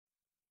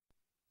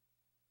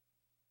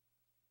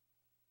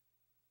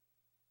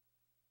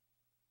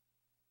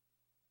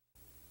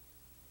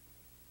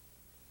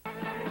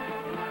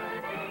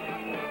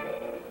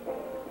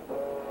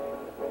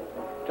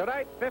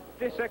Tonight,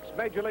 56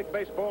 Major League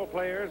Baseball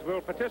players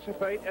will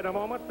participate in a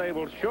moment they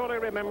will surely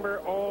remember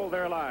all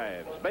their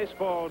lives.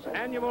 Baseball's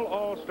annual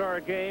All-Star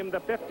Game,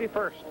 the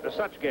 51st of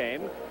such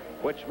game,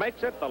 which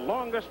makes it the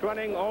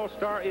longest-running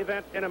All-Star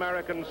event in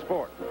American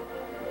sport.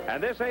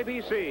 And this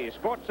ABC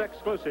Sports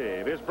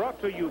Exclusive is brought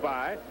to you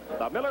by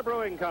the Miller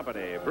Brewing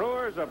Company,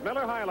 brewers of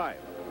Miller High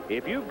Life.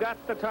 If you've got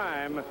the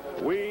time,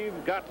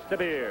 we've got the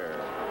beer.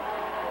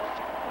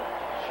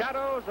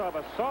 Shadows of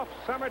a soft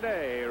summer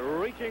day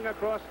reaching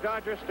across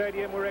Dodger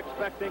Stadium. We're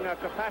expecting a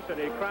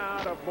capacity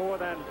crowd of more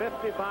than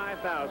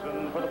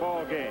 55,000 for the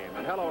ball game.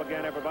 And hello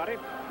again, everybody.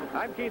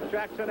 I'm Keith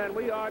Jackson, and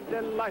we are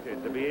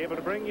delighted to be able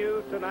to bring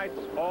you tonight's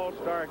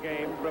All-Star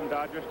Game from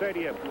Dodger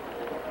Stadium.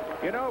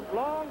 You know,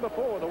 long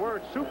before the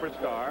word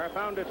superstar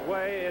found its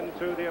way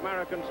into the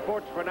American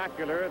sports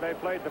vernacular, they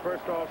played the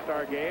first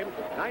All-Star game,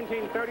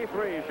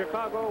 1933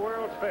 Chicago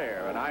World's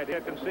Fair, an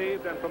idea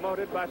conceived and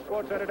promoted by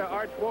sports editor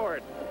Arch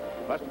Ward.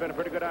 Must have been a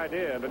pretty good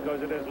idea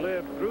because it has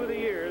lived through the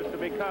years to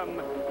become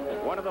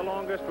one of the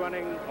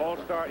longest-running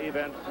All-Star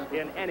events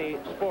in any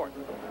sport.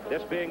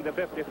 This being the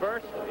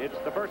 51st, it's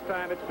the first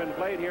time it's been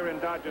played here in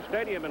Dodger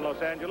Stadium in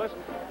Los Angeles.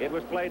 It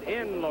was played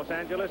in Los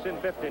Angeles in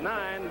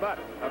 '59, but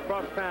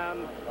across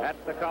town at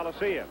the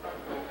Coliseum.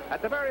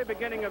 At the very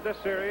beginning of this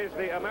series,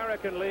 the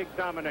American League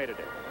dominated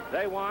it.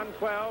 They won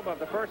 12 of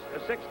the first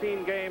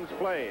 16 games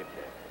played.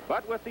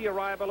 But with the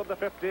arrival of the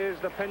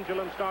 50s, the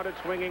pendulum started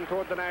swinging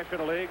toward the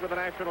National League, with the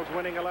Nationals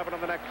winning 11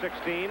 of the next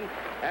 16.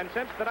 And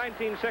since the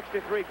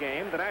 1963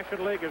 game, the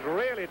National League has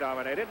really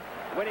dominated,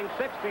 winning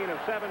 16 of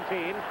 17.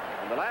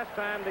 And the last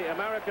time the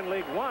American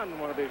League won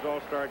one of these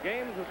All-Star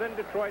games was in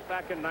Detroit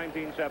back in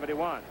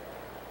 1971.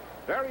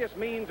 Various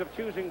means of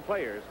choosing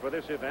players for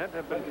this event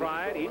have been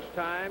tried, each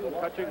time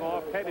touching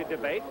off heavy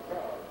debate.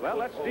 Well,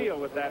 let's deal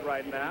with that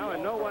right now,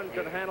 and no one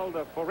can handle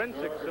the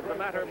forensics of the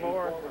matter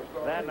more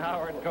than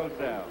Howard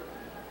Cosell.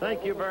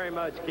 Thank you very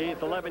much,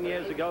 Keith. 11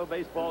 years ago,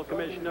 Baseball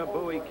Commissioner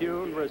Bowie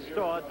Kuhn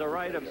restored the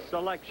right of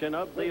selection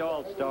of the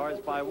All-Stars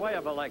by way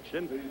of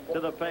election to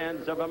the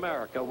fans of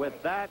America.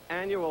 With that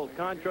annual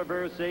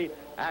controversy,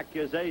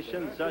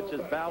 accusations such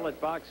as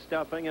ballot box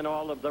stuffing and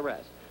all of the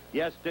rest.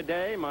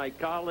 Yesterday, my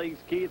colleagues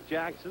Keith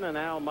Jackson and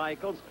Al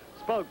Michaels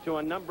spoke to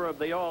a number of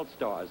the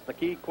All-Stars. The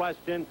key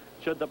question,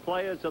 should the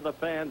players or the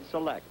fans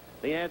select?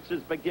 The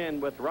answers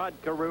begin with Rod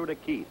Carew to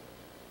Keith.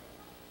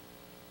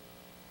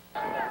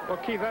 Well,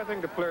 Keith, I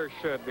think the players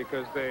should,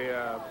 because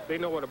they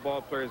know what a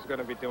ball player is going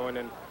to be doing,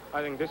 and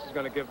I think this is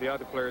going to give the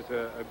other players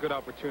a good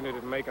opportunity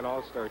to make an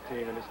All-Star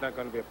team, and it's not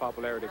going to be a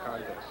popularity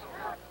contest.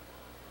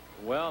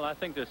 Well, I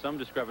think there's some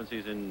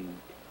discrepancies in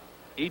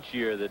each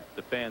year that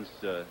the fans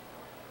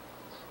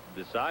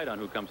decide on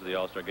who comes to the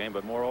All-Star game,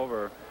 but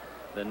moreover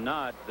than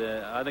not,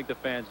 I think the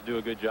fans do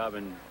a good job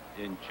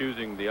in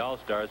choosing the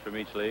All-Stars from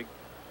each league.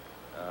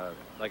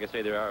 Like I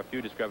say, there are a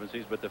few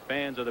discrepancies, but the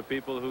fans are the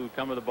people who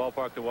come to the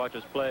ballpark to watch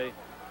us play,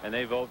 and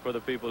they vote for the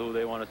people who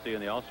they want to see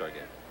in the All-Star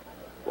game.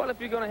 Well, if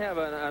you're going to have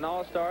an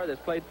All-Star that's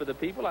played for the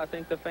people, I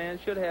think the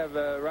fans should have,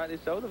 rightly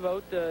so, the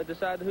vote to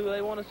decide who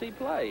they want to see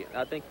play.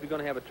 I think if you're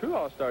going to have a true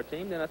All-Star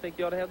team, then I think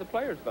you ought to have the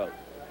players vote.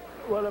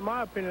 Well, in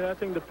my opinion, I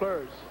think the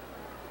players.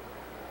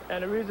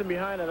 And the reason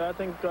behind it, I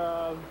think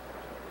a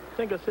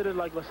city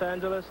like Los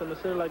Angeles and a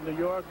city like New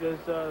York,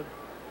 there's a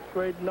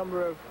great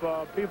number of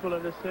people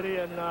in this city,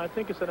 and I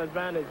think it's an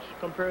advantage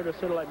compared to a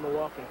city like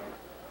Milwaukee.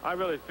 I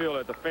really feel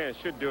that the fans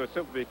should do it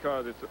simply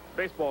because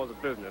baseball is a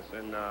business,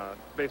 and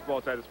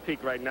baseball's at its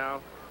peak right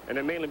now, and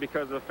then mainly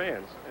because of the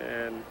fans.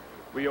 And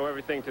we owe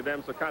everything to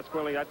them, so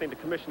consequently, I think the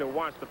commissioner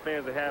wants the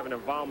fans to have an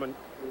involvement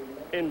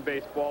in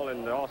baseball,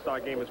 and the All-Star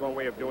game is one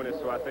way of doing it,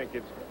 so I think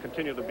it's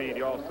continued to be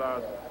the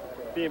All-Stars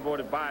being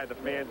voted by the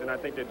fans, and I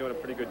think they're doing a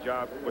pretty good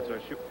job with a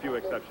few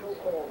exceptions.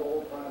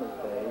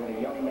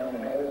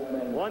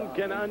 One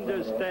can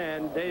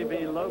understand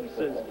Davey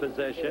Lopes'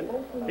 position.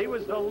 He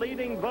was the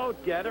leading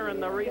vote-getter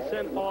in the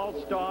recent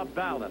All-Star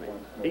balloting.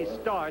 He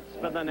starts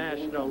for the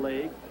National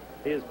League.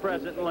 He is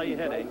presently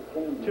hitting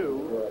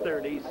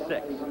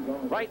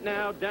 .236. Right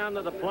now, down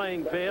to the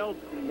playing field,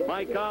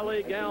 my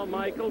colleague Al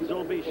Michaels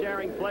will be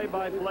sharing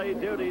play-by-play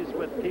duties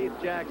with Keith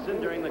Jackson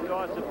during the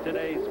course of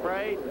today's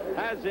fray.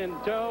 Has in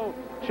tow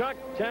Chuck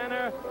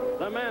Tanner,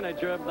 the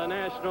manager of the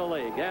National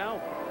League. Al?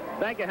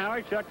 Thank you,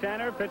 Howard. Chuck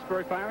Tanner,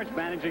 Pittsburgh Pirates,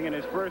 managing in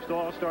his first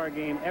All-Star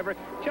game ever.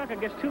 Chuck, I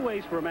guess two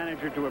ways for a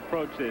manager to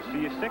approach this. Do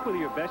you stick with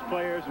your best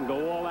players and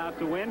go all out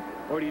to win,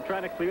 or do you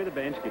try to clear the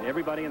bench, get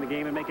everybody in the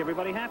game, and make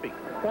everybody happy?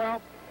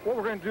 Well, what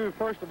we're going to do,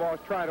 first of all, is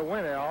try to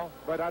win, Al.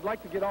 But I'd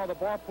like to get all the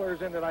ball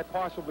players in that I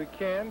possibly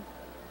can.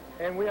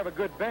 And we have a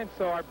good bench,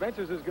 so our bench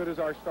is as good as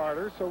our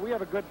starters. So we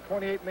have a good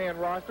 28-man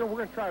roster. We're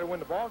going to try to win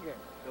the ball game.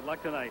 Good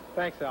luck tonight.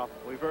 Thanks, Al.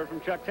 We've heard from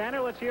Chuck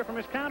Tanner. Let's hear from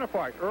his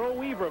counterpart, Earl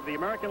Weaver of the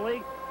American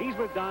League. He's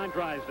with Don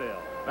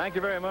Drysdale. Thank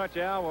you very much,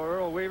 Al. Well,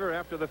 Earl Weaver,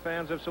 after the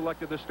fans have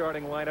selected the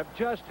starting lineup,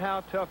 just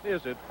how tough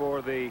is it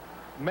for the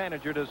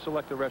manager to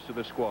select the rest of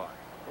the squad?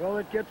 Well,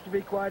 it gets to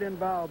be quite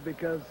involved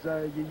because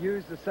you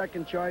use the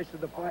second choice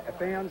of the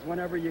fans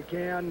whenever you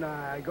can.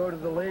 I go to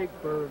the league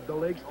for the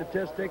league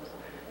statistics,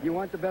 you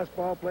want the best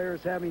ball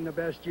players having the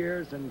best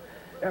years, and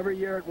every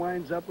year it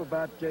winds up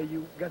about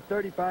you got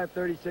 35,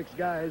 36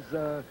 guys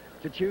to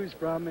choose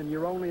from, and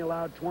you're only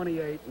allowed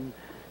 28. And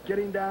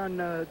getting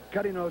down,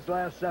 cutting those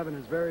last 7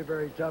 is very,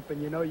 very tough,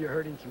 and you know you're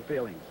hurting some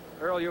feelings.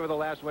 Earl, you were the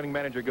last winning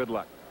manager. Good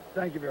luck.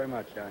 Thank you very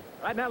much, Don. All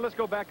right, now let's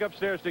go back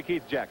upstairs to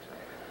Keith Jackson.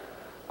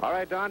 All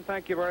right, Don,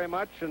 thank you very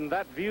much. And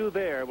that view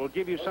there will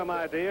give you some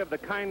idea of the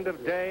kind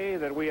of day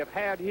that we have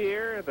had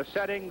here, the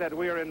setting that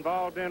we are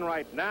involved in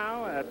right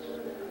now.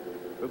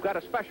 We've got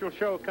a special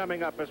show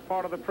coming up as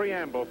part of the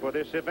preamble for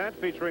this event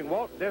featuring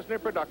Walt Disney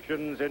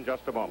Productions in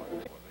just a moment.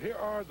 Here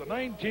are the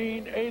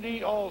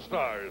 1980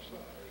 All-Stars.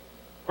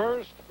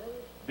 First,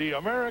 the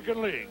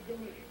American League.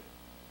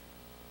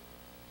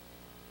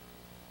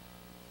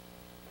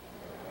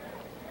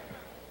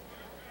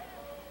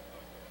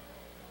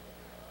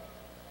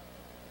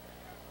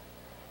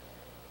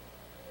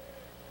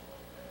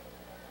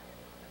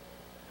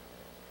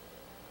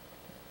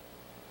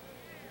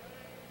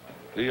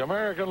 The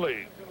American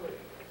League.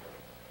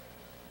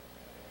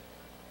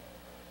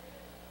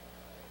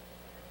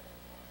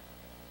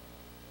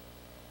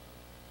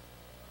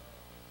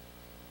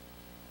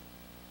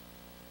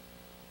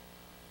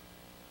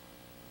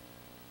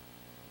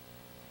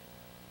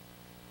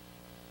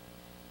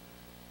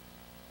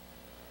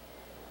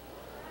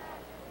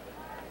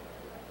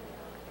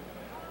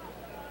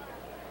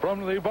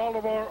 From the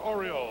Baltimore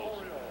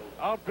Orioles,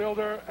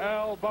 outfielder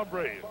Al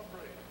Bunbury.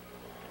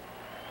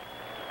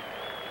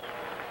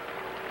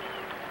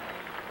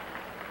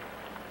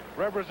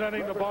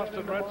 Representing the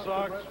Boston Red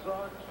Sox,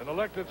 an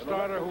elected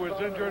starter who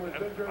is injured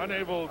and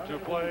unable to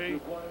play,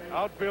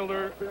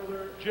 outfielder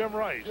Jim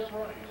Rice.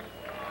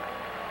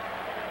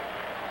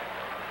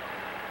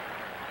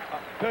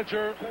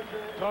 Pitcher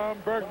Tom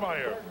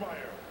Bergmeyer.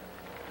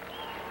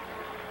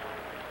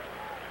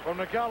 From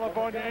the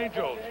California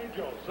Angels,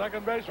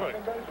 second baseman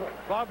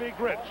Bobby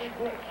Grich.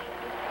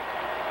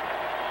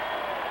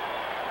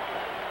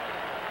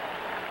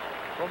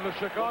 From the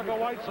Chicago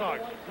White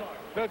Sox,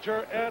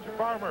 pitcher Ed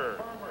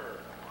Farmer.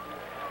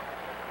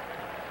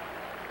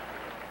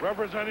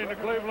 Representing the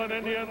Cleveland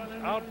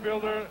Indians,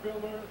 outfielder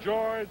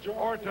George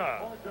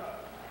Orta.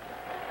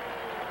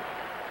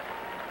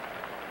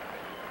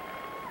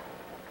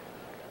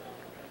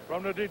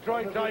 From the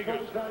Detroit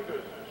Tigers,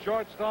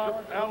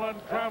 shortstop Alan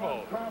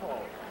Trammell.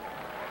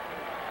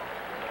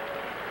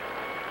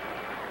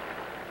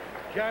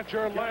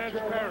 Catcher Lance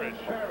Parrish.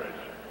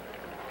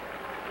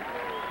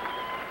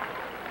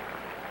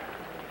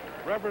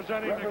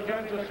 Representing the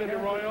Kansas City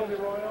Royals,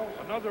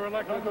 another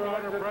elected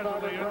starter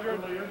presently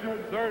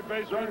injured, third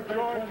baseman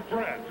George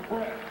Brett.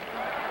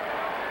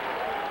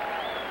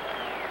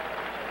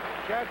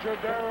 Catcher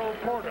Darrell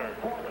Porter.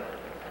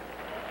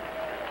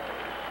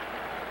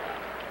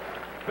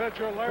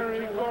 Pitcher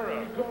Larry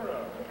Gora.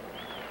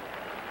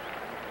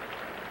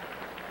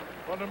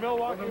 From the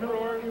Milwaukee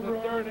Brewers,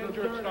 the third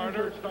injured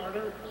starter,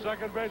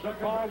 second baseman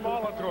Paul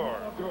Molitor.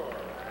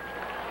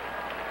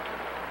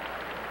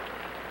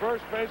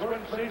 First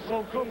baseman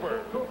Cecil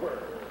Cooper.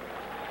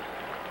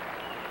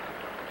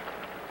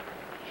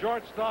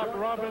 Shortstop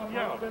Robin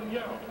Yount.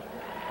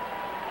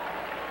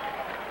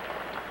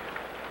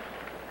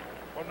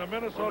 From the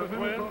Minnesota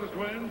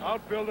Twins,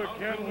 outfielder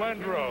Ken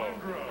Landreau.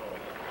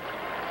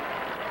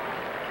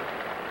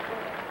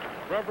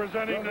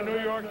 Representing the New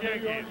York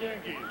Yankees,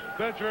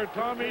 pitcher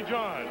Tommy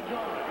John.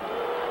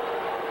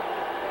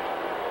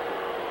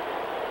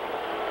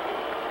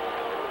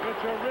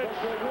 Pitcher Rich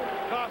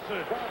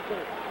Gossage.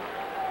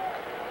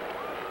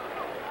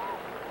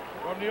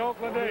 From the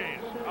Oakland A's,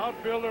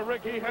 outfielder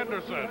Ricky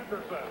Henderson.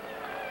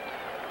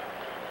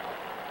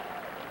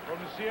 From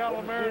the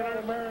Seattle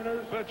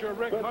Mariners, pitcher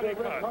Rick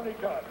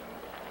Honeycutt.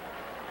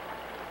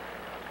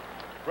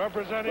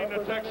 Representing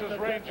the Texas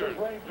Rangers,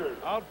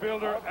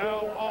 outfielder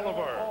Al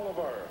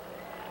Oliver.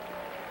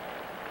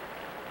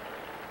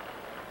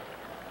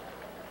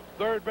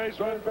 Third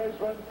baseman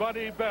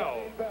Buddy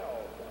Bell.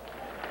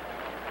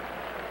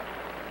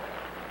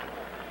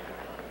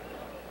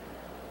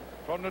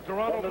 From the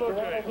Toronto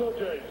Blue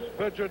Jays,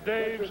 pitcher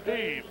Dave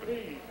Steve.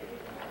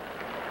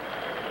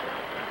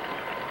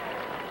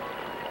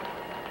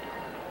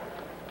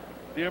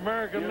 The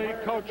American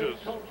League coaches,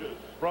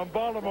 from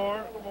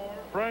Baltimore,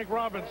 Frank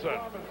Robinson.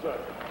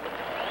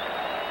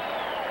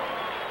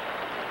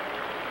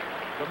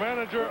 The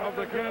manager of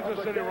the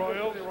Kansas City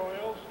Royals,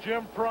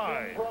 Jim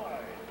Pry.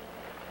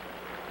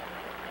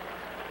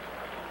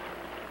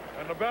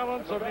 And the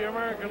balance of the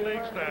American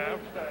League staff,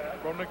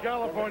 from the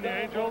California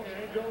Angels,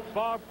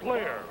 Bob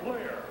Clear.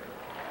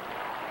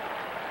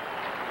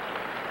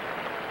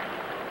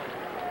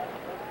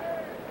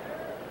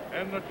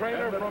 And the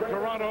trainer from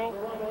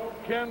Toronto,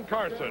 Ken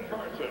Carson.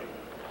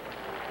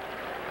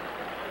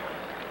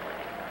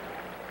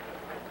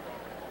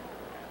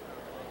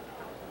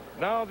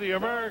 Now the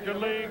American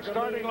League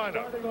starting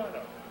lineup.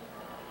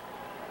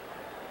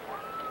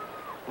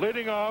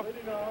 Leading off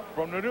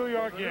from the New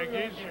York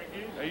Yankees,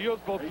 a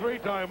youthful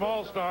three-time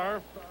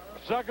All-Star,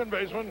 second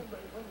baseman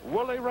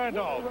Willie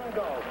Randolph.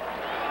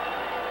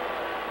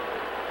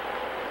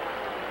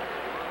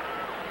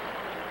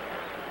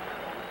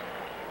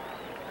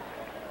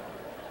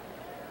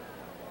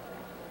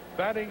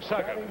 Batting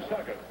second,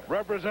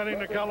 representing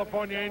the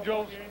California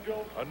Angels,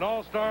 an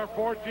all-star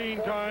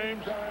 14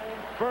 times,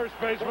 first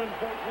baseman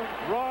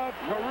Rod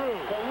Carew.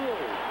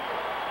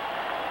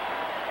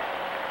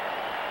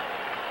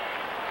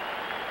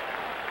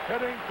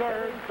 Hitting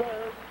third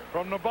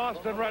from the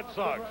Boston Red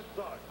Sox,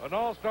 an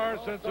all-star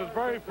since his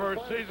very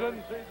first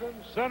season,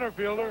 center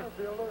fielder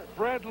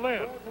Fred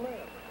Lynn.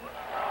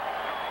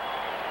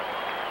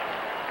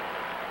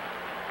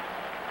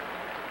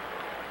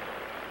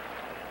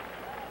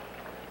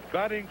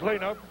 Batting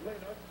cleanup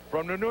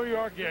from the New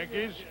York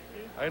Yankees,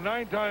 a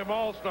 9-time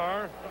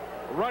All-Star,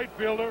 right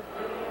fielder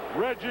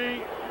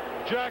Reggie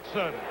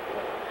Jackson.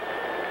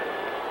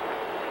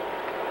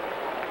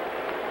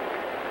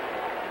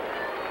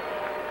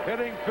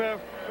 Hitting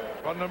fifth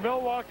from the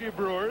Milwaukee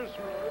Brewers,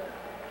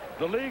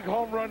 the league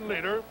home run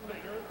leader,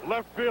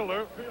 left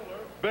fielder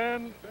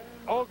Ben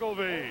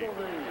Ogilvie.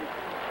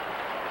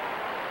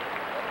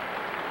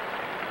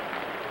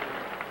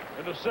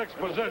 In the sixth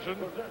position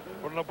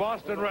from the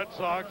Boston Red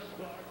Sox,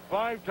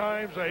 5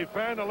 times a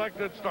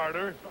fan-elected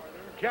starter,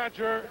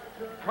 catcher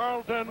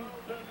Carlton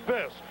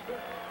Fisk.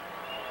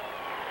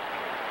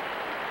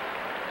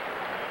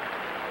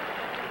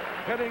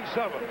 Hitting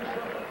seventh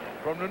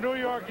from the New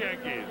York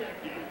Yankees,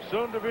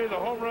 soon to be the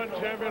home run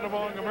champion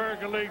among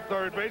American League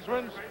third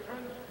basemen,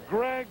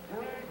 Greg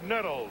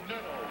Nettles.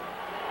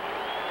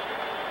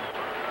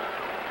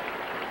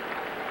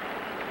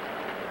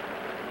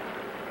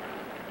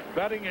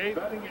 Batting eighth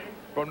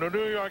from the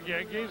New York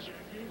Yankees,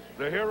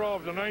 the hero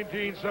of the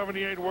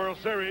 1978 World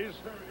Series,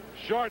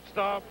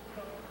 shortstop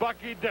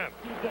Bucky Dent.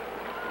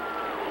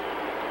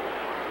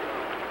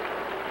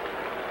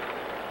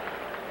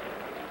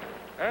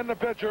 And the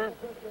pitcher,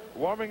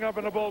 warming up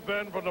in the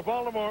bullpen from the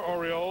Baltimore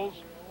Orioles,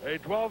 a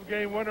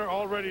 12-game winner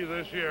already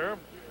this year,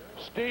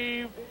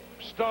 Steve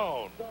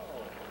Stone.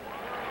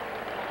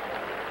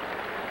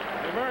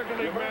 The American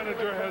League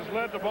manager has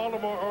led the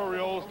Baltimore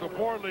Orioles to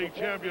 4 league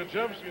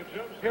championships.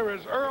 Here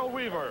is Earl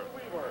Weaver.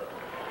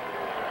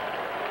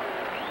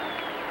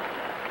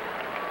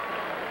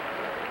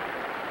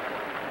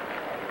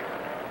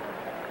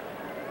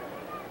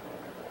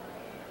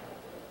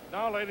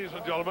 Now, ladies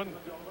and gentlemen,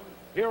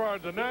 here are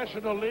the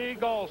National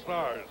League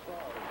All-Stars.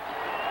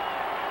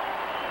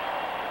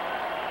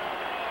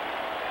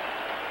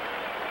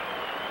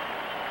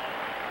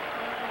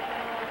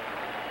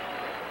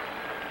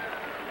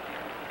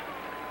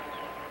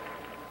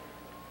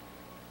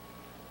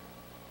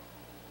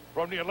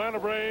 From the Atlanta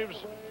Braves,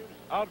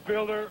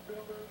 outfielder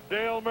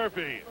Dale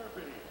Murphy.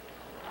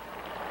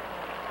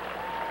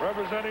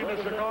 Representing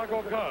the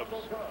Chicago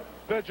Cubs,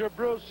 pitcher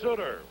Bruce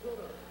Sutter.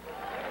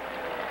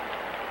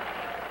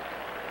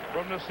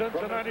 From the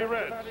Cincinnati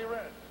Reds,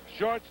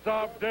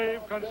 shortstop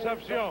Dave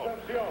Concepcion.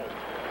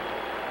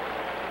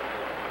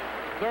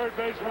 Third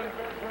baseman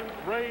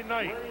Ray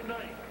Knight.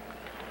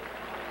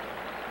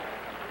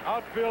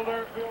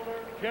 Outfielder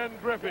Ken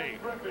Griffey.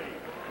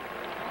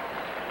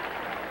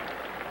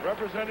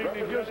 Representing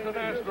the Houston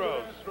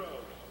Astros,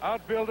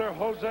 outfielder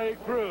Jose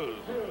Cruz.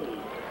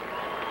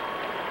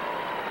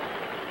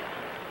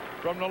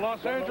 From the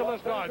Los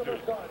Angeles Dodgers,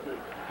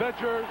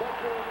 pitchers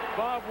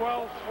Bob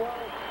Welch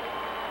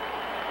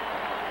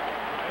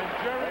and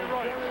Jerry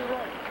Rice.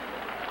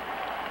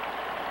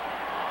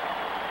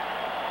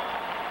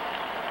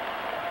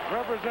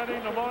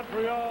 Representing the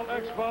Montreal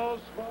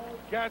Expos,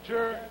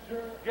 catcher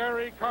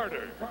Gary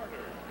Carter.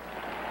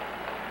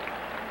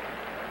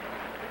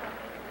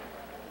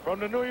 From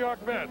the New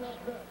York Mets,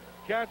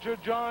 catcher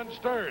John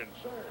Stearns.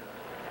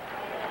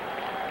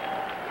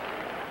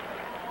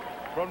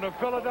 From the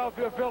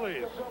Philadelphia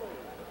Phillies,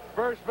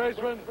 first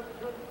baseman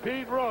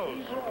Pete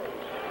Rose.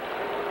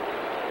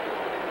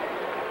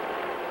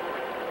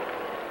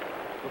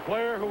 The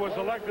player who was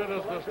elected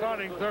as the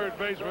starting third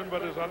baseman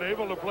but is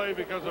unable to play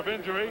because of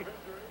injury,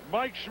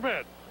 Mike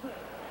Schmidt.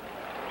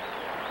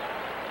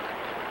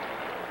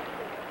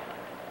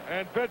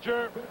 And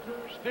pitcher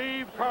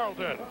Steve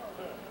Carlton.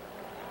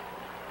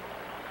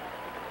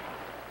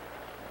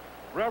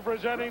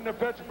 Representing the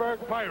Pittsburgh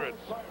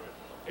Pirates,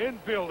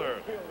 infielder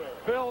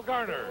Phil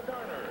Garner.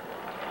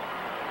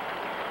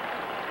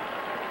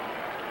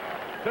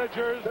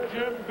 Pitchers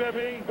Jim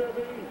Bibby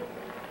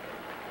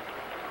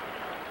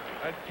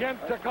and Kent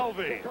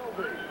DeCulvey.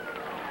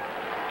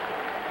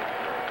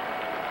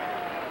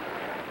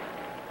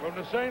 From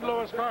the St.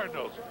 Louis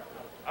Cardinals,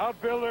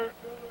 outfielder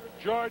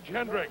George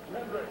Hendrick.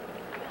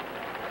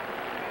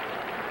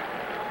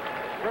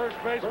 First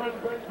baseman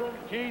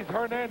Keith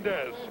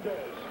Hernandez.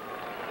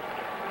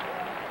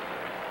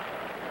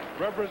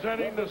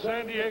 Representing the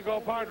San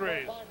Diego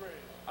Padres,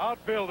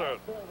 outfielder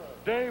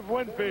Dave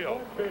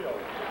Winfield.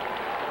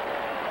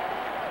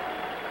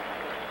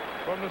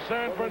 From the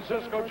San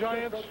Francisco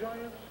Giants,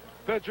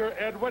 pitcher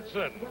Ed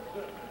Whitson.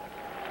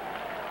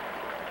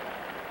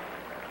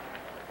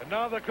 And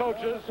now the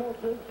coaches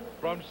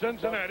from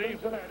Cincinnati,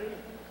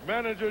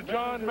 manager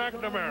John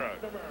McNamara.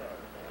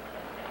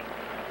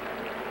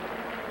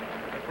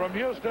 And from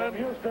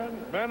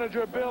Houston,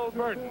 manager Bill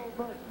Burton.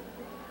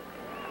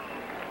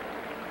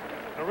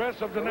 The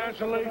rest of the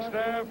National League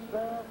staff,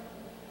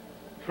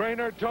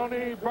 trainer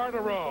Tony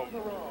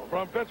Barterome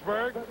from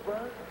Pittsburgh,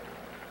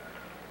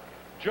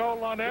 Joe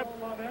Lonette,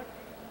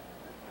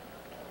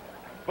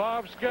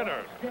 Bob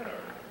Skinner,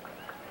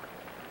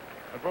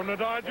 and from the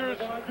Dodgers,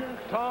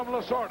 Tom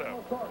Lasorda.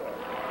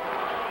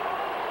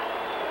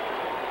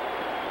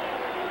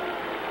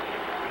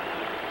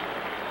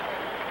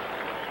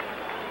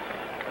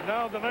 And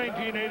now the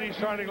 1980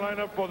 starting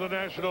lineup for the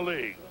National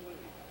League.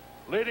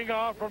 Leading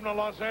off from the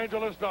Los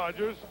Angeles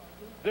Dodgers,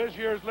 this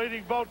year's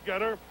leading vote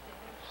getter,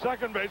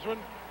 second baseman,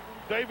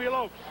 Davey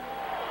Lopes.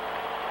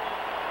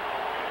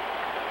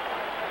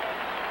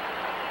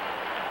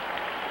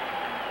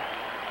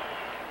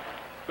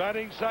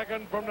 Batting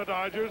second from the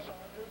Dodgers,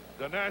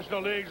 the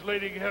National League's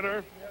leading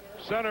hitter,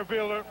 center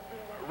fielder,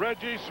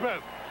 Reggie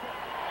Smith.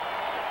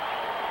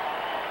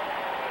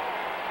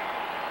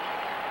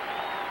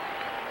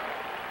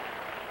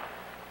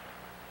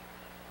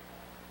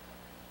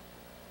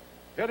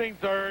 Hitting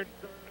third,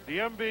 the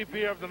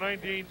MVP of the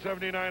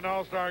 1979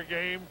 All-Star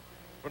Game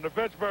from the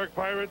Pittsburgh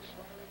Pirates,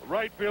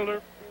 right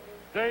fielder,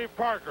 Dave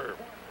Parker.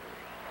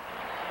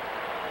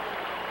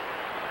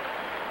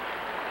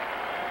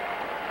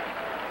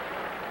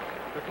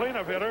 The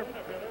cleanup hitter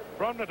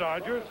from the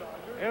Dodgers,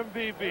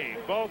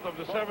 MVP, both of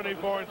the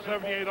 74 and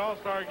 78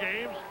 All-Star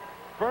Games,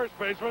 first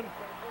baseman,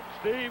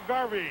 Steve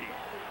Garvey.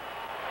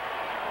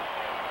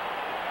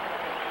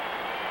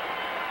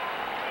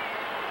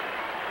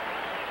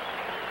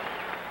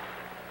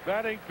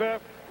 Batting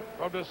fifth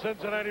from the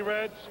Cincinnati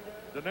Reds,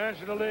 the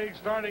National League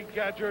starting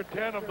catcher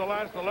 10 of the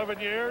last 11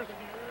 years,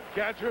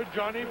 catcher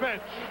Johnny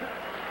Bench.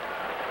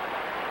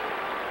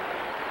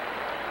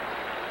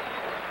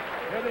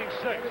 Hitting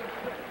sixth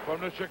from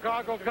the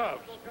Chicago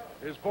Cubs,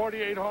 his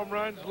 48 home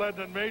runs led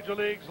in major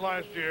leagues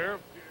last year,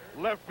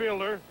 left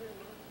fielder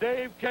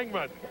Dave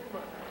Kingman.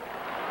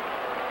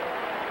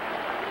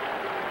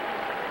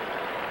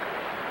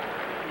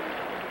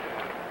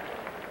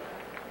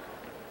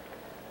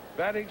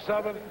 Batting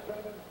seventh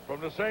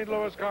from the St.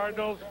 Louis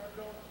Cardinals,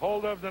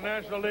 holder of the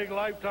National League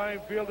lifetime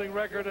fielding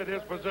record at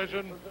his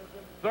position,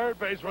 third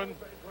baseman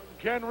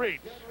Ken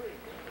Reitz.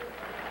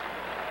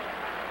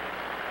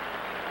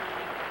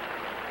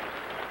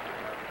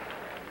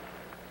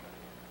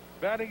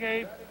 Batting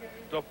eighth,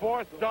 the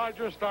fourth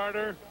Dodger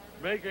starter,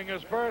 making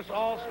his first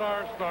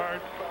All-Star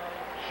start,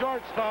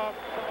 shortstop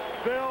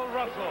Bill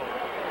Russell.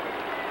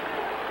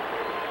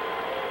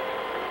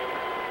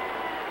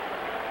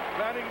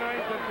 Batting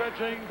ninth and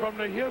pitching from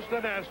the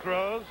Houston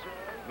Astros,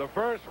 the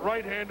first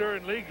right-hander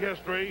in league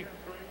history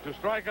to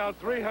strike out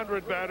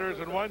 300 batters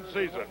in one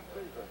season.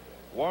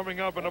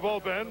 Warming up in the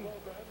bullpen,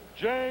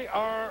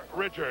 J.R.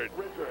 Richard.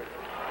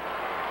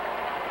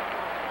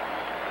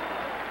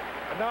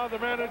 And now the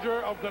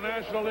manager of the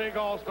National League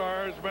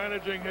All-Stars,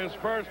 managing his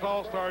first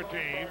All-Star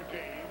team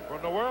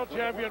from the world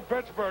champion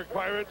Pittsburgh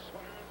Pirates,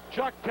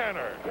 Chuck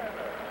Tanner.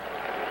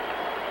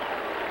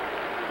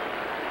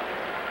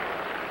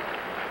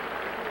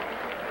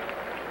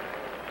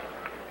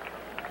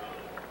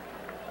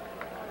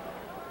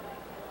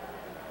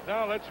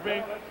 Now let's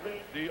meet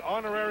the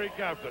honorary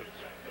captains.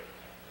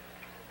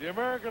 The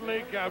American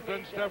League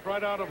captain stepped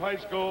right out of high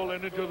school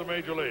and into the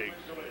major leagues.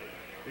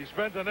 He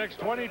spent the next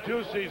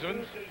 22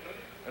 seasons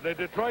in a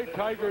Detroit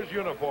Tigers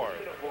uniform.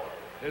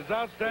 His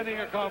outstanding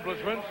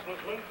accomplishments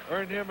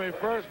earned him a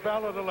first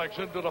ballot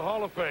election to the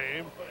Hall of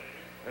Fame,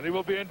 and he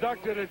will be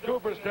inducted at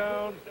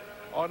Cooperstown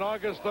on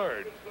August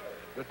 3rd.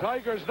 The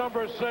Tigers'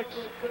 number 6,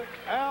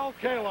 Al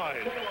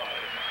Kaline.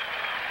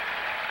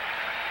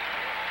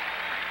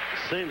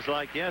 Seems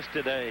like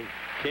yesterday,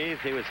 Keith,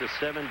 he was a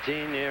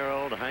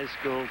 17-year-old high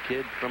school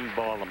kid from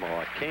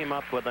Baltimore. Came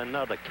up with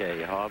another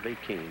K, Harvey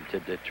Keene, to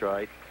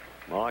Detroit.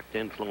 Marked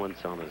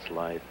influence on his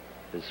life.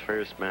 His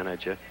first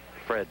manager,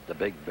 Fred the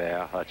Big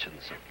Bear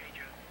Hutchinson.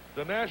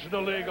 The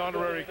National League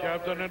honorary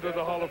captain entered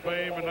the Hall of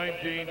Fame in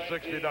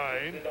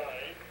 1969.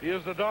 He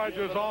is the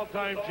Dodgers'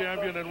 all-time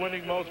champion in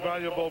winning most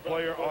valuable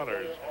player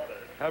honors.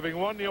 Having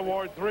won the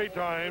award 3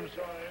 times,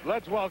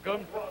 let's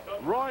welcome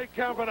Roy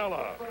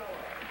Campanella.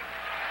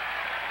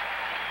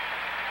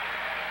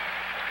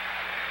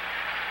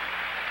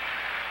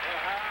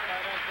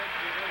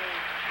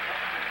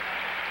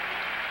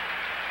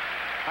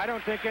 I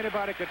don't think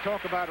anybody could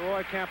talk about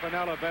Roy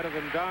Campanella better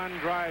than Don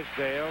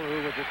Drysdale,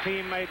 who was a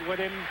teammate with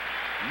him,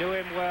 knew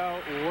him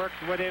well,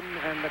 worked with him,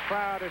 and the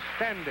crowd is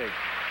standing.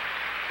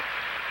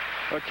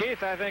 Well,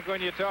 Keith, I think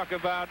when you talk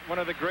about one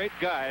of the great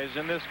guys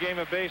in this game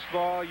of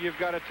baseball, you've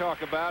got to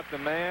talk about the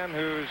man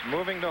who's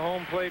moving to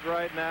home plate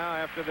right now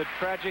after the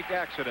tragic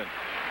accident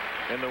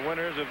in the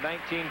winters of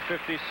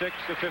 1956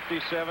 to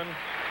 57,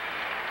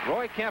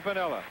 Roy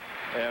Campanella.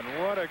 And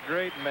what a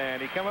great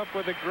man. He came up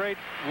with a great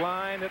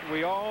line that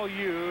we all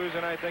use,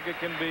 and I think it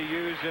can be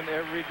used in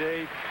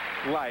everyday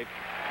life.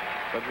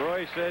 But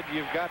Roy said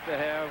you've got to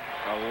have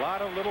a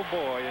lot of little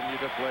boy in you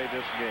to play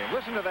this game.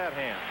 Listen to that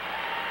hand.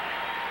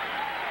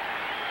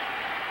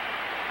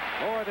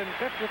 More than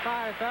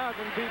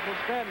 55,000 people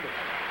standing.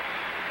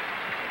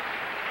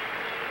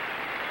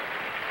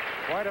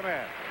 Quite a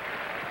man.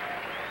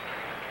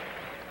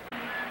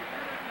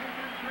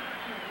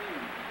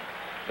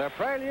 The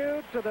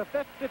prelude to the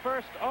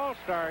 51st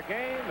All-Star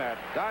Game at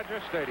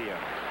Dodger Stadium.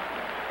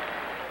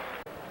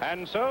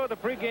 And so the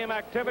pregame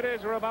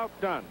activities are about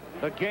done.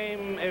 The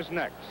game is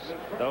next.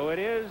 Though it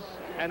is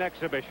an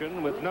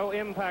exhibition with no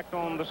impact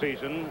on the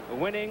season,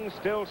 winning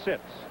still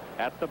sits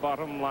at the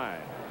bottom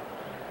line.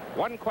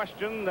 One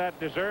question that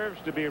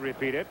deserves to be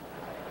repeated: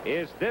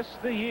 is this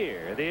the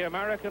year the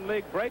American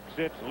League breaks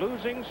its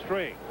losing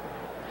streak?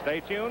 Stay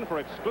tuned for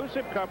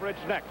exclusive coverage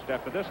next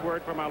after this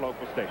word from our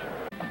local station.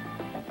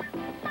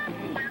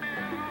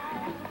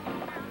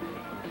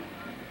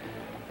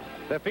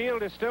 The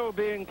field is still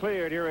being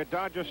cleared here at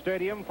Dodger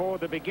Stadium for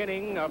the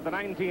beginning of the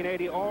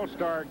 1980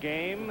 All-Star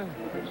Game.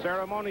 The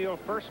ceremonial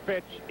first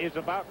pitch is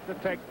about to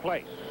take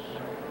place.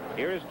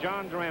 Here is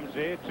John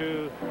Ramsey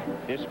to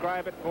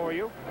describe it for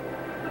you.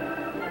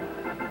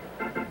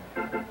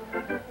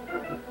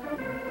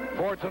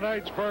 For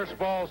tonight's first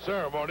ball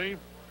ceremony,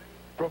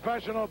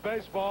 professional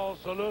baseball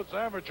salutes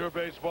amateur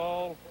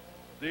baseball,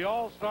 the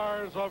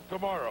All-Stars of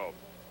tomorrow.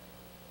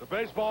 The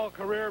baseball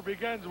career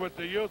begins with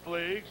the youth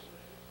leagues.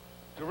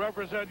 To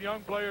represent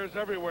young players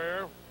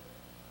everywhere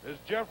is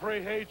Jeffrey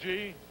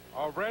Hagee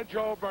of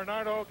Rancho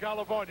Bernardo,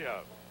 California.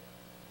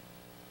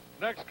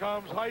 Next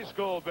comes high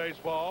school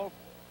baseball,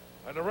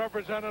 and a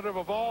representative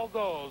of all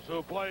those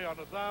who play on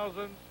the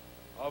thousands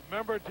of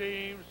member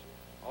teams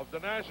of the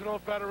National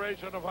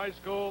Federation of High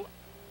School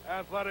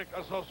Athletic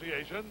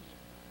Associations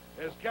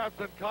is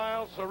Captain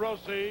Kyle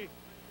Sarosi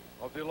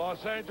of the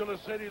Los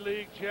Angeles City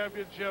League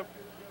Championship,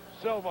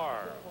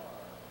 Silmar.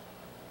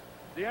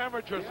 The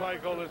amateur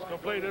cycle is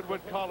completed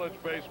with college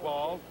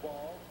baseball.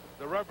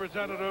 The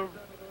representative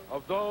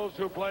of those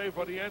who play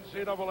for the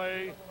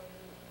NCAA,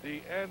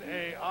 the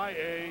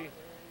NAIA,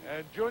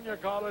 and junior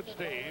college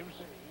teams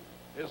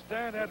is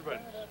Dan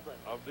Edmonds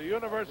of the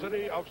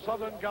University of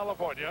Southern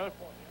California,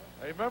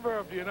 a member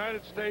of the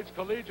United States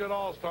Collegiate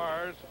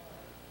All-Stars,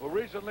 who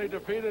recently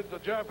defeated the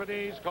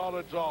Japanese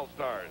College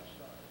All-Stars.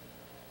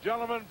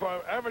 Gentlemen,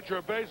 for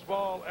amateur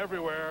baseball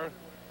everywhere,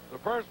 the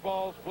first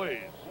balls, please.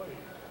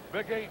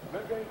 Mickey.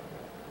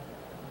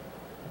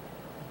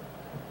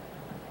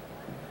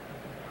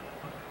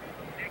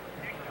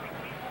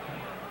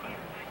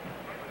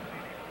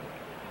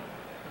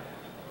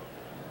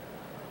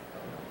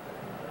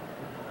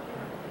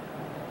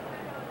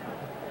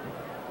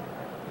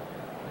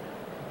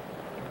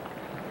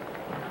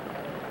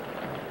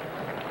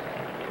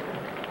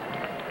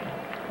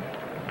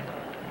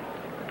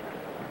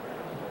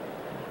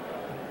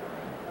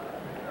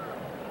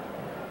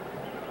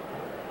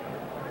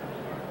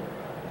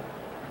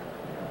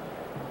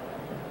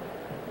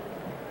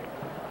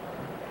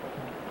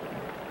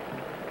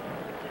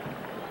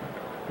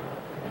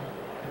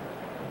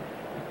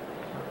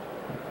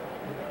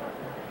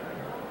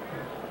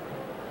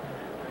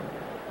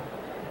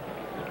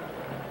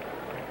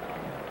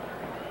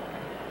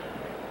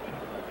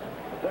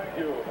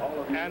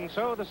 And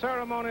so the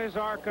ceremonies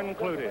are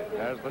concluded.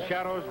 As the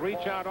shadows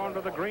reach out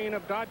onto the green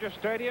of Dodger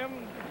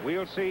Stadium,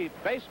 we'll see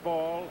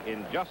baseball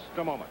in just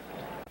a moment.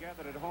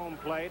 Gathered at home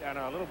plate, and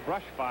a little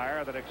brush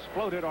fire that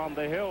exploded on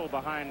the hill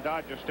behind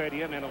Dodger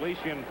Stadium in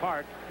Elysian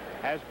Park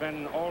has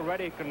been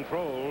already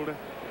controlled,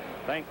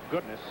 thank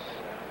goodness.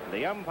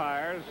 The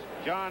umpires,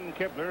 John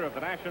Kibler of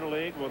the National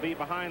League, will be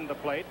behind the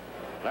plate.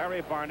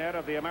 Larry Barnett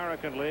of the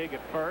American League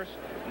at first,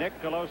 Nick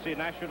Colosi,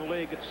 National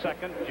League, at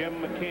second,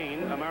 Jim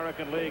McKean,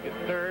 American League,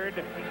 at third.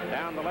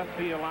 Down the left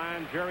field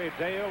line, Jerry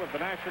Dale of the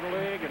National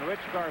League and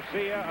Rich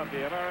Garcia of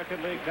the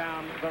American League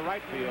down the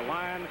right field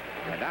line.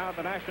 And now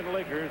the National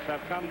Leaguers have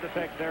come to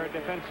take their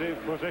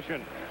defensive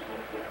position.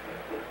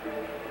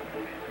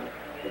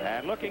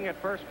 And looking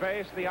at first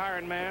base, the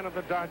Iron Man of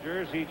the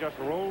Dodgers, he just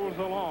rolls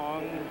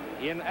along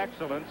in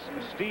excellence,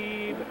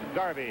 Steve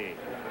Garvey.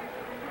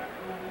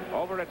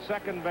 Over at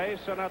second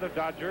base, another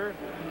Dodger,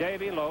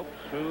 Davy Lopes,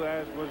 who,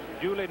 as was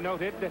duly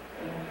noted,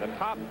 the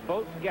top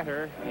vote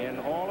getter in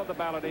all of the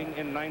balloting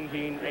in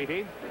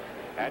 1980.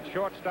 At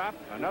shortstop,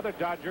 another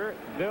Dodger,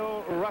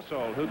 Bill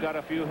Russell, who got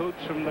a few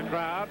hoots from the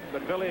crowd,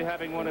 but Billy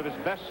having one of his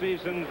best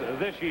seasons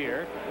this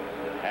year.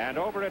 And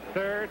over at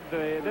third,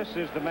 this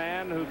is the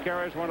man who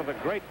carries one of the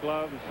great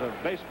gloves of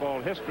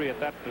baseball history at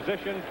that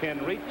position, Ken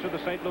Reitz of the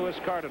St. Louis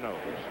Cardinals.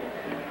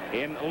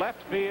 In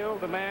left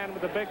field, the man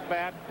with the big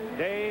bat,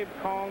 Dave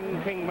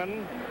Kong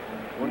Kingman.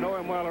 We'll know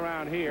him well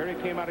around here.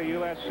 He came out of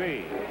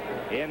USC.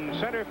 In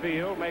center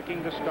field,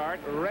 making the start,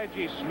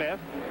 Reggie Smith.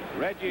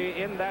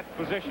 Reggie in that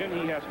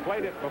position. He has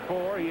played it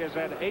before. He has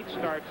had 8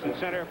 starts in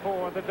center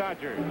for the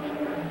Dodgers.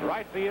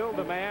 Right field,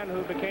 the man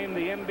who became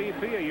the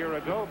MVP a year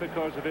ago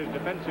because of his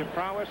defensive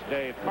prowess,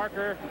 Dave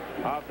Parker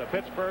of the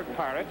Pittsburgh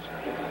Pirates.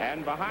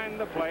 And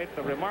behind the plate,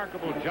 the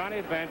remarkable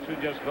Johnny Bench, who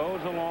just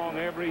goes along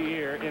every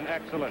year in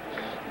excellence.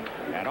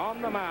 And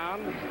on the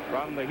mound,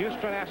 from the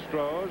Houston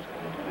Astros,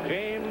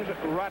 James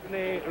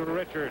Rodney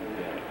Richard.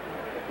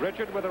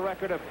 Richard with a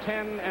record of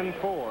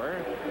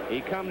 10-4.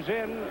 He comes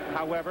in,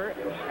 however,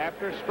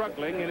 after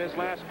struggling in his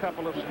last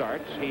couple of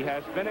starts. He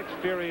has been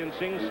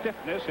experiencing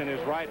stiffness in his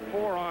right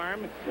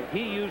forearm.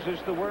 He uses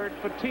the word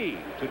fatigue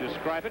to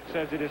describe it,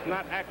 says it is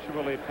not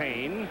actually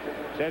pain,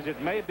 says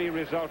it may be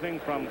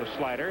resulting from the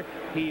slider.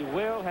 He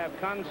will have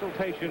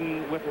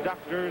consultation with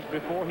doctors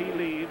before he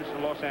leaves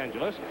Los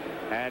Angeles.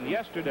 And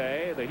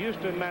yesterday, the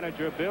Houston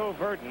manager, Bill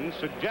Verdon,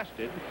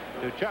 suggested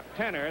to Chuck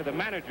Tenner, the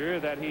manager,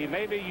 that he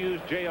maybe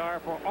use JR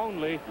for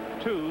only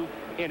 2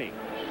 innings.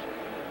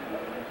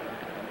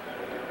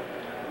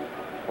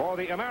 For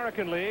the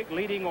American League,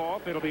 leading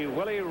off, it'll be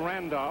Willie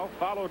Randolph,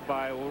 followed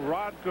by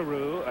Rod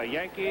Carew, a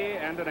Yankee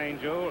and an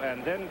Angel,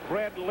 and then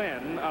Fred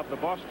Lynn of the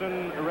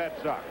Boston Red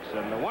Sox.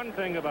 And the one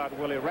thing about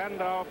Willie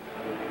Randolph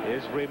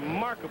is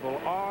remarkable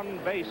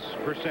on-base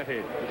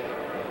percentage.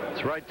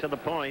 It's right to the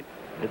point.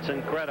 It's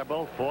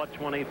incredible.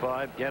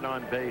 425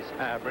 get-on-base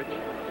average.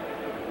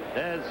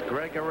 There's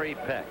Gregory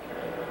Peck,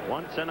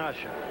 once an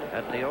usher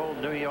at the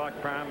old New York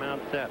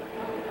Paramount Theater,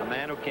 a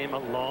man who came a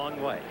long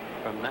way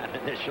from that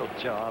initial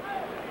job,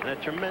 and a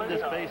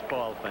tremendous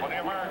baseball fan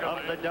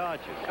of the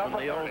Dodgers from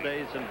the old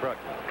days in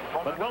Brooklyn.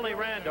 But Willie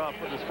Randolph,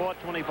 with his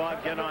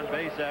 425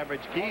 get-on-base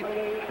average, Keith,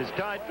 is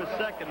tied for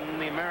second in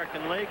the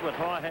American League with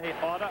Jorge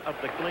Orta of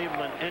the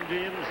Cleveland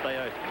Indians. They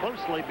are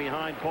closely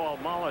behind Paul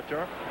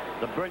Molitor,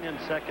 the brilliant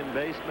second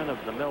baseman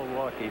of the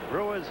Milwaukee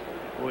Brewers,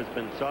 who has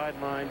been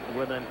sidelined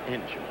with an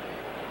injury.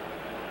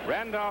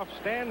 Randolph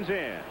stands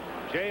in.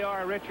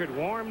 J.R. Richard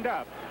warmed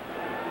up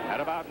at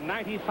about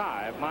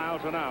 95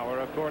 miles an hour,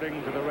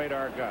 according to the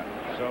radar gun.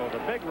 So the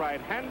big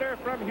right-hander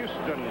from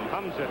Houston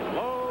hums it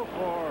low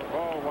for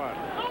ball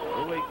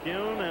 1. Bowie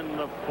Kuhn, and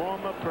the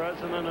former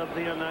president of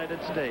the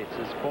United States,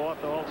 his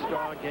 4th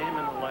All-Star game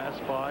in the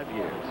last 5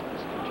 years,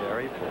 Mr.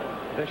 Jerry Ford.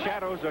 The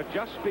shadows are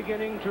just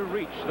beginning to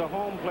reach the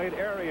home plate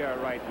area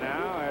right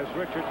now as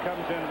Richard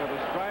comes in with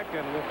a strike,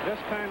 and with this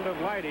kind of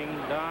lighting,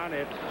 Don,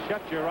 it's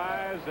shut your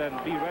eyes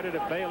and be ready to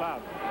bail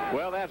out.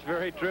 Well, that's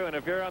very true, and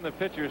if you're on the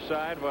pitcher's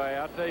side, why,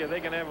 I'll tell you,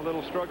 they can have a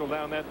little struggle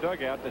down that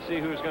dugout to see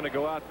who's going to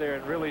go out there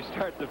and really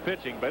start the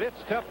pitching. But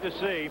it's tough to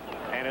see,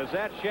 and as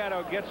that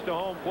shadow gets to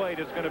home plate,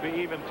 it's going to be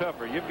even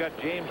tougher. You've got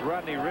James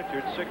Rodney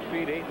Richards, 6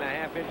 feet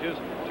 8.5 inches,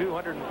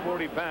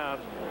 240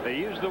 pounds. They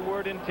use the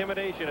word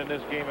intimidation in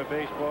this game of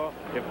baseball.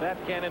 If that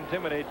can't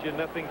intimidate you,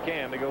 nothing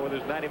can, to go with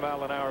his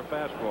 90-mile-an-hour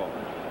fastball.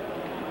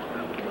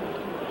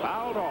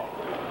 Fouled off.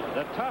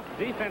 The tough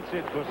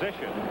defensive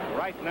position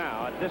right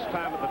now at this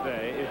time of the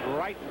day is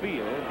right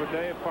field for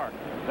Dave Parker.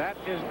 That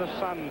is the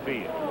sun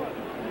field.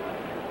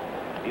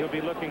 He'll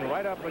be looking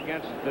right up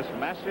against this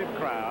massive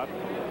crowd,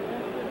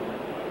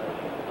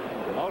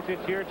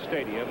 multi-tiered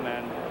stadium,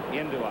 and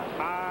into a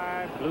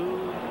high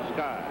blue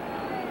sky.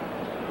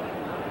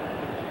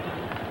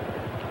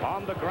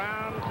 On the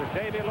ground to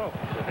Davey Lopes.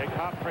 A big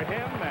hop for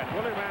him, and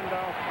Willie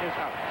Randolph is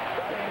out.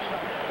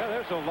 Well,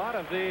 there's a lot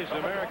of these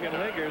American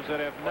leaguers that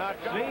have not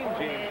seen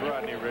James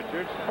Rodney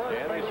Richards.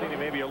 Yeah, they've seen him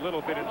maybe a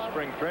little bit in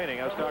spring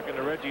training. I was talking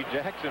to Reggie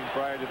Jackson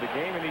prior to the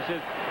game, and he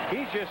says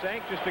he's just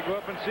anxious to go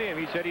up and see him.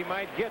 He said he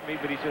might get me,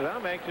 but he says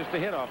I'm anxious to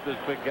hit off this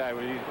big guy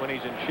when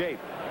he's in shape.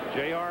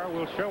 JR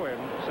will show him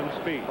some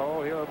speed.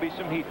 Oh, there'll be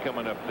some heat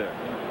coming up there.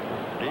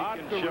 He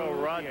can show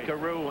Rod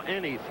Carew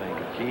anything,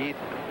 Keith.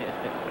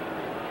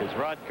 Because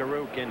Rod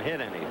Carew can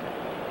hit anything.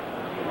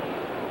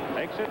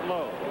 Makes it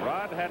low.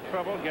 Rod had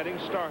trouble getting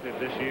started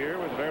this year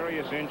with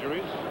various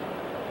injuries.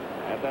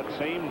 Had that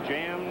same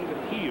jammed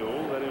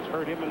heel that has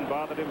hurt him and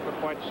bothered him for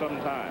quite some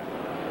time.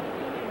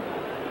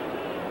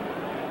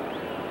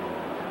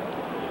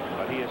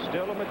 But he is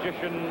still a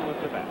magician with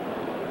the bat.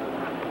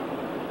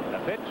 The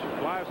pitch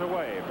flies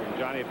away from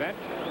Johnny Bench.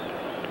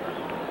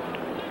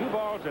 2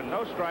 balls and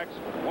no strikes,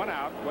 1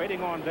 out.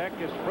 Waiting on deck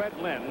is Fred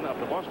Lynn of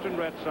the Boston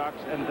Red Sox,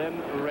 and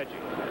then Reggie.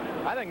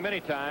 I think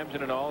many times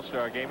in an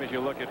all-star game, as you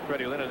look at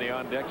Freddie Lynn in the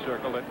on-deck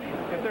circle, that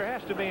if there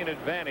has to be an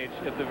advantage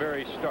at the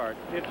very start,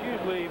 it's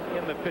usually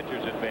in the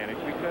pitcher's advantage,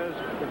 because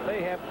if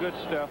they have good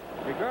stuff,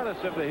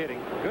 regardless of the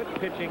hitting, good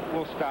pitching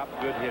will stop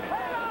good hitting.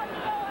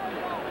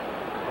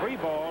 3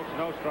 balls,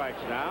 no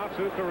strikes now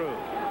to Carew.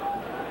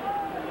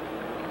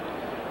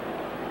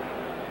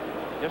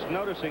 Just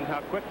noticing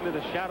how quickly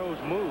the shadows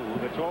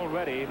move. It's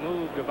already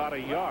moved about a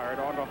yard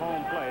onto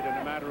home plate in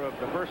a matter of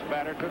the first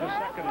batter to the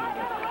second batter,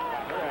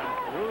 and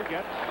Carew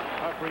gets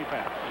a free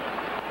pass.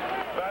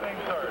 Batting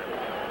third,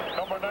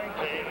 number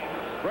 19.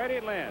 Freddie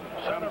Lynn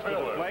comes to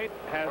the plate,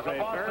 has a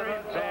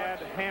very bad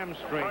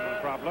hamstring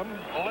problem.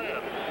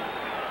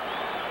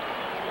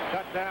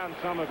 Cut down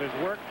some of his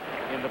work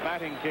in the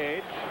batting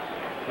cage.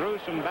 Threw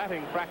some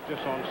batting practice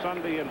on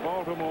Sunday in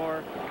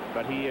Baltimore,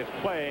 but he is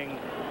playing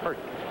hurt.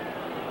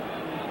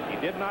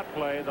 He did not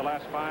play the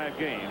last 5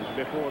 games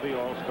before the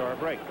All-Star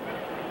break.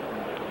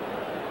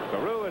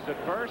 Carew is at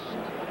first,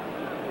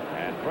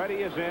 and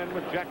Freddie is in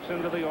with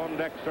Jackson to the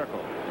on-deck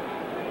circle.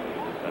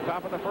 The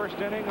top of the first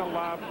inning, a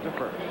lob to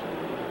first.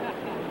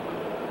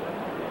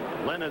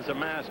 Lynn is a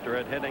master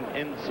at hitting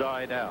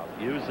inside out.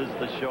 Uses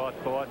the short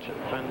porch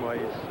at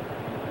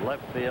Fenway's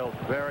left field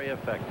very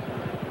effective.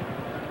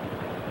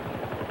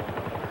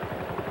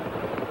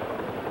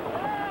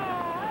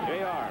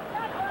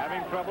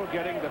 trouble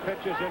getting the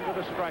pitches into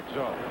the strike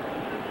zone.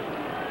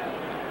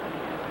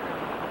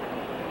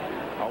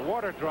 A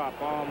water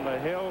drop on the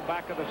hill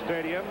back of the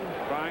stadium,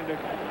 trying to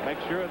make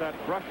sure that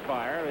brush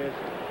fire is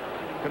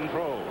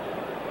controlled.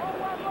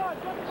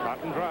 It's hot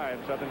and dry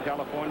in Southern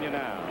California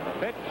now. The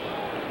pitch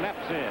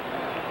snaps in,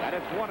 and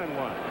it's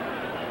 1-1.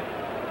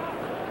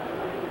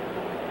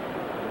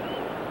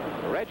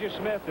 Reggie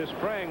Smith is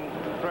spraying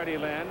Freddie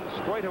Lynn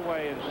straight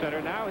away in center.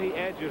 Now he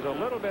edges a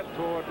little bit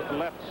toward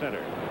left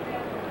center.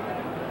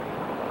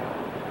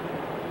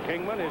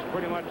 Kingman is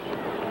pretty much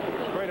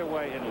straight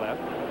away in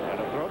left, and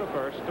a throw to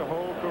first to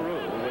hold Carew,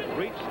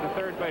 who reached the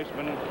third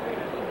baseman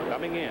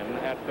coming in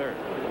at third.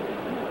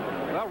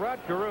 Well, Rod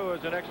Carew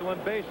is an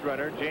excellent base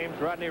runner. James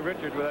Rodney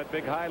Richard with that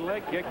big high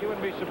leg kick. You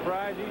wouldn't be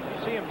surprised. You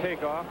see him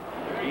take off.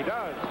 He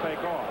does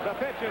take off. The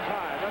pitch is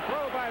high. The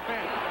throw by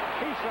Bench.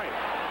 He's safe.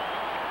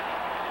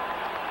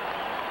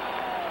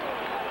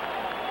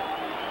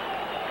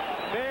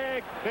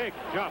 Big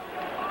jump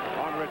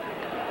on Richard.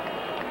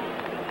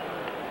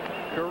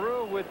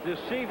 Carew with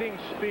deceiving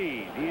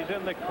speed. He's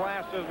in the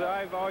class of,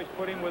 I've always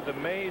put him with the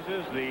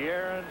Mazes, the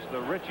Aarons,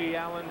 the Richie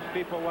Allens,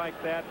 people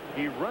like that.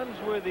 He runs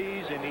with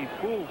ease and he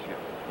fools you.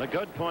 The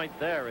good point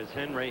there is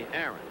Henry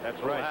Aaron. That's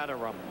who right. had a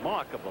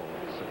remarkable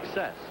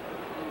success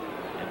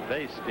in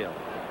base stealing.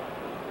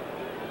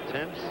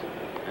 Attempts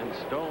and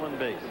stolen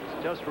bases.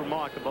 Just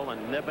remarkable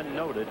and never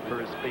noted for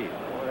his speed.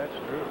 Oh, that's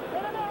true.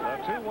 A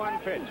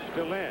 2-1 pitch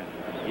to Lynn.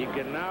 He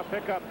can now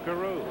pick up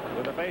Carew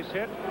with a base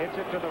hit. Hits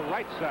it to the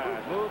right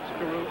side. Moves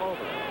Carew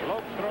over.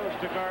 Lopes throws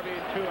to Garvey.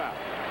 2 out.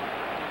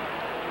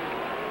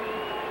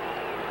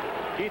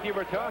 Keith, you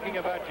were talking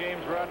about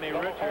James Rodney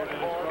Richard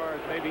and as far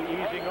as maybe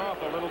easing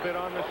off a little bit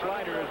on the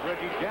slider as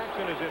Reggie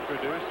Jackson is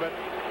introduced, but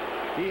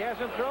he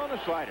hasn't thrown the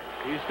slider.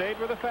 He stayed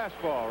with a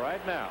fastball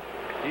right now.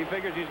 He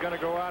figures he's going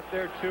to go out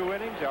there 2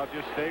 innings. I'll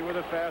just stay with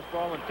a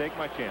fastball and take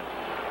my chance.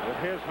 With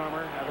his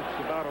hummer, that's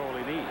about all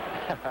he needs.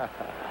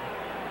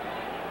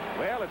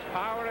 Well, it's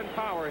power and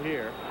power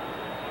here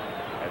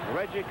as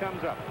Reggie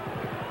comes up.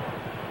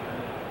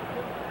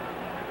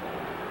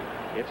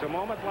 It's a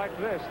moment like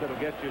this that'll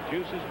get your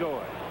juices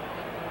going.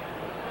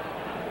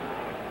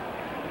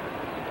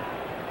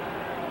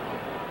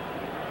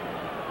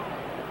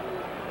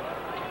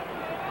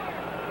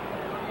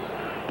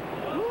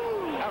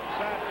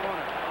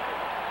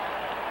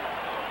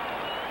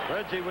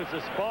 Reggie was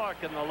the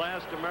spark in the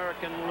last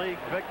American League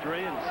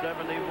victory in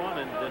 '71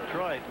 in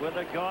Detroit with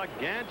a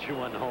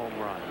gargantuan home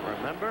run.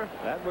 Remember?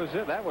 That was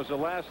it. That was the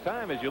last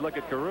time as you look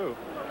at Carew.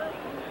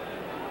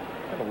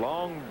 Had a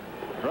long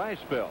dry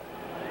spell.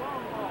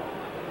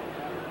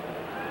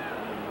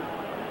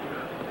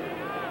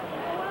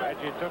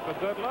 Reggie took a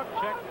good look,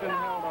 checked and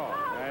held off.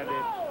 And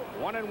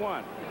it's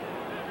 1-1.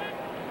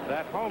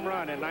 That home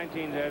run in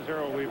 19 has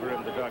Earl Weaver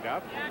in the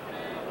dugout.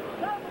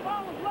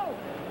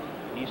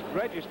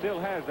 Reggie still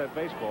has that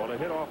baseball. It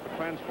hit off the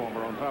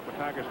transformer on top of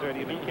Tiger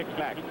Stadium and kicked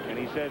back, and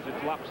he says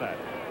it's lopsided.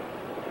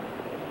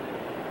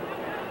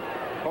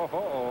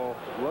 Oh,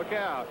 look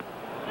out.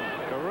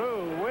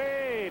 Carew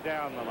way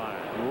down the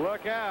line.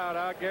 Look out.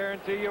 I'll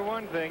guarantee you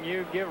one thing.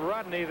 You give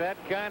Rodney that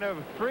kind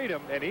of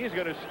freedom, and he's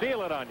going to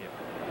steal it on you.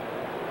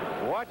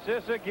 Watch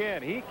this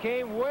again. He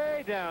came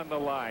way down the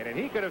line, and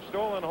he could have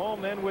stolen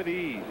home then with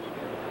ease.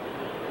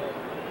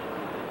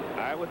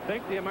 I would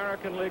think the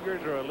American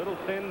Leaguers are a little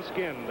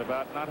thin-skinned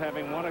about not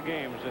having won a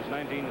game since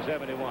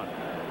 1971.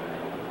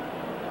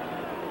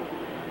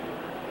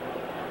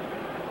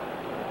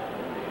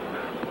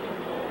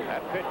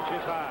 That pitch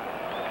is high.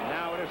 And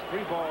now it is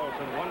 3 balls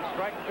and 1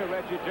 strike to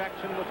Reggie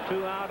Jackson with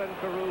 2 out and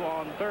Carew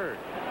on third.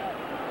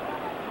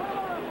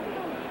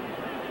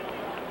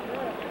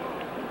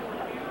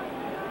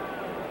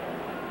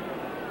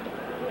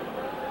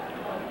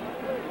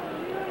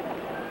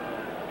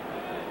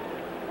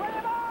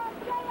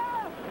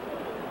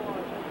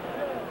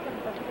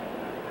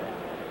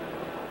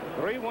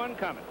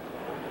 Coming. 3-2.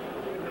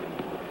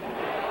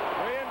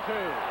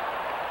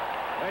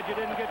 Reggie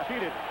didn't get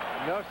cheated.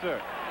 No, sir.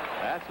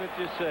 That's what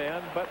you say.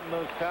 Unbutton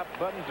those top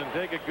buttons and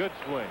take a good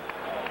swing.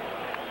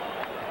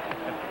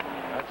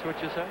 That's what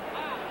you say?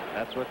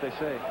 That's what they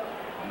say.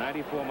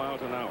 94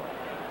 miles an hour.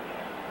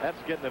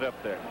 That's getting it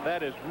up there.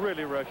 That is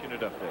really rushing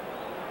it up there.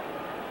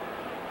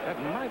 That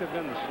might have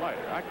been the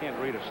slider. I can't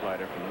read a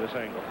slider from this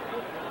angle.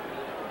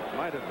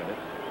 Might have been it.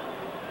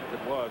 It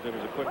was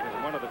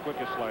one of the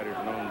quickest sliders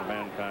known to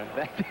mankind.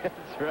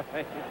 That's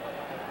right.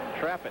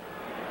 Trap it.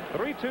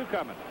 3-2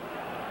 coming.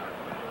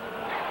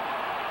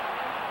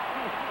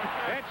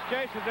 Pitch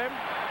chases him.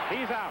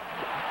 He's out.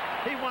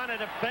 He wanted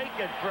to fake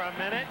it for a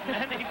minute,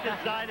 and he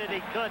decided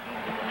he couldn't.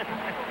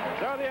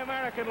 So the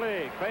American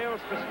League fails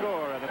to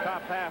score in the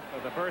top half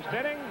of the first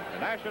inning. The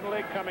National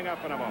League coming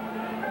up in a moment.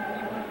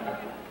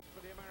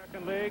 For the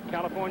American League,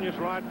 California's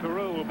Rod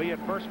Carew will be at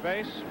first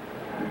base.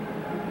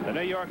 The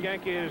New York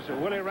Yankees'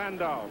 Willie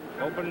Randolph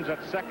opens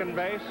at second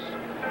base.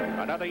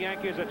 Another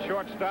Yankees at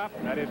shortstop.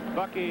 That is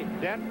Bucky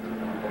Dent.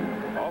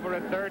 Over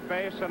at third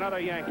base, another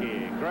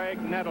Yankee, Greg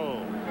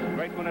Nettles.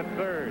 Great one at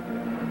third.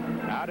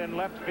 Out in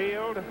left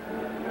field,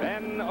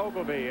 Ben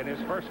Ogilvy in his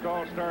first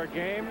All-Star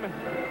game.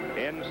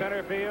 In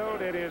center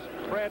field, it is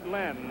Fred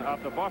Lynn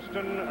of the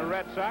Boston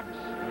Red Sox.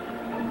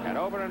 And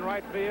over in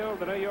right field,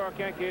 the New York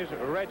Yankees'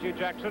 Reggie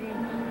Jackson.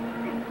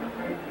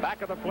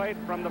 Back of the plate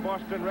from the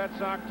Boston Red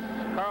Sox,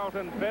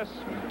 Carlton Fisk.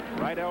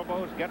 Right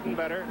elbow's getting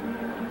better.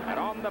 And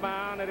on the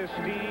mound, it is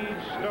Steve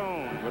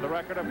Stone with a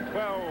record of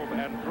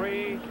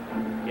 12-3.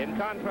 In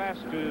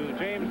contrast to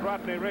James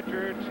Rodney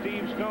Richards,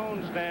 Steve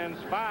Stone stands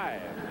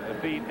 5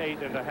 feet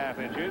 8.5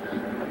 inches.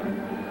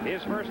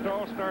 His first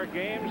All-Star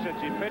game since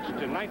he pitched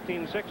in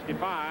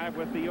 1965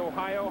 with the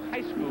Ohio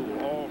High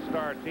School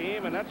All-Star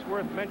team, and that's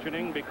worth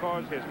mentioning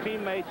because his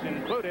teammates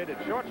included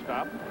at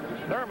shortstop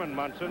Thurman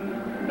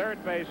Munson,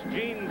 third base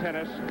Gene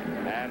Tennis,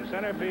 and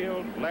center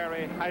field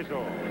Larry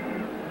Heisel.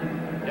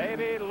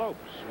 Davy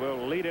Lopes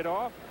will lead it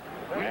off,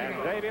 and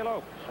Davy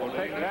Lopes will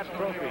take that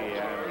trophy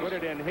and put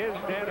it in his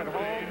den at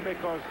home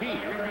because he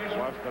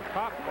was the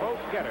top vote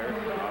getter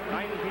of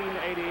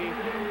 1980,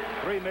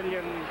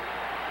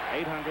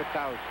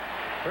 3,800,000.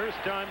 First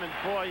time in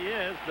 4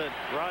 years that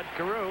Rod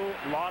Carew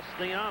lost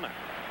the honor.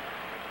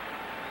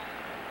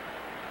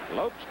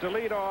 Lopes to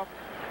lead off,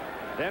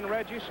 then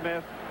Reggie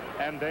Smith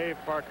and Dave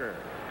Parker.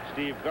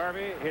 Steve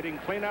Garvey hitting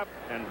cleanup,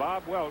 and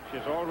Bob Welch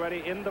is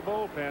already in the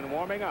bullpen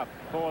warming up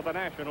for the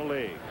National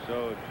League.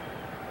 So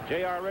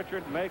J.R.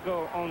 Richard may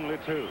go only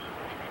 2.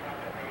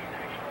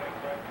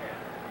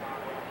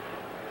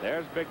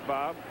 There's Big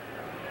Bob,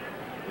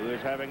 who is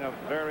having a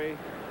very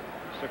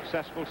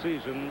successful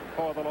season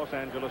for the Los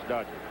Angeles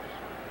Dodgers.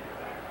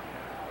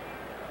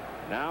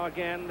 Now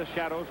again, the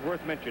shadows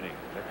worth mentioning.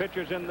 The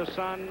pitcher's in the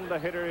sun, the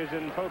hitter is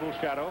in total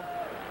shadow,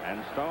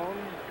 and Stone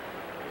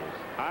is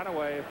on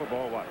away for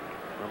ball 1.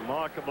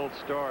 Remarkable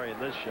story,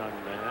 this young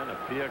man. A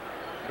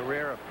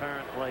career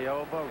apparently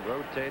over,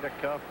 rotator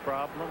cuff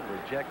problem,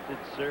 rejected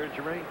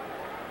surgery.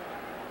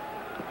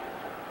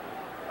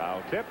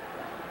 Foul tip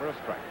for a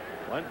strike.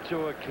 Went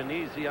to a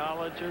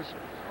kinesiologist,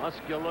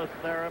 muscular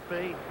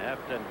therapy,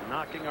 after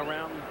knocking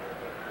around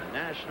the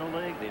National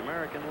League, the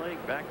American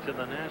League, back to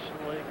the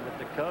National League with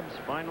the Cubs.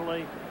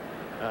 Finally,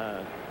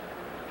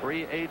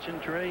 free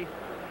agentry,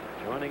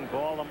 joining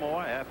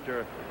Baltimore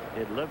after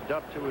he'd lived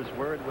up to his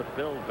word with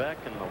Bill Beck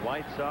and the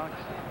White Sox.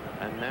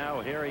 And now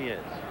here he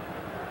is,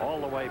 all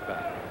the way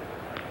back.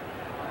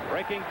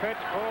 Breaking pitch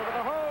over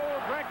the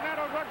hole. Greg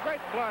Nettles, a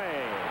great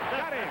play.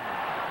 Got him.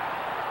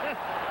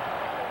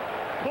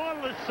 Poor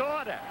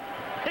Lasorda.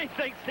 He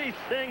thinks he's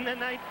seeing the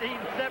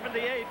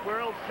 1978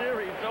 World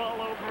Series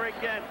all over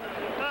again.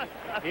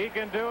 He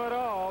can do it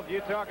all. You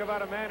talk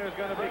about a man who's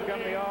going to become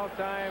the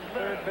all-time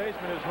third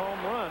baseman, his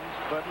home runs.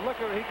 But look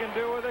what he can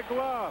do with a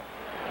glove.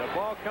 The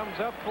ball comes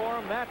up for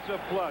him. That's a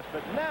plus.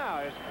 But now,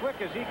 as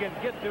quick as he can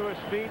get to his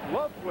feet,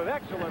 Lopes with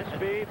excellent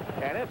speed,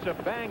 and it's a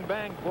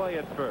bang-bang play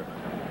at first.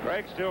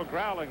 Greg's still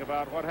growling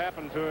about what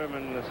happened to him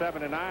in the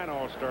 '79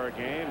 All-Star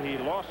game. He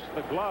lost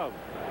the glove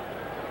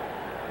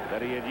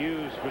that he had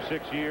used for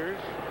 6 years.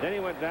 Then he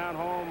went down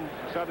home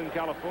to Southern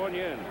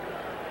California and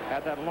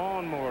had that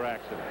lawnmower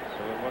accident.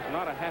 So it was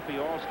not a happy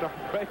All-Star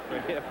break for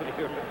him a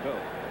year ago.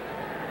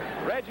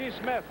 Reggie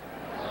Smith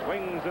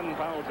swings and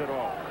fouls it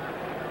off.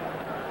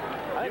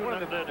 You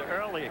noted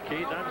earlier,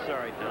 Keith, I'm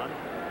sorry, Don.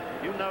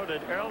 You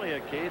noted earlier,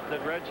 Keith,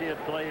 that Reggie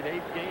had played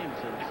 8 games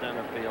in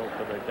center field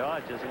for the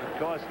Dodgers, and of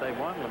course they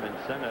want him in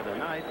center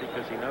tonight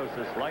because he knows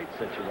this light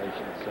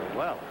situation so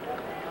well.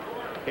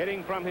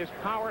 Hitting from his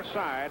power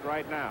side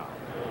right now.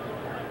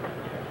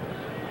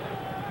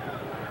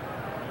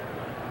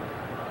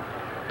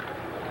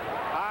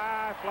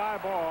 High fly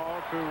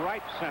ball to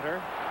right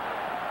center.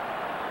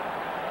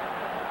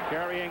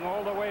 Carrying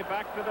all the way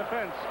back to the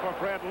fence for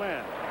Fred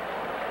Lynn.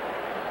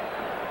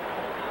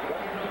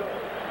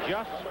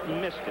 Just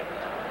missed it.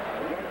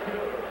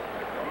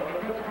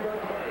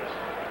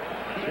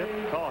 Chip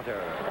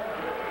Carter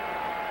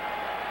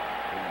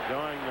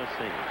enjoying the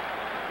scene.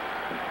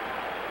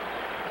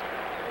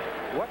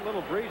 What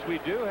little breeze we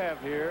do have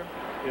here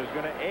is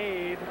going to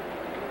aid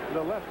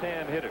the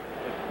left-hand hitter.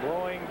 It's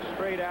blowing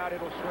straight out.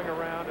 It'll swing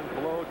around and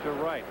blow to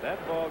right. That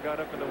ball got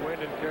up in the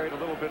wind and carried a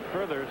little bit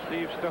further.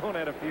 Steve Stone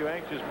had a few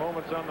anxious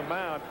moments on the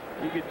mound.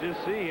 You could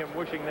just see him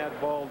wishing that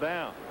ball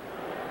down.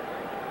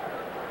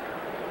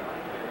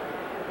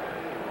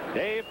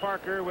 Dave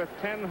Parker with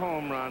 10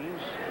 home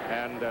runs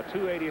and a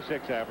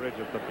 .286 average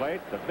at the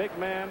plate. The big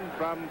man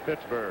from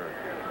Pittsburgh.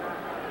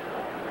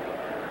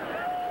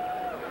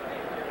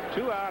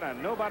 2 out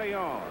and nobody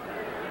on.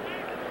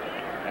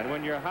 And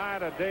when you're high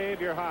to Dave,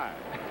 you're high.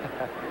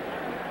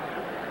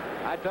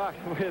 I talked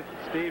with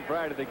Steve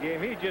prior to the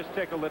game. He's just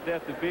tickled to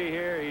death to be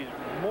here. He's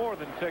more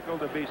than tickled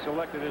to be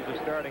selected as a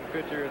starting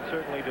pitcher, and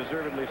certainly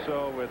deservedly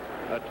so with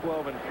a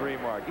 12-3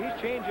 mark. He's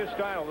changed his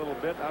style a little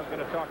bit. I was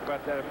going to talk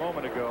about that a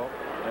moment ago.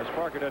 As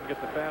Parker doesn't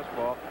get the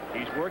fastball,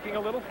 he's working a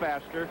little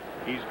faster.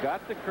 He's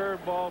got the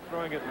curveball,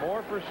 throwing it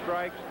more for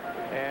strikes.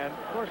 And,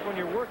 of course, when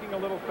you're working a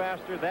little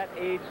faster, that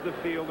aids the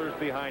fielders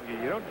behind you.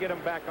 You don't get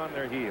them back on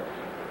their heels.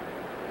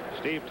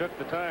 Steve took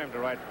the time to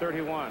write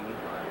 31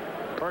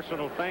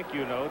 personal thank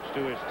you notes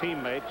to his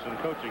teammates and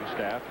coaching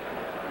staff.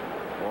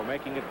 for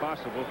making it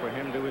possible for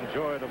him to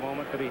enjoy the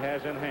moment that he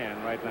has in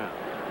hand right now.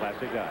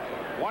 Classic guy.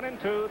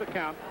 1-2 the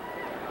count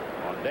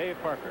on Dave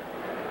Parker.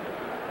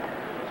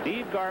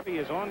 Steve Garvey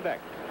is on deck.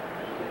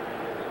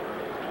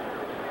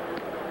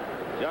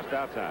 Just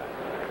outside.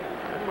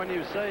 And when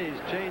you say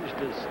he's changed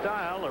his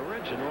style,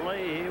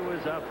 originally he was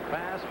a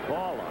fast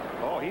baller.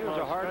 Oh, he was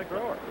a hard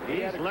thrower.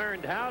 He's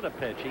learned how to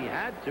pitch. He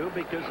had to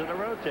because of the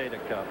rotator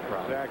cuff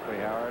problem. Exactly,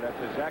 Howard.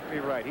 That's exactly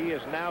right. He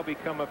has now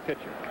become a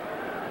pitcher.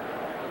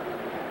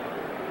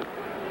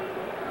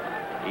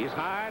 He's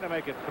high to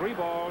make it 3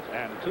 balls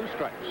and 2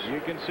 strikes.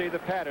 You can see the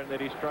pattern that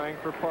he's trying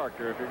for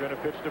Parker. If you're going to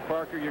pitch to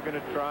Parker, you're going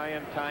to try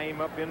and tie him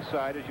up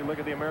inside. As you look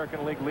at the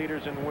American League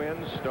leaders in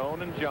wins,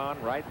 Stone and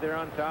John right there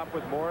on top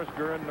with Morris,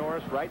 Gurr, and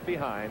Norris right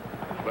behind.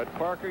 But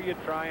Parker, you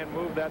try and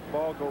move that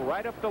ball, go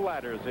right up the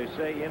ladder, as they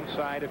say,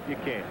 inside if you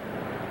can.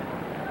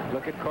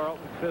 Look at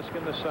Carlton Fisk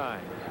and the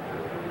signs.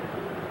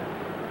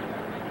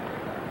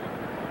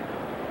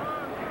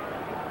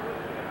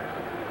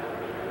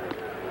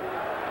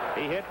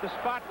 He hit the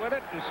spot with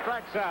it and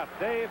strikes out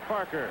Dave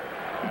Parker.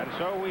 And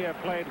so we have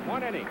played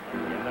 1 inning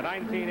in the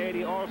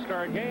 1980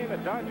 All-Star Game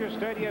at Dodger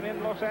Stadium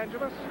in Los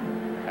Angeles.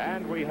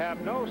 And we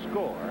have no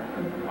score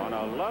on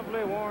a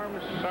lovely, warm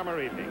summer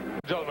evening.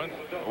 Gentlemen,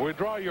 we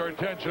draw your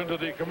attention to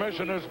the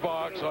commissioner's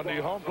box on the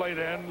home plate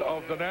end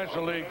of the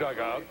National League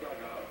dugout.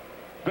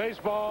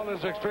 Baseball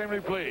is extremely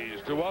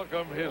pleased to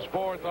welcome his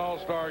 4th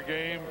All-Star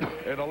Game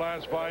in the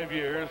last 5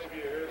 years,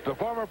 the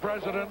former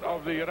President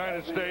of the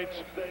United States,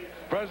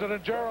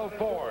 President Gerald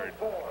Ford.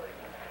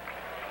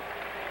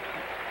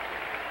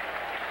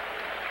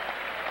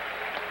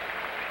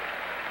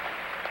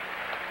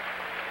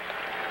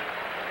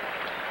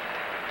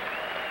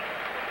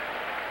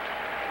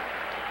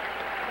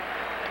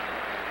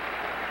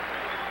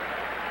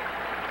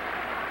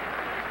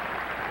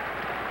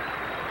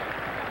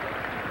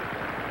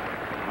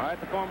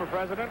 The former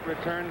president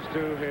returns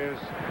to his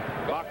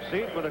box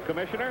seat with the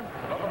commissioner.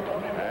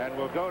 And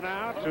we'll go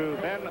now to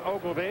Ben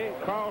Ogilvie,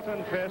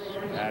 Carlton Fisk,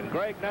 and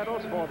Greg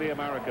Nettles for the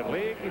American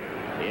League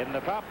in the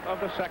top of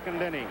the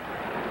 2nd inning.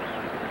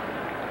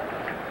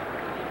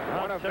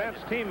 One of Ben's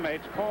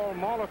teammates, Paul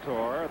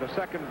Molitor, the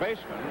second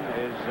baseman,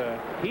 is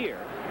here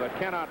but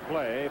cannot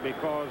play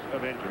because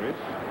of injuries.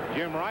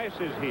 Jim Rice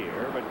is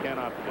here but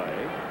cannot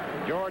play.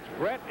 George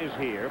Brett is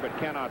here but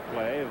cannot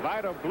play.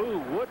 Vida Blue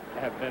would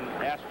have been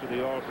asked to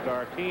the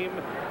All-Star team,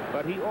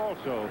 but he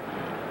also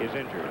is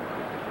injured.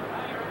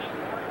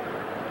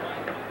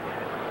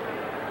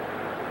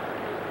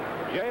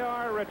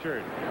 J.R.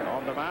 Richard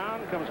on the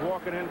mound, comes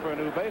walking in for a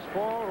new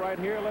baseball. Right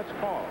here, let's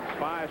pause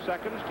 5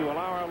 seconds to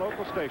allow our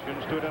local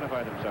stations to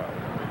identify themselves.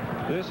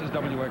 This is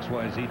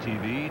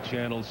WXYZ-TV,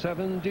 Channel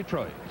 7,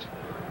 Detroit.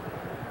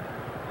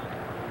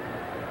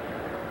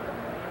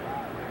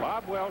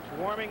 Bob Welch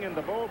warming in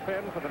the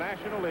bullpen for the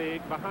National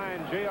League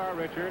behind J.R.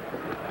 Richard.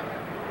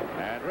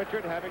 And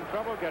Richard, having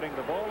trouble getting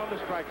the ball in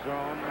the strike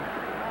zone,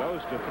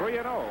 goes to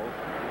 3-0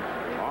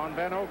 on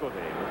Ben Ogilvie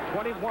with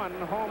 21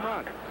 home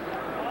runs.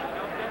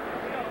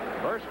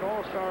 First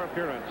All-Star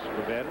appearance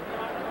for Ben.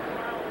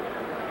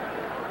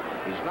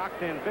 He's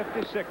knocked in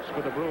 56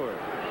 for the Brewers.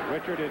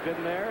 Richard is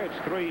in there. It's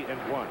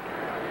 3-1.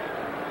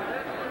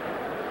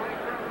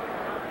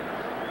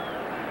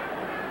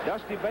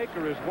 Dusty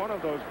Baker is one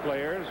of those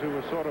players who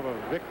was sort of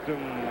a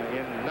victim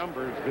in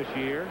numbers this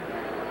year,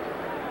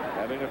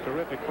 having a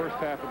terrific first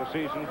half of the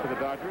season for the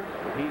Dodgers,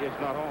 but he is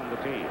not on the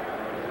team.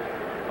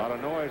 A lot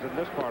of noise in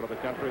this part of the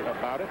country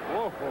about it.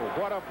 Whoa,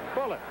 what a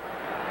bullet.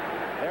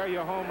 There are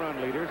your home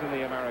run leaders in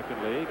the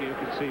American League. You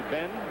can see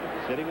Ben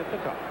sitting at the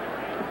top.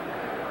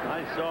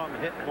 I saw him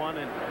hit one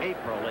in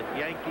April at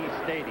Yankee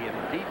Stadium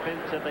deep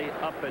into the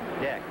upper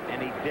deck,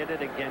 and he did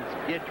it against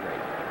Guidry.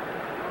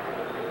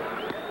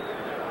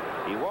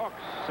 He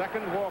walks.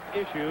 Second walk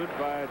issued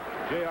by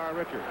J.R.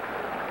 Richard.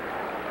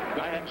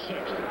 I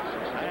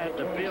had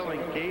the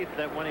feeling, Keith,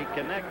 that when he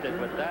connected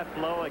with that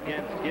blow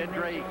against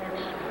Guidry,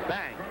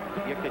 bang,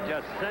 you could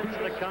just sense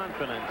the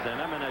confidence in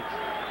him, and it's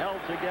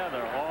held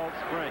together all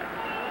spring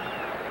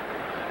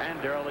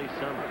and early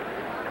summer.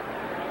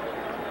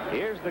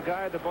 Here's the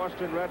guy the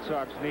Boston Red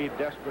Sox need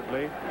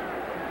desperately.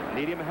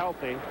 Need him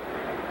healthy.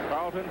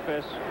 Carlton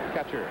Fisk,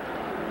 catcher.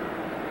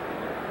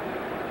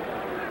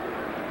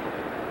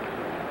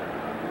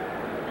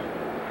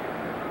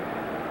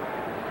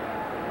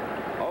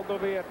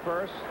 Ogilvie at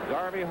first.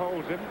 Garvey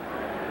holds him.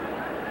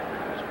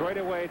 Straight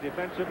away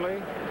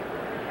defensively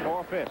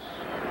for Fisk.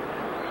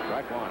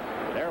 Strike one.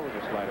 There was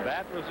a slider.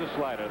 That was a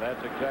slider.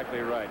 That's exactly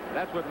right.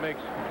 That's what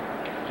makes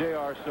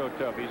J.R. so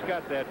tough. He's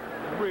got that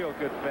real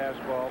good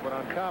fastball, but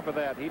on top of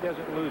that, he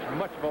doesn't lose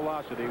much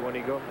velocity when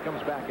he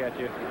comes back at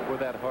you with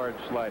that hard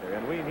slider.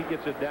 And when he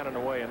gets it down and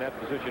away in that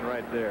position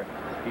right there,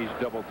 he's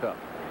double tough.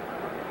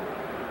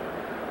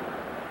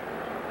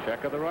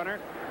 Check of the runner.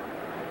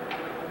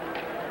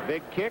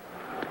 Big kick.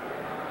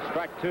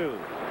 Strike two.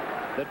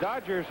 The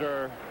Dodgers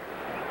are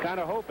kind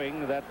of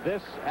hoping that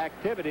this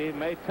activity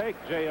may take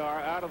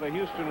J.R. out of the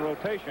Houston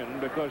rotation,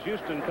 because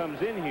Houston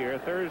comes in here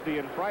Thursday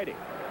and Friday.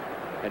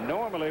 And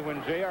normally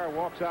when JR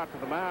walks out to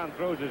the mound,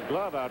 throws his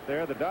glove out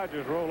there, the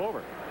Dodgers roll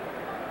over.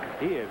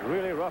 He is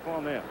really rough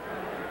on them.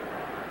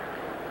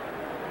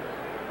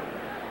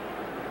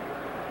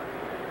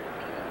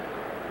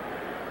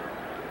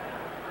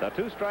 The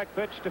 2-strike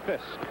pitch to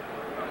Fisk.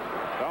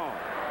 Gone.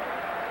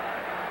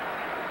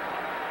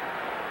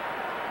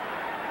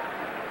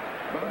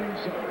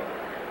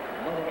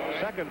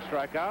 Second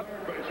strikeout,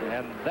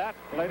 and that,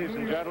 ladies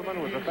and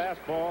gentlemen, was a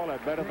fastball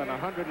at better than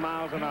 100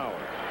 miles an hour.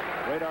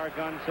 Radar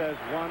gun says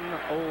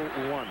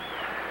 101.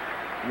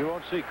 You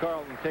won't see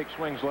Carlton take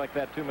swings like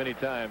that too many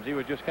times. He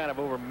was just kind of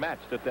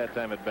overmatched at that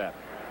time at bat.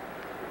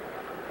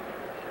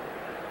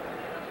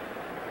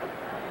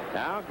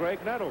 Now Greg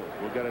Nettles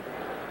will get a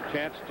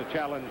chance to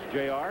challenge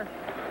JR.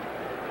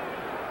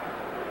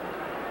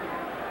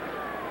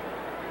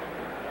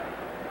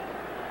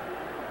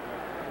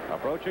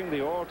 Approaching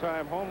the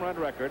all-time home run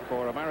record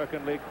for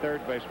American League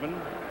third baseman.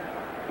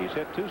 He's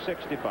hit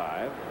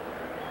 265.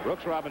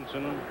 Brooks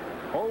Robinson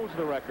holds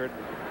the record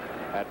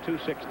at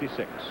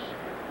 266.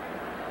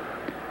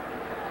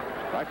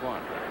 Strike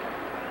one.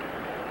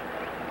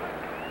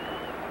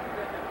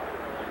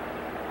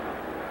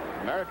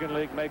 American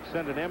League may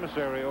send an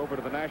emissary over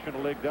to the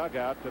National League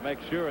dugout to make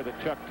sure that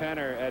Chuck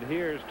Tanner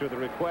adheres to the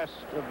request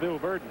of Bill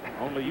Burden.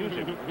 Only use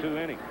him for 2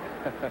 innings.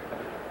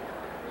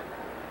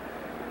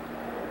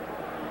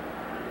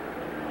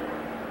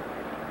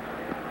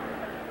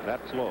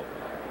 That's low.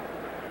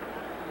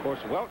 Of course,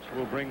 Welch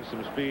will bring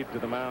some speed to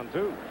the mound,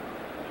 too.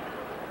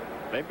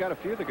 They've got a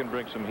few that can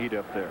bring some heat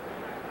up there.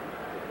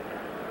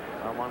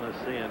 I want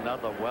to see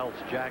another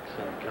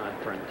Welch-Jackson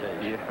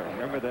confrontation. Yeah,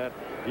 remember that?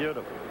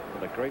 Beautiful.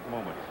 What a great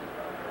moment.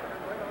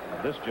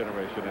 This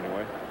generation,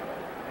 anyway.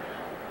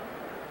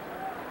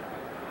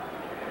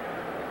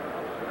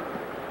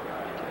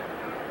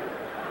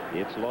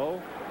 It's low.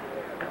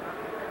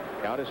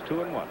 Count is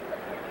 2-1.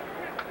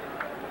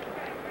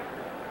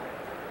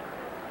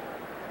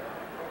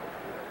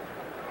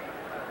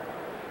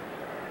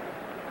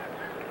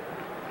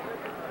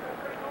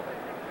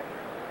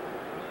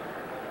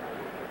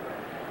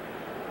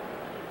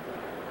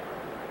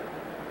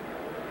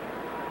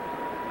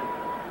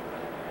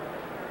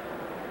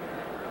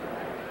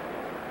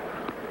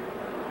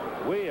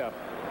 Way up.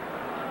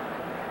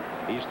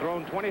 He's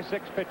thrown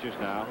 26 pitches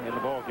now in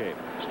the ball game.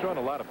 He's thrown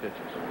a lot of pitches.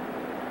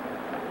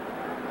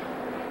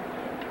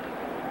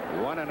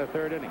 1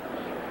 1/3 innings.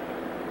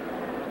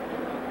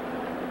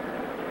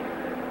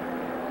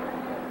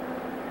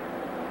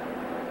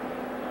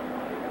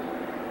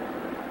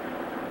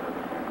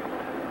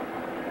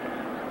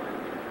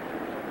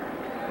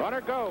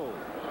 Runner goes.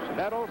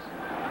 Nettles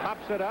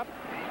pops it up.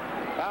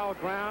 Foul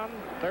ground.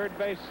 Third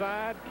base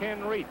side.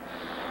 Ken Reitz.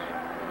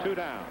 2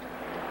 down.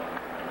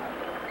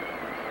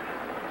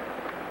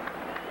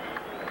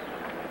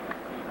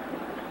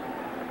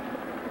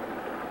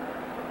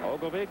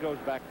 Ogilvie goes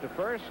back to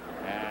first,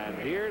 and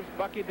here's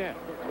Bucky Dent,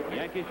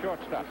 Yankee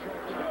shortstop.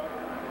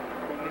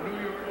 From the New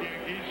York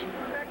Yankees,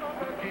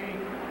 Bucky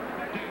Dent.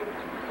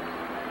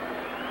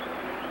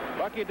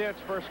 Bucky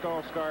Dent's first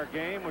All-Star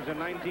game was in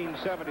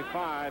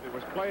 1975. It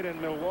was played in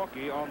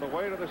Milwaukee. On the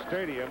way to the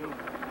stadium,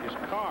 his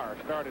car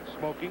started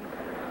smoking.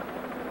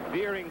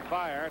 Fearing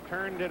fire,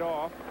 turned it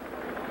off,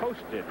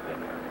 coasted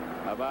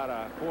about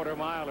a quarter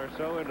mile or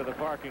so into the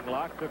parking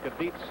lot, took a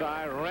deep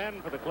sigh,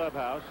 ran for the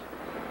clubhouse,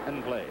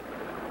 and played.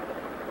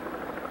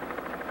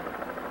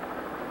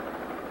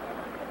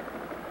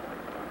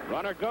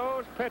 Runner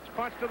goes, pitch,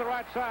 punch to the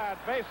right side,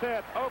 base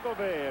hit,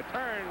 Ogilvie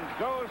turns,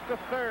 goes to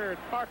third,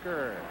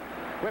 Parker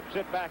whips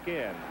it back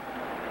in.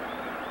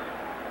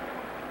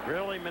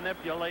 Really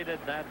manipulated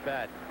that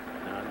bat.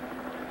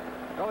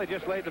 Well, he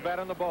just laid the bat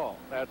on the ball.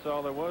 That's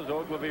all there was.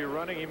 Ogilvie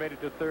running. He made it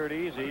to third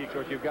easy. Of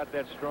course, you've got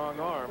that strong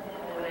arm.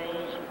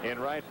 In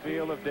right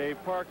field of Dave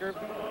Parker.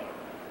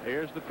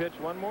 Here's the pitch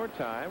one more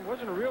time.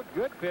 Wasn't a real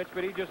good pitch,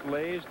 but he just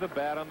lays the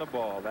bat on the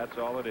ball. That's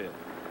all it is.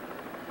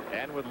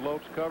 And with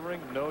Lopes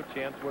covering, no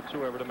chance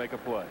whatsoever to make a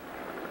play.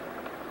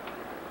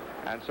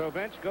 And so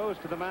Bench goes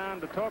to the mound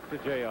to talk to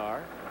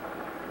JR.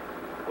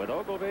 With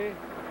Ogilvie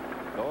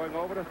going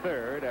over to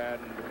third,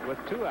 and with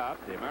 2 out,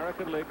 the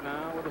American League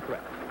now with a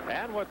threat.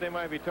 And what they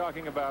might be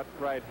talking about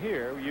right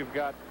here, you've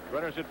got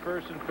runners at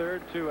first and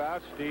third, 2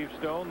 outs. Steve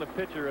Stone, the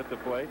pitcher, at the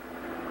plate.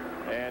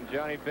 And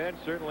Johnny Bench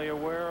certainly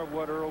aware of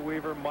what Earl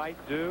Weaver might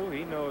do.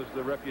 He knows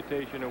the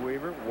reputation of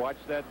Weaver. Watch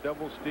that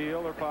double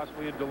steal or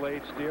possibly a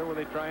delayed steal where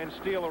they try and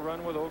steal a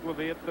run with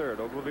Ogilvie at third.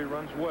 Ogilvie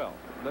runs well.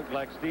 Looked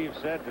like Steve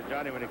said to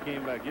Johnny when he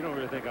came back, "You don't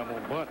really think I'm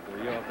going to bunt,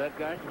 do you, off that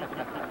guy?"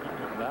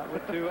 Not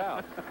with 2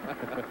 outs.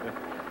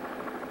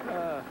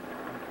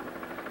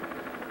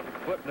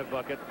 Foot in the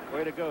bucket.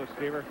 Way to go,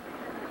 Stever.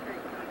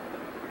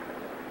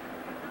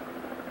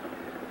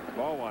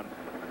 Ball 1.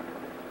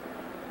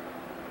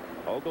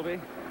 Ogilvie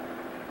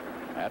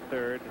at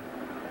third.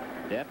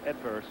 Dent at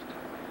first.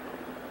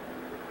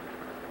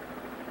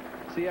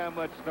 See how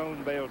much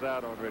Stone bails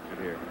out on Richard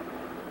here.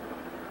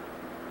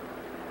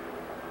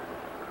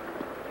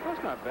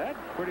 That's not bad.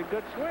 Pretty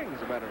good swing,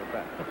 as a matter of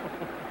fact.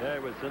 Yeah,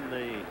 it was in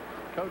the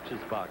coach's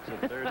box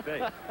at third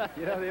base.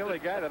 You know, the only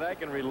guy that I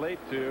can relate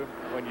to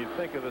when you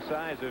think of the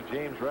size of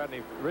James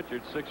Rodney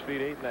Richards, 6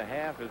 feet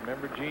 8.5, is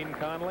remember Gene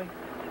Conley?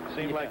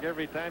 Seemed like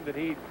every time that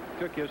he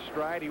took his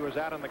stride, he was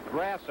out on the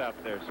grass out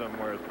there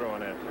somewhere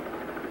throwing at you.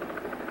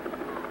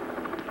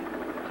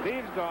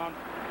 Steve's gone.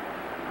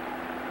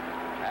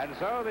 And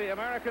so the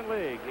American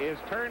League is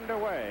turned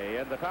away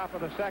in the top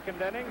of the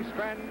second inning,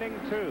 stranding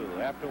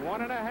 2 after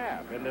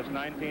 1.5 in this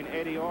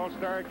 1980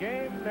 All-Star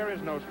game. There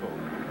is no score.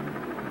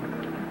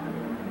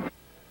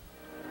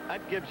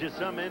 That gives you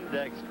some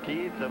index,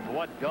 Keith, of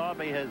what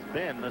Garvey has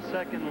been, the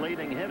second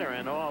leading hitter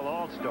in all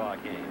All-Star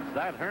games.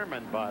 That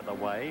Herman, by the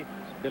way,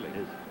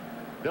 is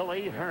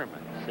Billy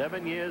Herman.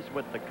 7 years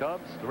with the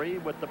Cubs, 3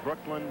 with the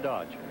Brooklyn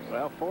Dodgers.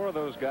 Well, 4 of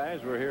those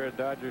guys were here at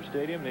Dodger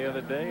Stadium the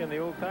other day in the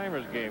Old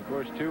Timers game. Of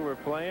course, 2 were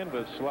playing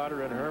with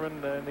Slaughter and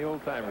Herman in the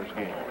Old Timers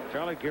game.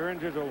 Charlie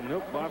Geringer's old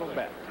milk bottle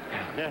bat.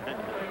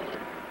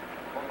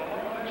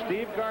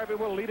 Steve Garvey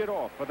will lead it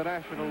off for the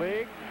National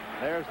League.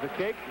 There's the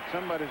cake that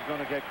somebody's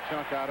going to get a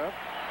chunk out of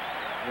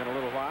in a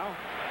little while.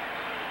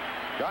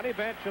 Johnny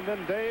Bench and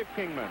then Dave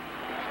Kingman.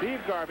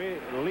 Steve Garvey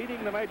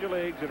leading the major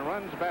leagues in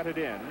runs batted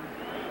in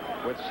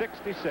with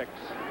 66.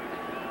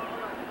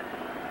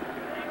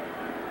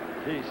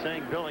 Gee,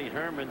 saying Billy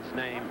Herman's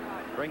name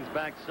brings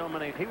back so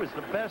many. He was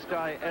the best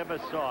I ever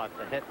saw at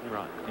the hit and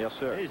run. Yes,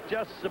 sir. He's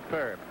just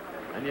superb.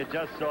 And you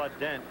just saw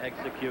Dent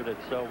execute it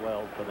so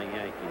well for the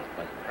Yankees.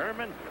 But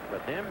Herman,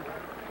 with him,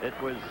 it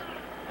was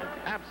an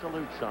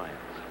absolute science.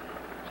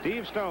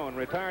 Steve Stone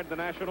retired the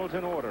Nationals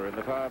in order in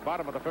the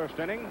bottom of the first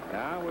inning.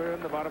 Now we're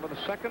in the bottom of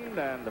the second,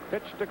 and the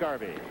pitch to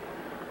Garvey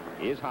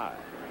is high.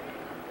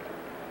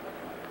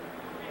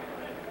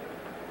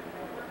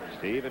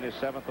 Steve, in his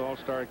 7th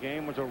All-Star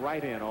game, was a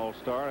right-in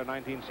All-Star. In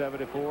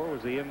 1974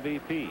 was the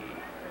MVP.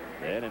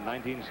 Then in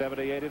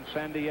 1978 in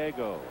San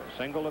Diego, a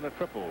single and a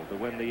triple to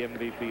win the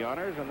MVP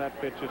honors, and that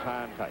pitch is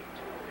high and tight.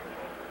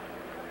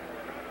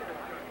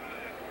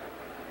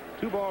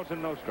 2 balls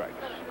and no strikes.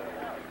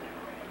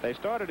 They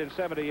started in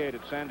 78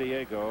 at San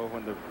Diego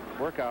when the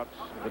workouts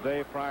the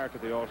day prior to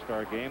the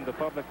All-Star game. The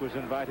public was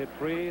invited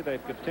free.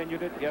 They've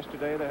continued it.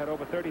 Yesterday they had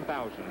over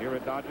 30,000 here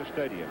at Dodger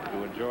Stadium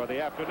to enjoy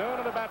the afternoon,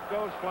 and the bat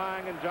goes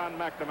flying, and John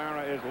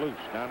McNamara is loose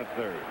down at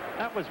third.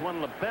 That was one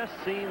of the best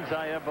scenes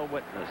I ever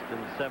witnessed in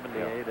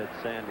 78 at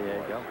San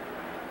Diego.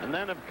 And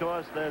then, of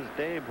course, there's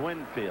Dave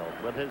Winfield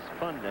with his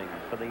funding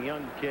for the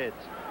young kids.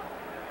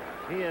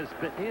 He has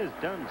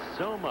done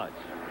so much.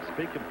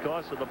 Speak, of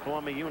course, of the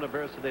former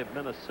University of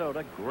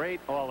Minnesota, great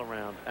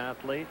all-around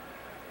athlete,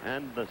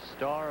 and the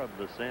star of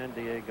the San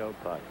Diego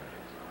Padres.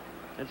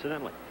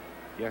 Incidentally,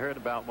 you heard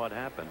about what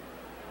happened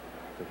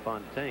to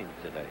Fontaine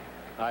today.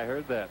 I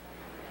heard that.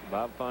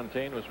 Bob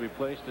Fontaine was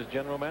replaced as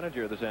general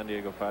manager of the San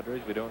Diego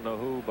Padres. We don't know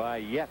who by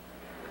yet.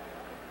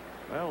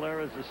 Well, there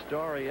is a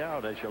story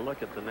out as you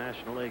look at the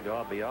National League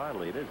RBI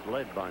leaders,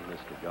 led by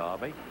Mr.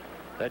 Garvey,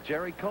 that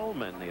Jerry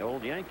Coleman, the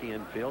old Yankee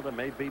infielder,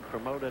 may be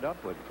promoted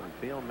upward from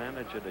field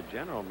manager to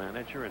general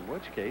manager, in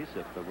which case,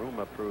 if the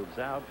rumor proves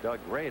out, Doug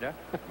Rader,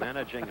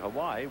 managing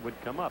Hawaii, would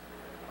come up.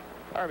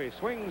 Harvey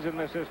swings and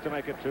misses to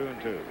make it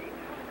 2-2.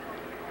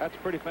 That's a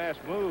pretty fast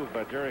move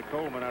by Jerry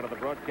Coleman out of the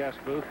broadcast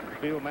booth to the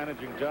field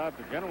managing job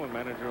to general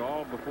manager,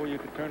 all before you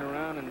could turn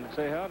around and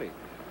say howdy.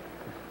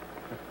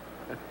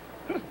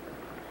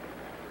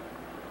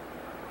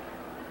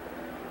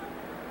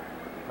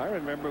 I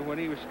remember when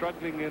he was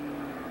struggling in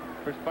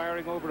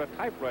perspiring over a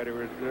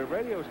typewriter at the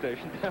radio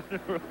station down the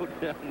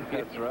road down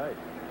there. That's right.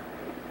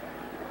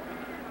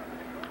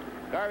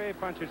 Garvey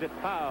punches it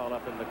foul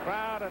up in the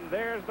crowd, and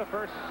there's the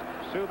first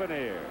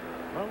souvenir.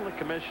 Well, the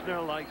commissioner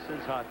likes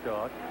his hot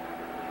dog.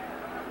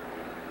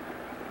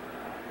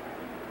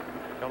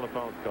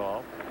 Telephone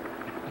call.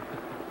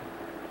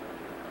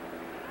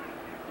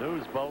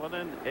 News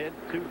bulletin, Ed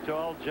Too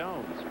Tall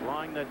Jones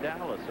flying to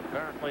Dallas,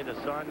 apparently to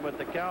sign with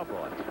the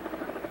Cowboys.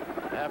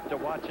 After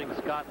watching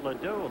Scott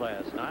Ledoux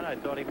last night, I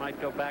thought he might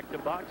go back to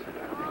boxing.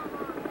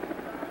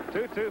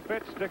 2-2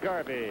 pitch to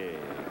Garvey.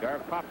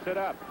 Garv pops it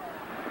up.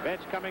 Bench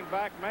coming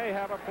back, may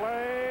have a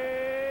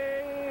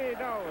play.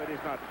 No, it is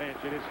not Bench.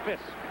 It is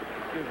Fisk.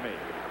 Excuse me.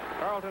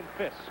 Carlton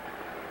Fisk.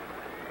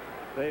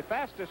 The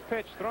fastest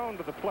pitch thrown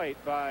to the plate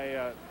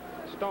by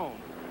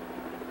Stone,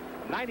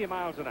 90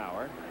 miles an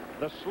hour.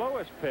 The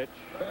slowest pitch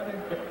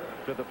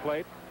to the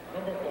plate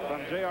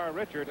from J.R.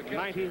 Richards,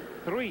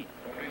 93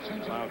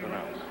 miles an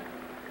hour.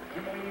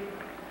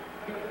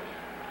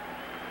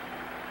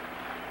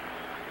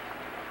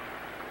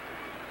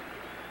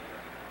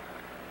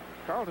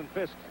 Carlton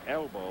Fisk's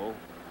elbow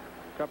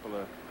a couple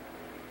of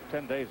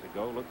 10 days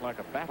ago looked like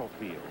a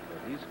battlefield,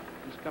 but he's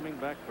coming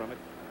back from it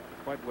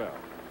quite well.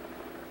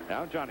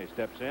 Now Johnny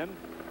steps in,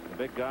 the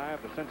big guy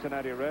of the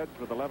Cincinnati Reds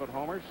with 11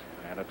 homers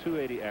and a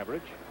 .280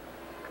 average.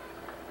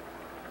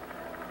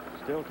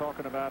 Still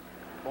talking about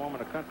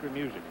forming a country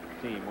music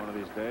team one of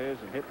these days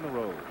and hitting the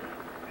road.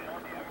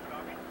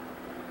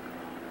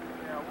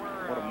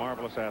 What a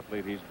marvelous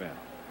athlete he's been,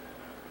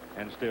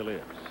 and still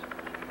is.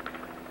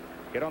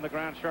 Get on the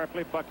ground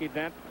sharply, Bucky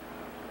Dent.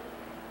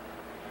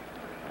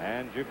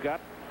 And you've got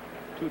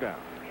 2 down.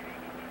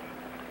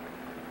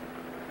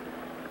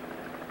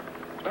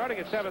 Starting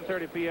at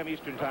 7:30 p.m.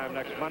 Eastern Time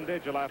next Monday,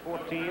 July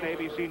 14,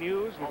 ABC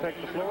News will take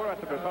the floor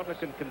at the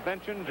Republican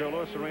Convention, Joe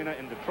Louis Arena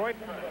in Detroit.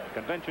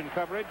 Convention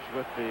coverage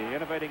with the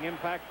innovating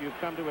impact you've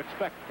come to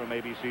expect from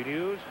ABC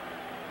News.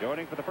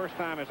 Joining for the first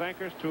time as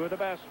anchors, two of the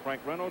best,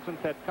 Frank Reynolds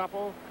and Ted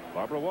Koppel.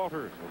 Barbara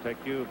Walters will take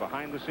you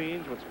behind the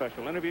scenes with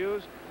special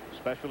interviews,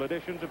 special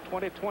editions of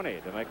 2020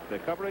 to make the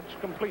coverage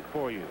complete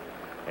for you.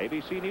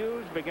 ABC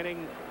News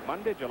beginning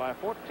Monday, July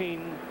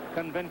 14,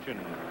 convention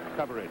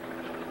coverage.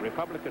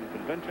 Republican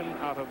convention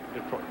out of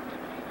Detroit.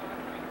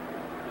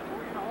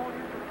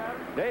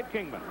 Dave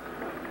Kingman,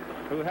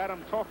 who had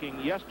him talking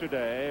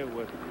yesterday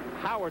with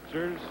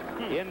howitzers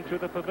into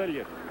the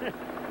pavilion.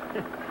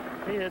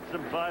 He hit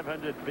some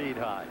 500 feet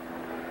high.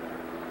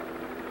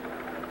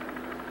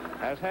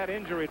 Has had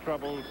injury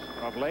troubles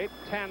of late.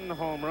 10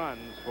 home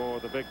runs for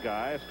the big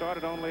guy.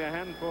 Started only a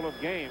handful of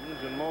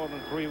games in more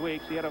than 3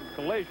 weeks. He had a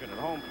collision at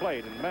home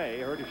plate in May,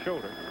 hurt his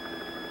shoulder.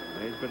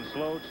 And he's been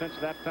slowed since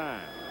that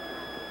time.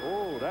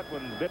 Oh, that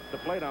one bit the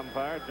plate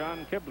umpire,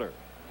 John Kibler.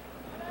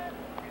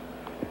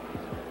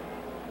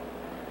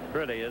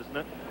 Pretty, isn't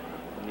it?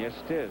 Yes,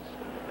 it is.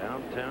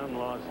 Downtown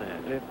Los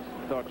Angeles.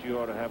 If thought you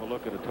ought to have a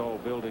look at a tall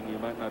building, you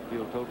might not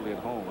feel totally at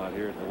home out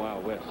here in the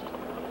Wild West.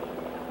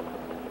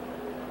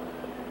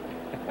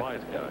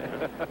 Wise guy.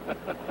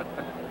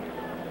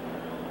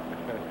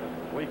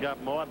 We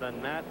got more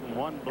than that in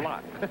one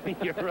block.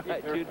 You're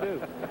right, you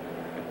do.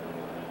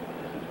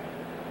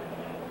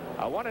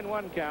 A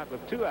 1-1 count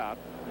with 2 out.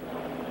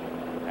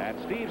 And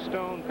Steve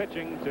Stone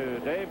pitching to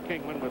Dave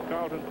Kingman with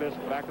Carlton Fisk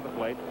back of the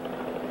plate.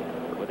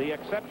 With the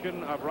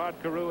exception of Rod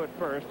Carew at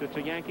first, it's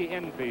a Yankee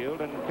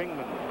infield, and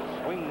Kingman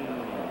swings,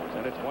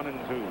 and it's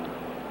 1-2.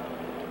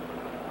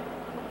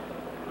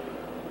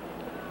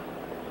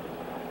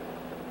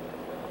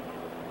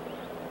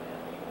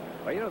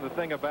 Well, you know the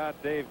thing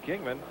about Dave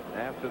Kingman,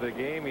 after the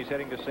game, he's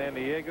heading to San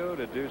Diego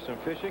to do some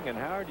fishing. And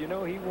Howard, you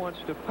know, he wants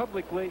to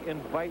publicly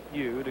invite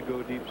you to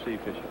go deep sea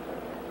fishing.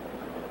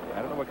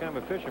 I don't know what kind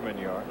of a fisherman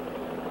you are.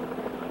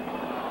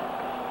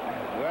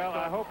 Well,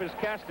 I hope his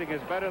casting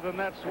is better than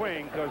that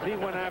swing, because he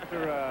went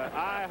after a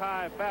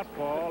eye-high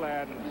fastball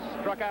and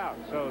struck out.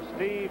 So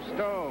Steve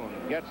Stone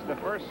gets the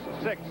first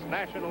 6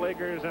 National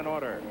Leaguers in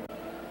order.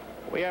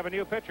 We have a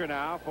new pitcher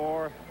now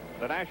for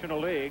the National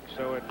League,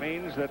 so it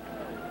means that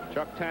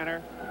Chuck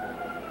Tanner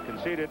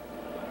conceded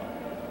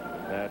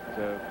that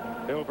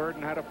Bill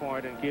Burton had a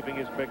point in keeping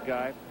his big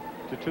guy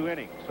to 2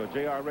 innings. So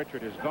J.R.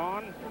 Richard is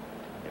gone.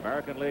 The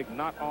American League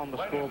not on the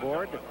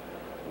scoreboard.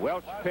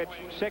 Welch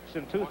pitched 6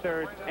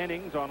 2/3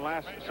 innings on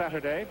last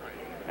Saturday.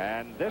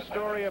 And this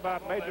story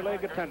about Major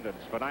League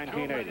attendance for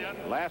 1980.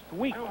 Last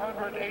week,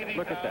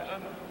 look at that.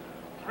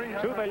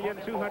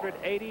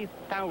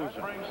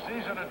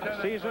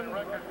 2,280,000. Season,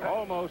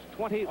 almost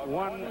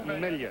 21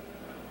 million.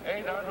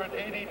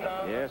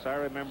 880,000. Yes, I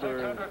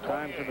remember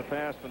times in the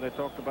past when they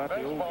talked about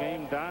the old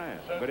game dying,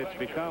 but it's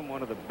become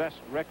one of the best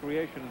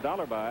recreation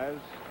dollar buys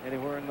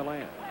anywhere in the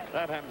land.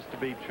 That happens to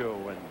be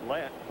true, and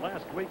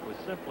last week was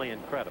simply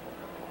incredible.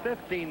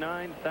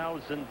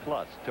 59,000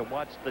 plus to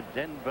watch the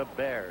Denver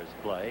Bears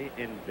play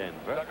in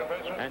Denver,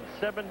 and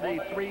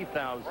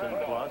 73,000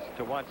 plus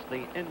to watch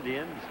the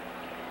Indians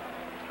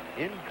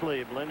in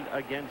Cleveland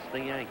against the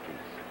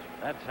Yankees.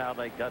 That's how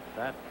they got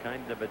that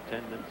kind of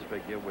attendance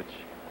figure, which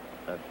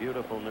a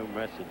beautiful new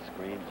message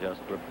screen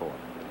just reported.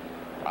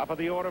 Top of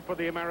the order for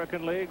the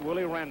American League,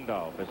 Willie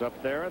Randolph is up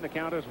there, and the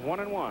count is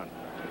 1-1.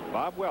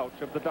 Bob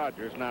Welch of the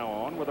Dodgers now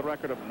on with a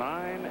record of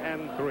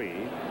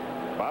 9-3.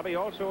 Bobby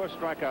also a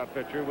strikeout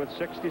pitcher with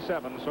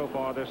 67 so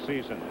far this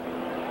season.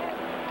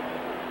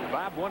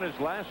 Bob won his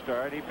last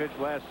start. He pitched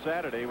last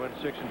Saturday, went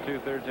 6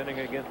 2/3 inning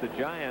against the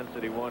Giants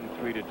that he won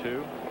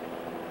 3-2.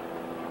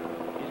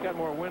 He's got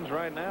more wins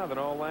right now than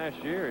all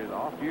last year. His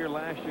off year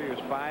last year he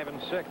was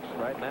 5-6.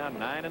 Right now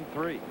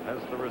 9-3.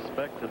 Has the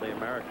respect to the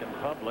American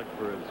public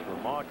for his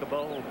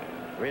remarkable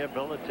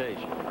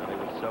rehabilitation that he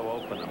was so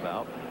open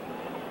about.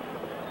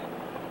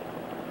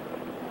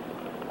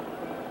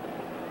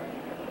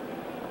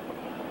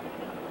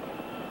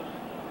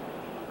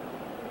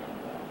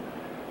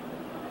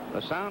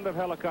 The sound of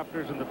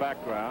helicopters in the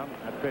background.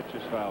 That pitch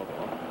is fouled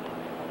off.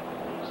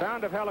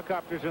 Sound of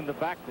helicopters in the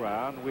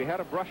background. We had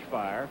a brush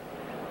fire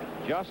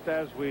just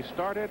as we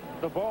started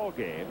the ball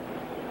game,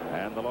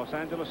 and the Los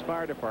Angeles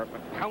Fire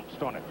Department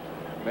pounced on it,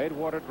 made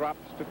water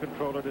drops to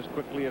control it as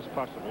quickly as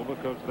possible,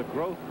 because the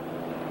growth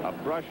of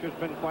brush has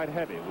been quite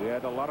heavy. We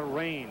had a lot of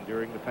rain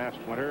during the past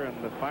winter,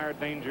 and the fire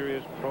danger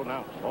is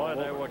pronounced. Boy,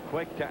 they were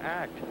quick to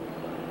act.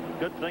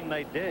 Good thing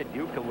they did.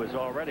 Yuka was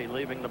already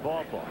leaving the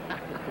ballpark.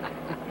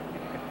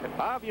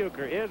 Bob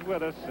Uecker is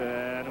with us,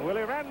 and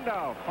Willie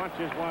Randolph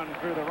punches one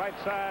through the right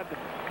side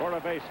for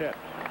a base hit.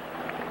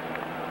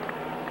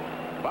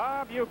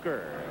 Bob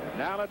Uecker.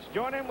 Now let's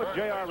join him with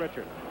J.R.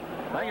 Richard.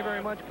 Thank you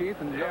very much, Keith.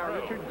 And J.R.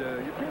 Richard,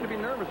 you appear to be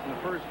nervous in the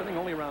first inning,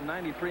 only around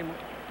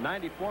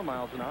 94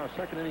 miles an hour.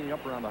 Second inning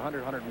up around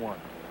 100, 101.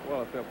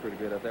 Well, I felt pretty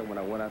good out there when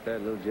I went out there. A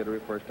little jittery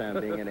first time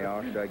being in the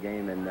All-Star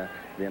game, and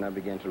then I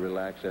began to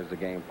relax as the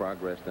game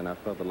progressed, and I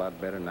felt a lot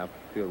better, and I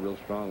feel real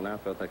strong now. I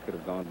felt I could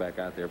have gone back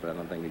out there, but I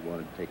don't think he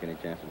wanted to take any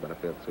chances, but I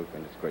felt so good,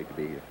 and it's great to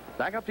be here.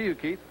 Back up to you,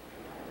 Keith.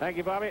 Thank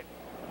you, Bobby.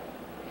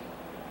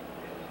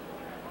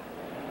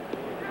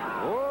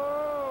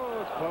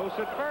 Whoa, it's close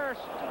at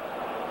first.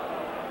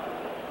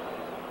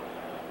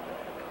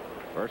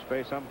 First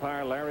base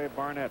umpire Larry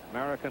Barnett,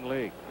 American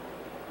League.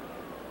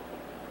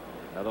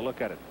 Another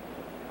look at it.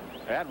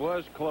 That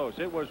was close.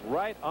 It was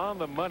right on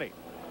the money.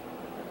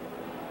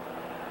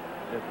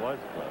 It was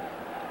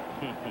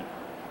close.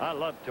 I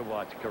love to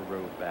watch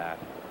Carew bat.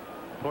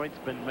 Point's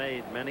been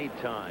made many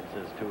times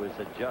as to his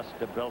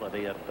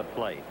adjustability at the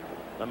plate.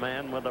 The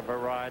man with a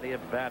variety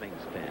of batting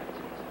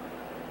stances.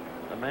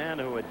 The man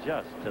who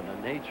adjusts to the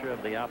nature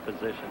of the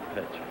opposition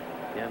pitcher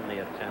in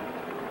the attempt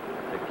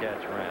to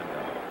catch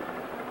Randolph.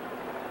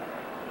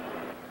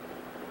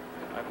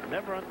 I've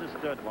never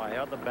understood why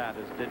other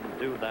batters didn't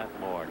do that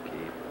more,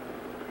 Keith.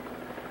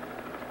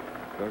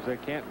 Because they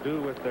can't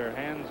do with their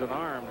hands and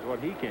arms what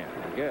he can,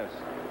 I guess.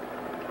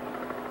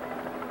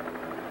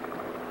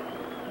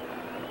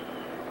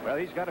 Well,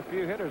 he's got a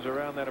few hitters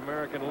around that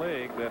American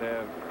League that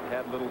have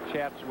had little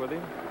chats with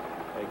him.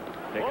 They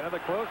take another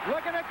close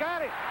look, and it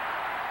got it.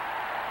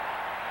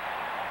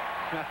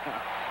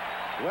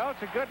 Well,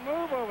 it's a good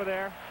move over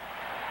there.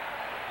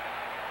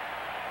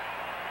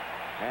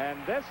 And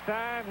this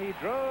time he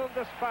drove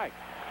the spike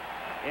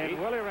in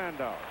Willie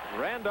Randolph.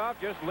 Randolph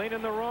just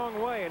leaning the wrong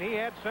way, and he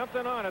had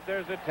something on it.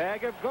 There's a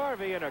tag of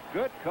Garvey, and a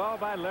good call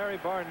by Larry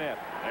Barnett.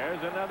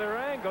 There's another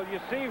angle. You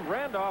see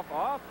Randolph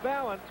off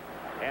balance,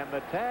 and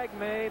the tag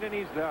made, and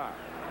he's down.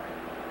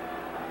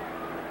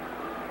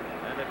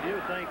 And if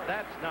you think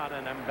that's not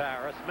an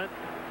embarrassment,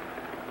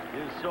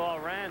 you saw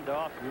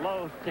Randolph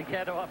loath to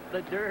get off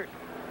the dirt.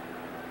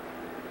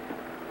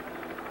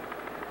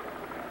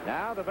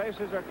 Now the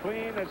bases are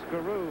clean as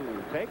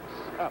Carew takes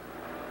up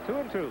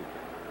 2-2.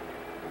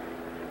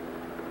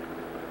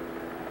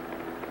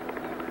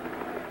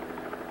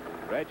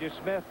 Reggie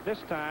Smith this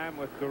time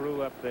with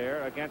Carew up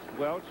there against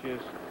Welch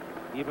is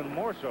even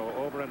more so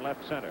over in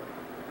left center.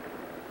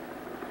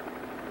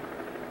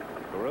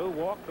 Carew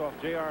walked off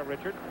J.R.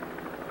 Richard,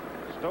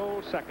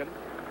 stole second.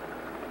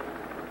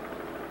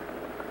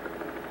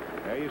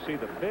 There you see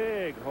the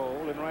big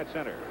hole in right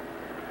center.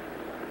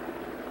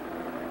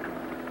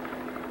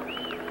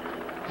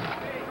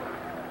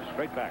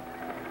 Straight back.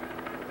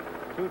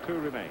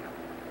 2-2 remain.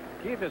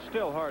 Keith, it's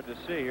still hard to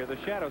see here. The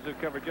shadows have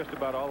covered just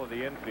about all of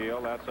the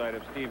infield outside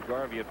of Steve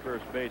Garvey at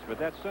first base, but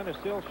that sun is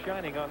still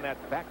shining on that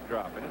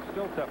backdrop, and it's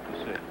still tough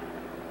to see.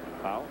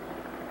 Foul.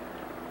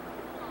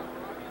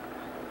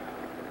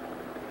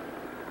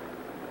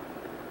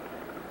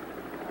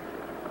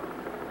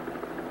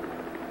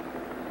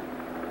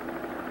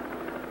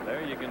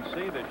 There you can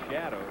see the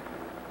shadow.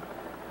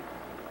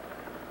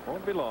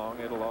 Won't be long.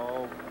 It'll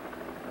all...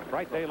 A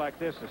bright day like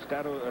this, the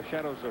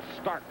shadows are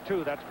stark,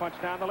 too. That's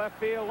punched down the left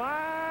field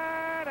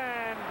line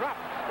and drops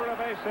for a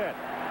base hit.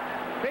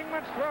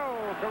 Kingman's throw.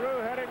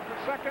 Carew heading for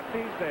second.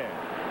 He's there.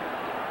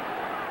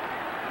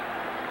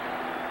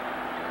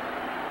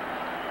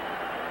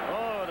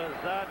 Oh, does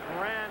that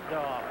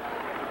Randolph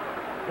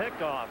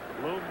pickoff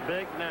loom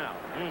big now?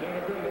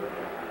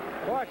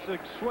 Watch the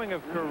swing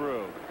of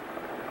Carew.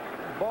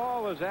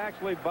 Ball is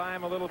actually by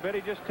him a little bit.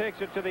 He just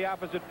takes it to the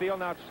opposite field.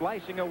 Now it's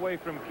slicing away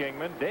from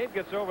Kingman. Dave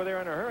gets over there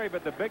in a hurry,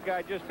 but the big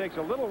guy just takes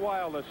a little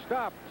while to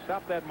stop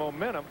that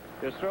momentum.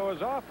 His throw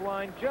is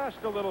offline just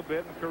a little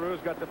bit, and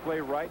Carew's got the play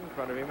right in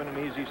front of him in an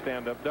easy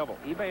stand-up double.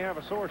 He may have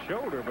a sore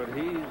shoulder, but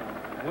he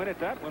went at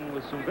that one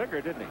with some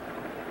vigor, didn't he?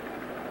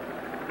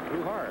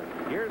 Too hard.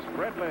 Here's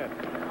Fred Lynn.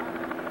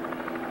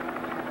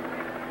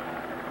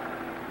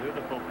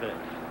 Beautiful pitch.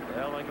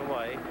 Sailing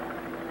away.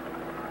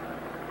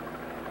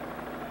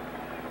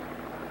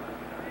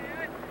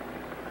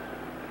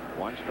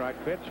 One strike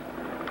pitch.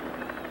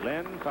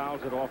 Lynn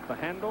fouls it off the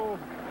handle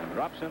and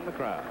drops in the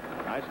crowd.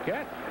 Nice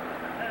catch.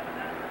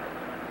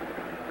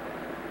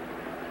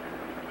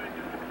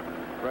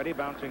 Freddie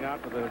bouncing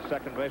out with the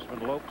second baseman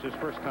Lopes his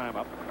first time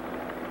up.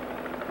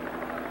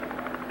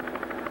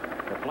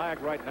 The flag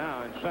right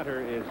now in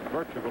center is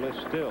virtually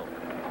still.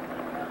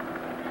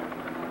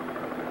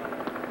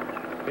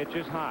 Pitch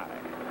is high.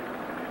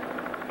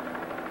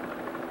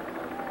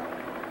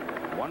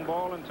 1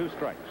 ball and 2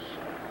 strikes.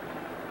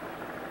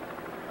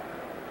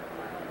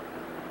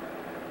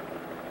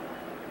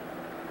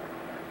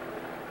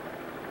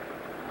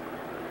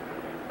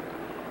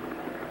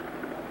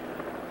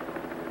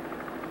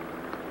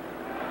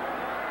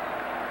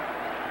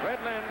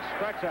 Redland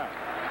strikes out.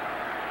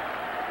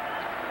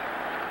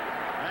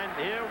 And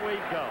here we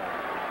go.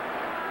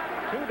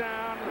 2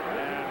 down,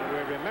 and we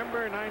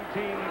remember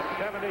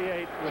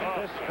 1978 with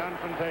this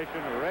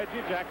confrontation,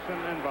 Reggie Jackson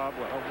and Bob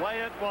Welch. The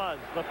way it was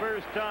the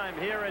first time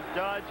here at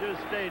Dodger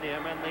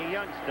Stadium, and the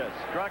youngster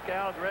struck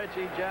out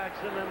Reggie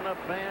Jackson, and the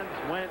fans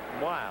went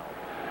wild.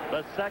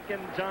 The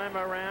second time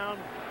around,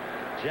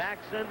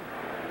 Jackson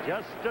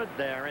just stood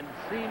there and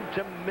seemed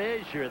to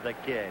measure the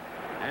kid.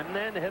 and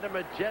then hit a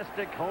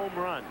majestic home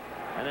run.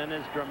 And in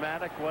his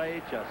dramatic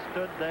way, just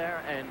stood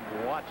there and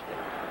watched it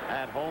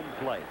at home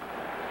plate.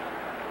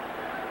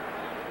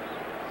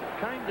 It's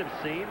the kind of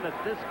scene that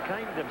this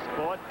kind of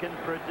sport can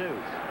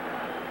produce.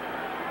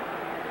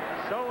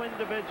 So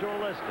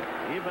individualistic,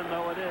 even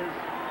though it is,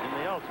 in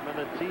the ultimate,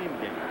 a team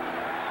game.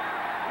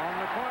 On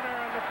the corner,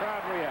 and the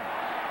crowd reacts.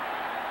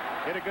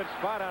 Hit a good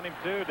spot on him,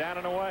 too, down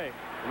and away.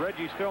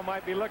 Reggie still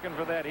might be looking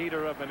for that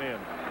heater up and in.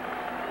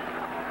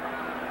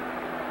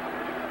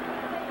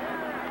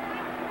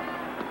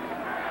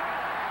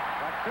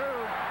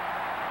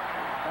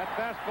 That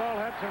fastball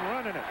had some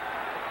run in it.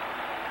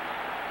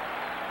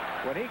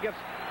 When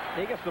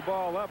he gets the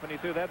ball up, and he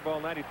threw that ball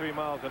 93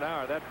 miles an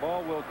hour, that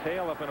ball will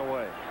tail up and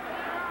away.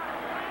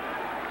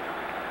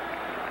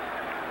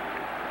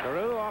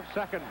 Carew off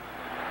second.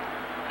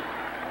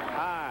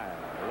 High,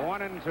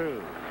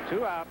 1-2.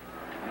 2 out.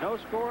 No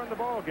score in the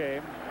ball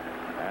game.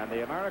 And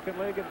the American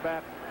League at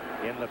bat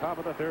in the top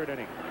of the 3rd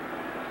inning.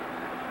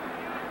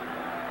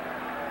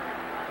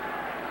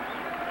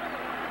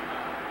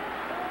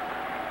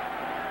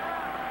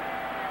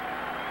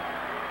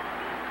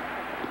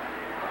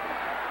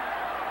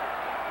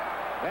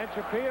 Bench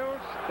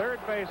appeals.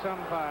 3rd base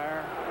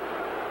umpire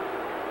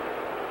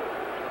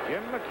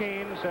Jim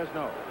McKean says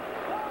no.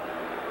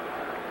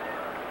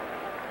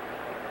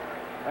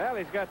 Well,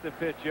 he's got the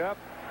pitch up.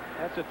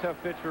 That's a tough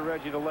pitch for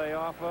Reggie to lay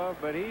off of,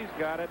 but he's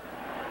got it.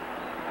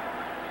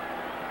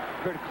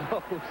 Pretty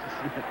close.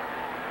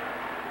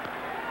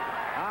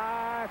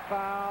 High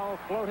foul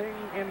floating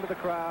into the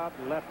crowd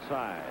left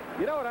side.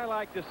 You know what I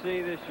like to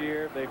see this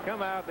year? They've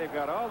come out, they've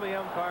got all the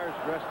umpires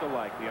dressed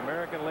alike. The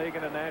American League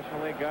and the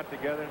National League got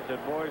together and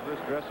said, boys,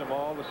 let's dress them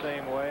all the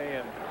same way.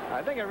 And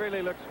I think it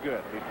really looks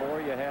good.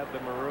 Before you had the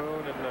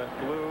maroon and the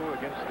blue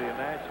against the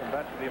National,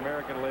 that's the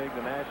American League.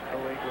 The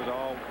National League was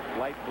all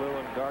light blue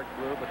and dark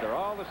blue, but they're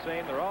all the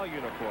same. They're all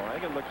uniform. I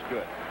think it looks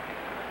good.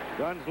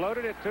 Guns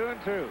loaded at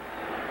 2-2.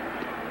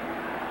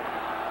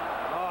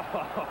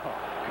 Oh,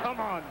 come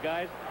on,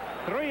 guys.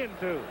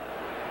 3-2.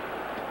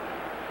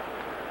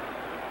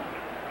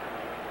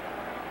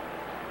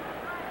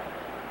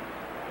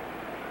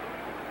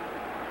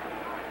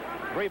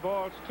 Three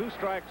balls, 2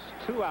 strikes,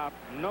 2 out,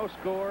 no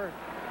score.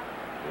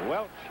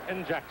 Welch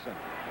and Jackson.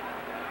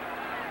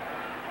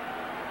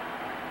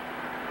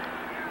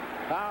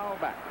 Foul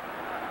back.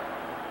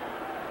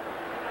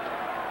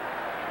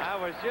 I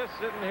was just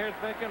sitting here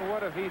thinking,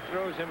 what if he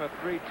throws him a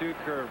 3-2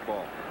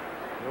 curveball?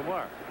 You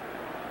were.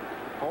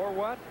 Or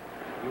what?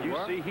 You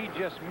were? see, he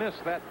just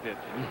missed that pitch.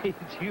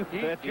 You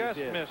He bet just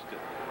did. missed it.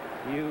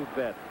 You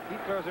bet. He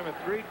throws him a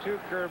 3-2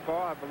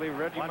 curveball. I believe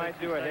Reggie Why might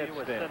did do you a say you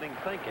were headstand. sitting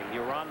thinking?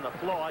 You were on the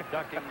floor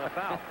ducking the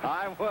foul.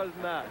 I was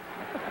not.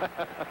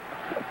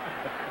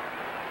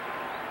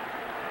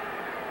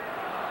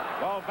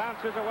 Ball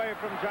bounces away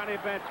from Johnny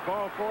Bench.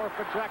 Ball 4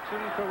 for Jackson.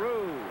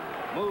 Carew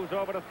moves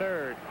over to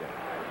 3rd.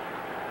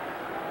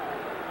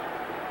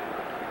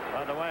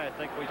 By the way, I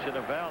think we should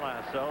avail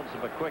ourselves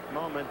of a quick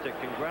moment to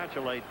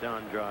congratulate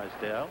Don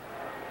Drysdale.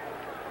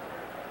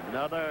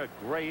 Another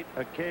great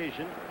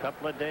occasion a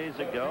couple of days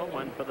ago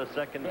when for the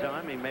 2nd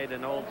time he made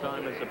an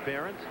old-timers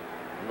appearance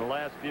in the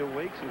last few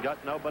weeks and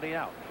got nobody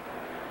out.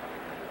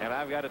 And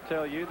I've got to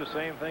tell you the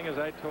same thing as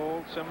I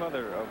told some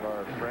other of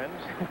our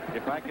friends.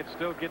 If I could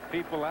still get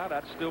people out,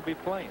 I'd still be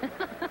playing.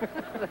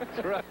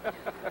 That's right.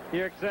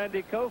 Here's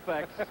Sandy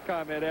Koufax's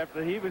comment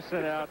after he was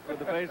sent out with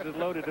the bases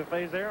loaded to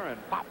face Aaron.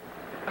 Pop.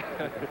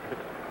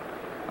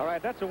 All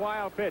right, that's a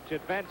wild pitch,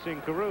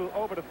 advancing Carew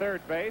over to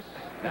 3rd base.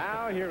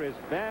 Now here is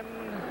Ben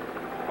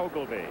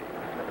Ogilvy.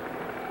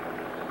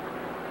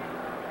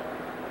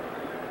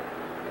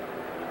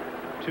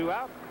 2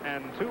 out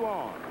and 2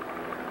 on.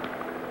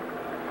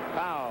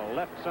 Foul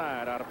left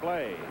side out of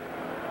play.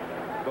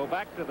 Go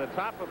back to the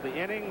top of the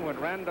inning when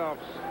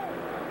Randolph's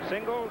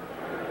singled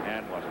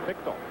and was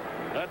picked off.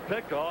 That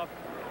pickoff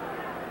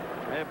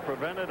may have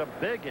prevented a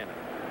big inning.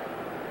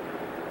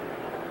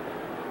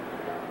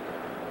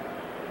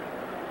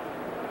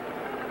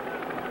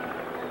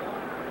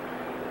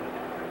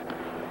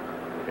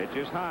 Pitch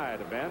is high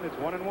to Ben. It's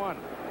 1-1.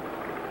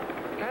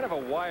 Kind of a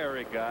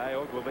wiry guy,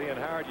 Ogilvy. And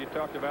Howard, you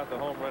talked about the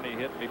home run he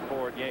hit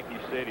before at Yankee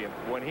Stadium.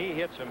 When he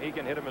hits him, he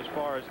can hit him as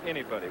far as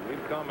anybody.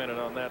 We've commented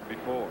on that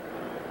before.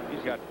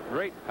 He's got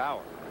great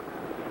power.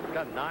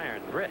 Got an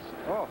iron wrist.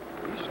 Oh,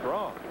 he's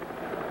strong.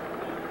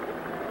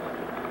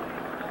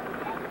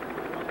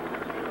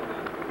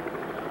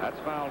 That's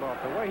fouled off.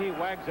 The way he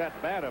wags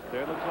that bat up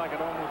there looks like it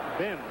almost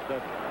bends,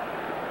 doesn't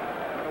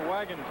it? Got a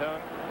wagon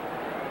tongue.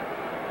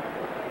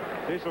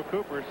 Cecil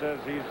Cooper says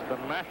he's the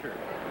masher.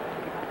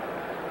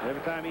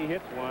 Every time he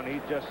hits one, he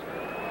just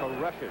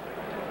crushes.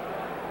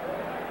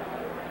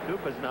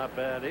 Cooper's not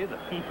bad either.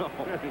 No,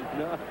 he's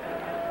not.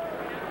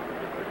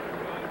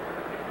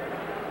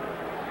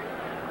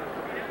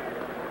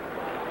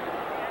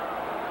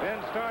 Ben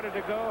started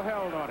to go,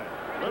 held on it.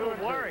 A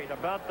little worried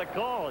about the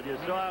call. You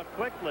saw how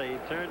quickly he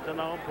turned to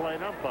the home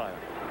plate umpire.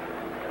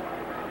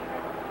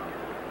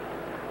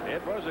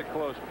 It was a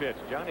close pitch.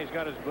 Johnny's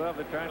got his glove.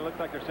 They're trying to look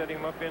like they're setting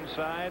him up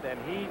inside, and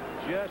he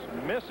just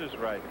misses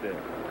right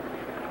there.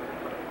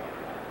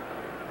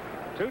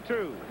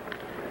 2-2.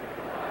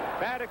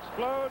 Bat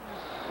explodes.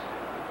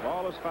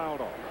 Ball is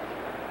fouled off.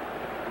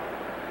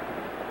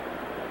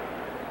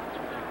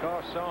 You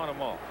call sawing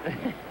them off.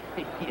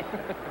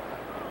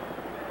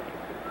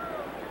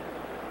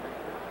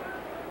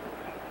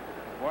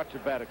 Watch the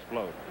bat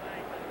explode.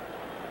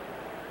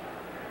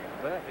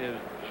 That is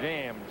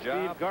jam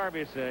job. Steve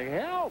Garvey saying,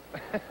 help!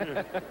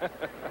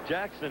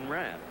 Jackson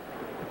ran.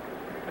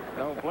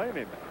 Don't blame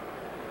him.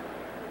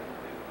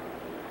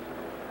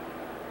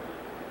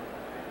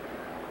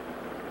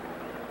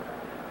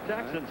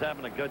 Jackson's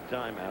having a good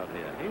time out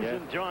here. He's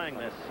enjoying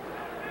this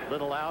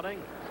little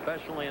outing,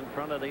 especially in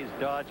front of these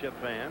Dodger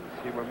fans.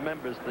 He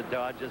remembers the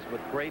Dodgers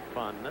with great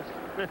fondness.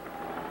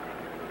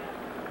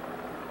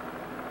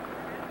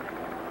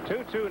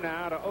 2-2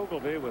 now to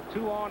Ogilvy with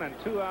 2 on and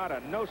 2 out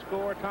and no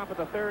score. Top of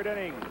the 3rd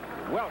inning.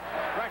 Welch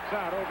strikes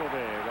out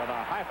Ogilvy with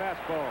a high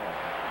fastball.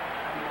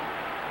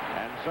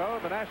 And so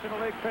the National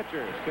League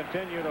pitchers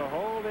continue to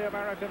hold the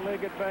American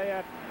League at bay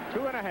at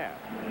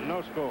 2.5.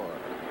 No score.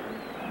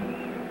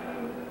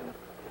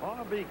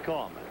 Harvey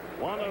Korman,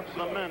 one of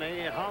the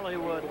many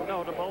Hollywood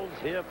notables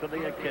here for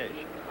the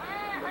occasion.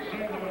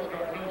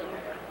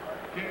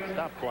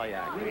 Stop play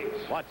acting.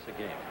 Watch the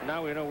game.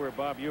 Now we know where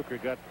Bob Uecker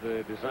got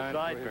the design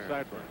for his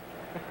sideburn.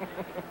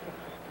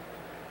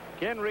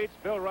 Ken Reitz,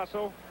 Bill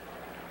Russell,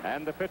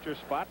 and the pitcher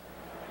spot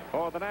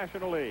for the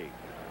National League.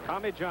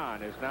 Tommy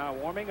John is now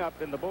warming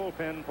up in the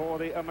bullpen for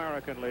the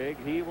American League.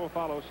 He will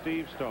follow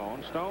Steve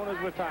Stone. Stone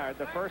has retired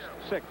the first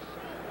 6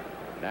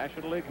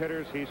 National League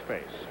hitters he's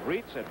faced.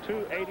 Reitz at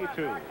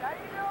 282.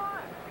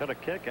 Got a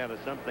kick out of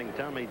something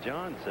Tommy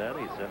John said.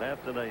 He said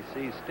after they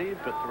see Steve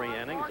for 3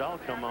 innings, I'll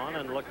come on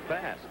and look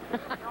fast.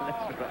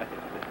 That's right.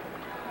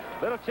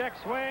 Little check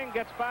swing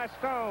gets by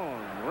Stone.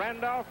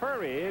 Randolph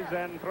hurries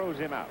and throws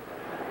him out.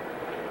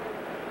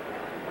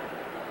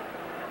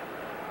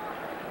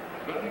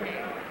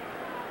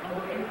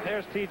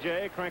 There's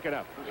TJ. Crank it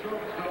up.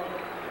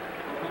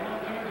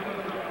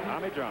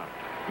 Tommy John.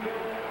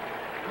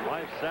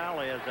 Wife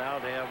Sally is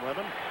out here with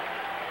him.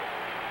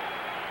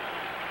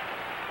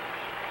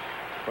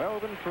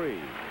 12-3.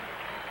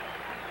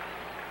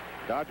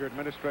 Dodger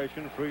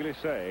administration freely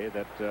say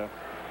that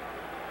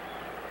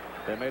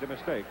they made a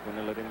mistake when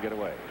they let him get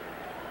away.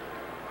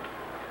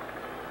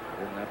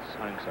 And that's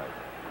hindsight.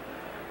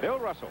 Bill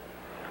Russell.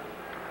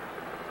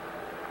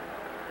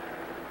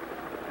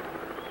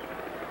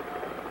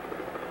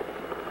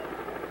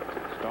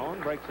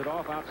 Stone breaks it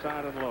off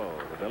outside and low.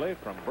 Billy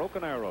from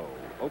Broken Arrow,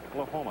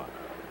 Oklahoma.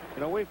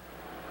 You know, we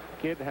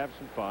kid have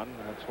some fun.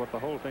 That's what the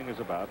whole thing is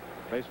about.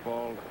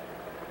 Baseball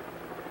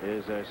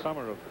is a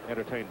summer of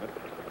entertainment.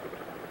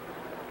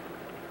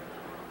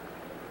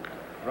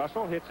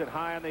 Russell hits it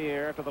high in the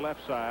air to the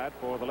left side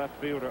for the left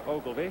fielder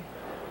Ogilvy.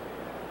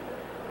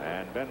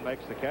 And Ben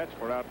makes the catch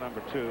for out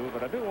number 2.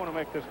 But I do want to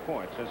make this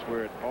point since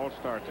we're at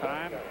All-Star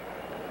time.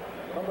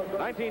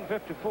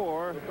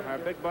 1954, our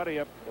big buddy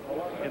up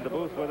in the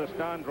booth with us,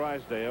 Don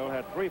Drysdale,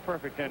 had 3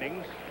 perfect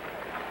innings.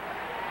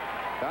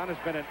 Don has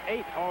been in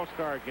 8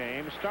 All-Star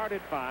games,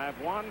 started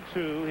 5, won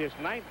 2. His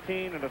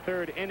 19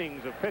 1/3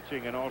 innings of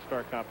pitching in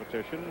All-Star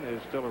competition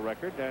is still a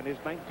record, and his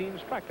 19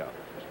 strikeout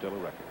is still a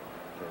record.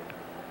 So,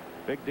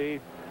 Big D,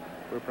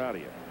 we're proud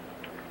of you.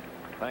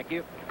 Thank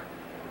you.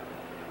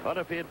 But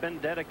if he had been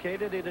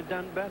dedicated, he'd have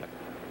done better.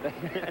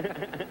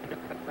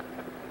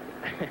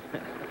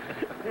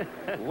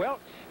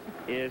 Welch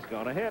is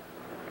going to hit.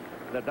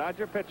 The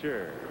Dodger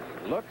pitcher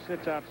looks,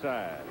 it's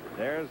outside.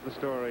 There's the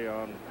story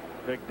on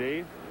Big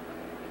D.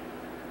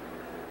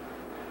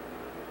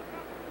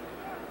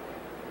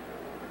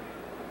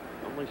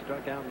 Only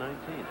struck out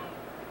 19.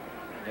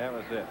 That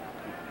was it.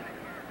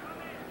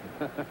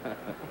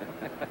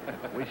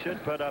 We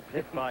should put up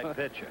hit by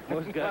pitcher.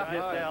 Who's got hit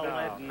down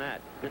lead in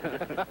that?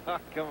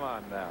 Come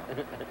on now.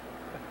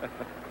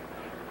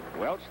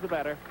 Welch the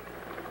batter.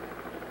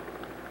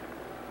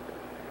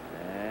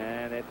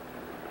 And it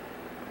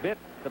bit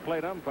the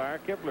plate umpire,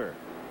 Kibler.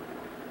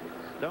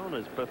 Stone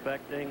is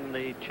perfecting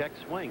the check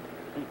swing.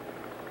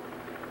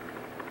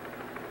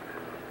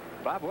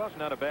 Bob Welch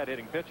not a bad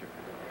hitting pitcher.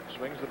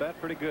 Swings the bat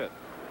pretty good.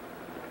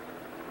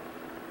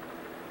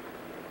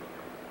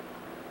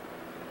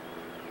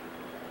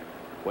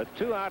 With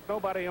 2 out,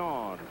 nobody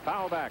on.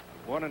 Foul back,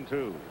 1 and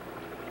 2.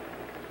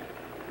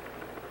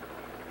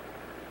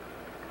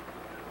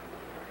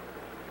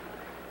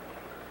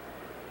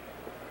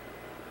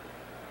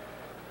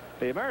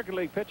 The American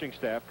League pitching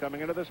staff coming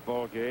into this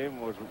ball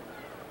game was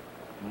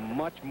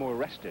much more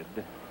rested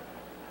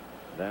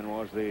than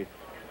was the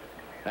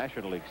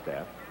National League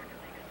staff.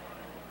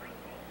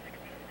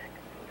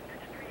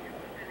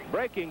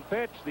 Breaking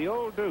pitch, the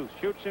old deuce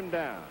shoots him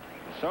down.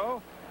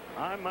 So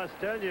I must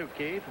tell you,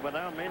 Keith,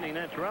 without meaning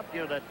to interrupt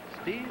you, that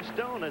Steve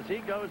Stone, as he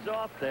goes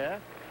off there,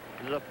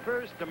 is the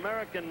first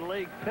American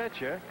League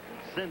pitcher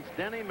since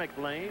Denny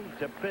McLean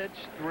to pitch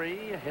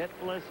 3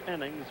 hitless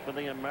innings for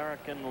the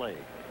American League.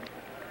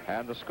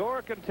 And the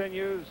score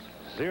continues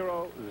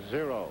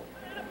 0-0.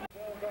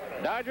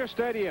 Dodger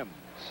Stadium,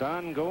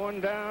 sun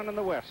going down in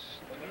the west.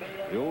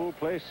 The old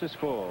place is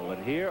full,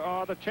 and here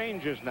are the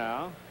changes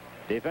now.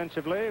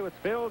 Defensively, with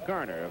Phil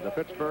Garner of the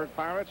Pittsburgh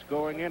Pirates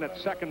going in at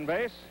second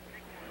base.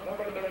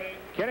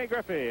 Kenny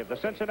Griffey of the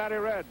Cincinnati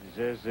Reds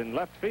is in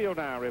left field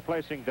now,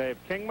 replacing Dave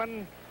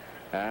Kingman.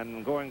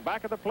 And going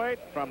back at the plate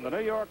from the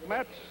New York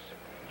Mets,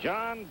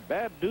 John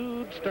Bad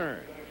Dude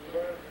Stearns.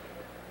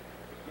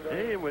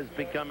 He was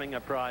becoming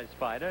a prize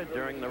fighter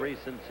during the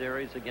recent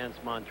series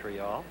against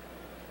Montreal.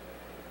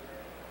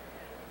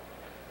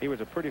 He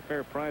was a pretty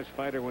fair prize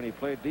fighter when he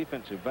played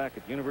defensive back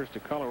at University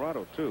of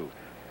Colorado, too.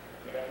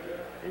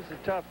 He's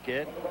a tough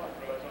kid.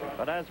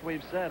 But as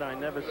we've said, I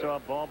never saw a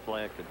ball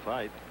player could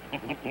fight.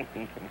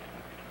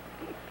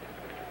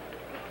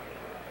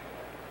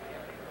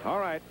 All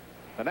right.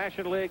 The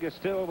National League is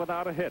still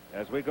without a hit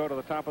as we go to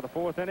the top of the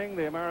fourth inning.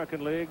 The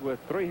American League with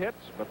 3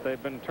 hits, but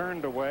they've been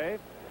turned away.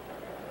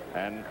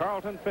 And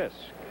Carlton Fisk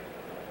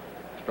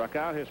struck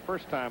out his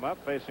first time up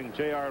facing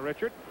J.R.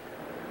 Richard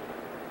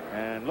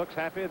and looks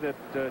happy that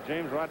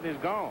James Rodney's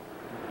gone.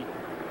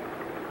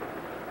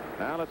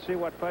 Now let's see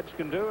what Fudge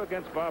can do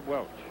against Bob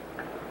Welch.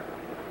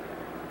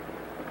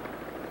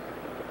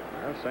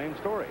 Well, same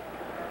story.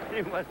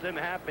 He wasn't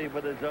happy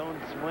with his own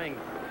swing.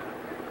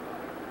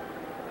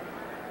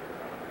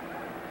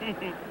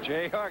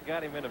 J.R.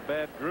 got him in a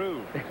bad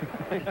groove.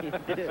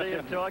 You see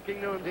him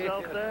talking to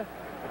himself there?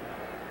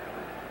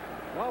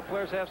 Ball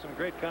players have some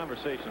great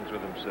conversations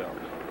with themselves.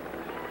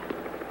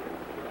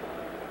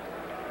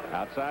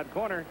 Outside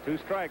corner, 2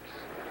 strikes.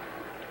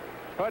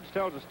 Fudge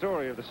tells a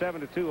story of the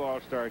 7-2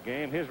 All-Star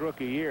game, his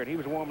rookie year, and he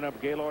was warming up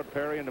Gaylord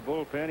Perry in the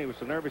bullpen. He was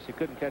so nervous he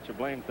couldn't catch a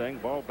blame thing.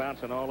 Ball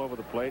bouncing all over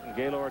the plate, and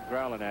Gaylord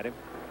growling at him.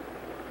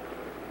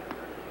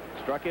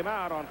 Struck him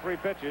out on 3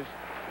 pitches.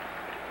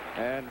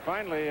 And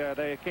finally,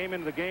 they came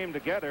into the game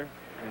together,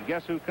 and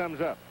guess who comes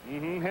up?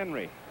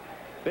 Henry.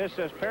 This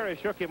says Perry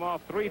shook him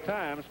off 3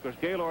 times because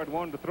Gaylord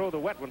wanted to throw the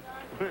wet one.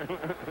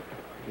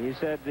 He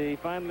said he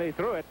finally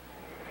threw it,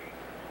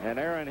 and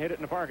Aaron hit it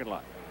in the parking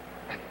lot.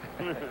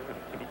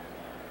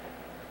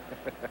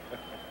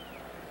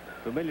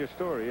 Familiar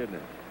story, isn't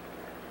it?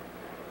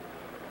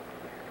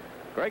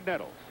 Greg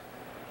Nettles,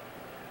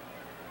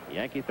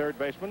 Yankee third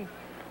baseman,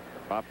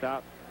 popped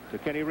out to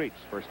Kenny Reitz,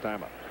 first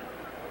time up.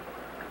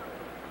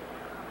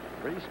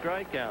 3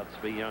 strikeouts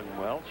for young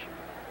Welch.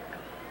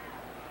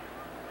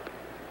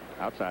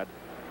 Outside.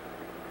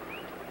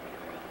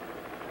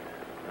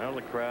 Well,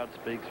 the crowd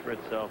speaks for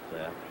itself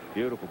there.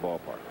 Beautiful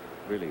ballpark.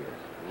 Really is.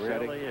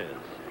 Really is.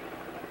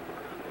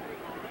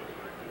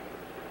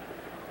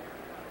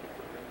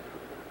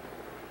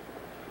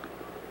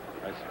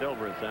 I still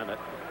resent it.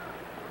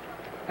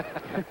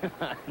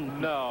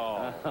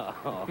 No.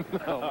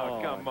 Oh,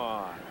 come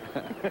on.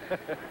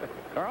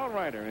 Carl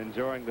Reiner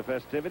enjoying the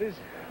festivities.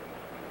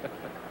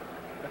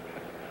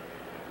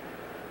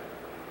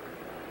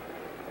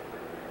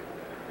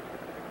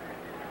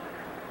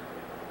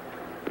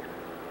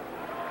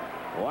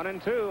 One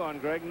and 2 on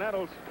Greg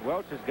Nettles.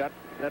 Welch has got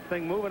that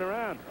thing moving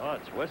around. Oh,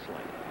 it's whistling.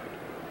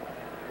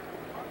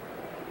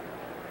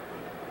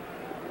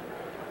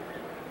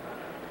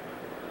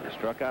 He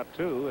struck out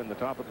 2 in the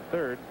top of the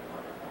 3rd.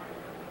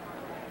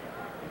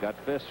 Got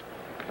Fisk,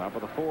 top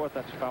of the 4th.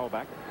 That's foul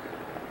back.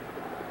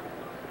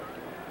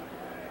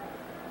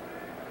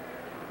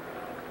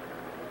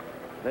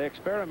 They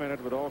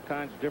experimented with all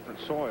kinds of different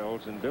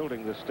soils in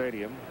building this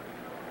stadium.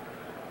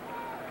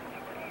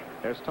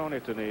 There's Tony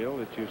Tennille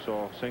that you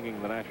saw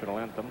singing the national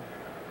anthem.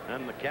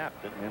 And the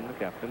captain. And the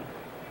captain.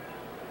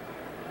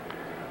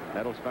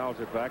 Nettles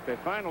fouls it back. They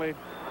finally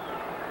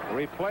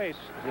replaced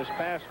this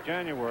past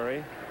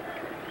January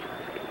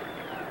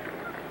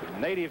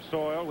native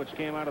soil which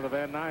came out of the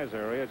Van Nuys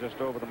area just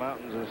over the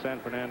mountains of the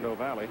San Fernando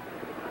Valley.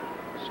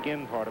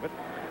 Skin part of it.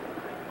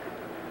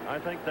 I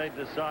think they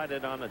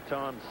decided on a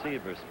Tom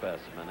Seaver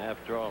specimen.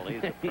 After all,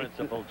 he's a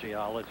principal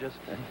geologist.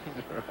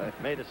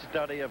 Right. Made a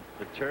study of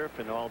the turf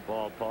in all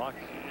ballparks.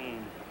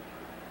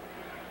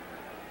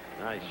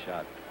 Nice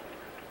shot.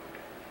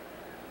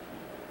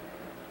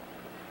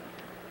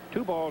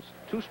 2 balls,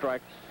 2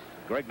 strikes.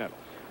 Greg Nettles.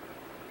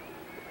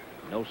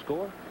 No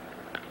score.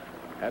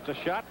 That's a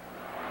shot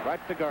right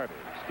to garbage.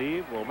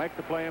 Steve will make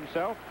the play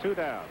himself. 2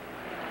 down.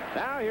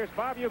 Now here's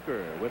Bob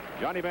Uecker with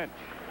Johnny Bench.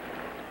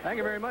 Thank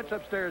you very much,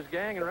 upstairs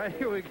gang. And right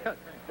here we got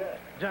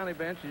Johnny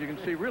Bench, as you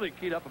can see, really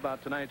keyed up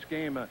about tonight's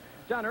game.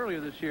 John, earlier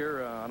this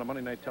year on a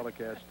Monday night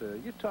telecast,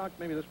 you talked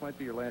maybe this might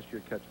be your last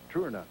year catching.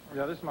 True or not?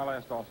 Yeah, this is my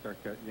last All-Star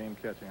game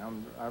catching.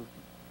 I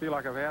feel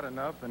like I've had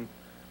enough, and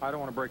I don't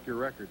want to break your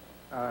record.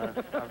 I've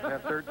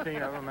had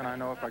 13 of them, and I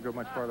know if I go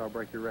much farther, I'll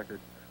break your record.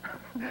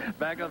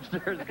 Back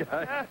upstairs,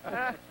 guys.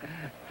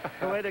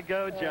 Way to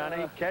go,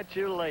 Johnny. Catch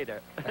you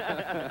later.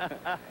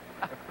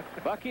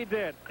 Bucky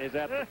Dent is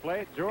at the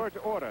plate. George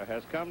Orta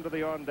has come to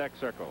the on-deck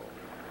circle.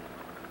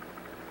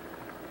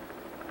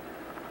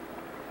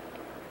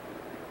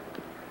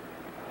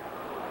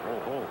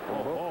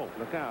 Oh,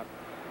 look out.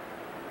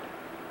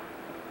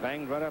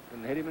 Banged right up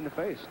and hit him in the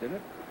face, didn't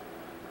it?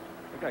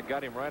 think I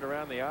got him right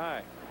around the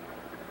eye.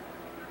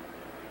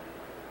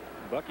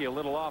 Bucky a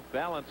little off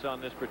balance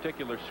on this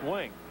particular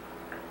swing.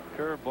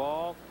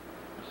 Curveball.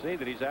 See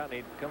that he's out, and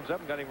he comes up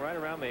and got him right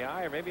around the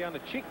eye, or maybe on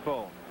the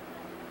cheekbone.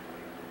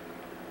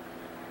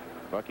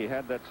 Bucky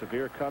had that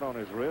severe cut on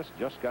his wrist,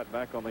 just got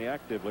back on the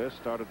active list,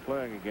 started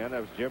playing again.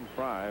 That was Jim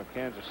Fry of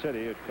Kansas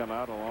City had come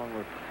out along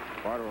with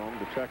Barterome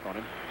to check on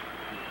him.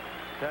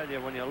 I tell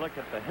you, when you look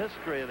at the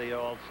history of the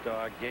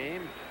All-Star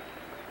game,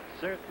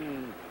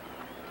 certain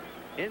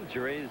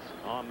injuries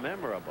are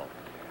memorable.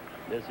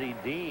 Dizzy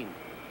Dean.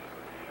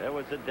 There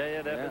was a day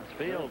at Evans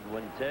Field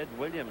when Ted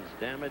Williams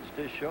damaged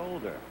his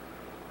shoulder.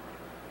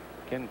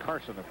 Ken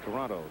Carson of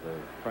Toronto, the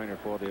trainer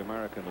for the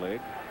American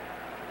League.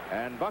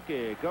 And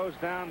Bucky goes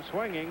down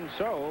swinging,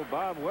 so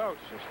Bob Welch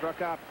has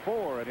struck out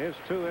 4 in his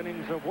 2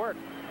 innings of work.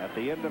 At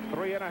the end of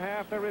 3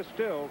 1/2, there is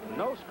still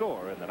no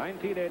score in the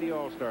 1980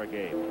 All-Star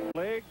game.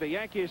 League, the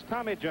Yankees'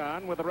 Tommy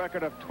John with a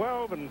record of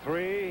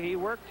 12-3. He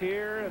worked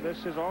here.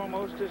 This is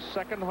almost his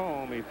second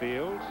home, he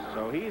feels.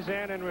 So he's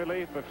in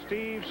relief of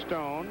Steve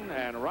Stone,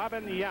 and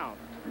Robin Yount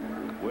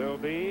will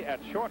be at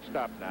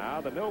shortstop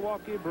now. The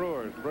Milwaukee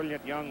Brewers,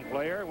 brilliant young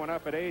player, went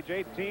up at age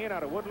 18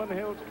 out of Woodland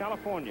Hills,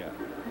 California.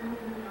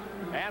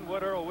 And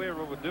what Earl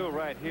Weaver would do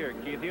right here,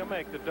 Keith, he'll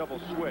make the double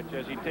switch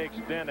as he takes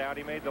Dent out.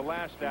 He made the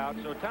last out,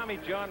 so Tommy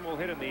John will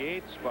hit in the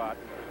 8th spot,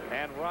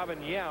 and Robin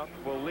Yount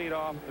will lead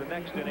off the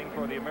next inning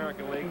for the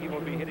American League. He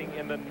will be hitting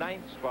in the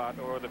 9th spot,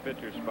 or the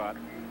pitcher spot.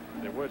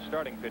 There was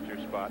starting pitcher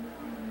spot.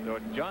 So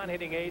John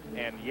hitting 8th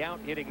and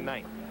Yount hitting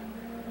 9th.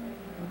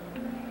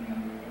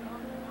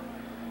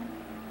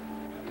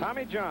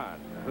 Tommy John,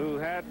 who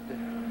had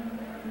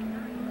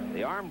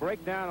the arm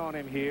breakdown on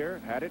him here,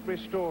 had it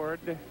restored.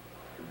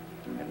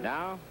 And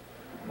now,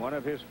 one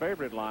of his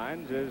favorite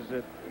lines is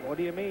that, what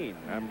do you mean?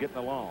 I'm getting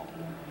along.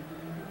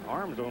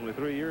 Arm's only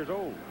 3 years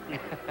old.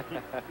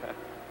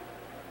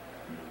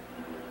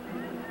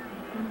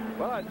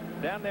 Well,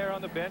 down there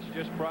on the bench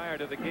just prior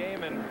to the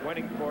game and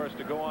waiting for us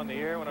to go on the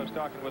air when I was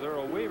talking with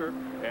Earl Weaver,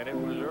 and it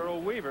was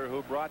Earl Weaver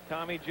who brought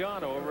Tommy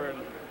John over and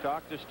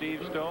talked to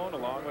Steve Stone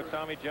along with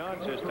Tommy John.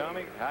 Says,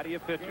 Tommy, how do you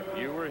pitch him?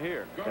 You were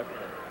here. Yep.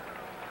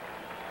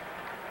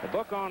 The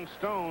book on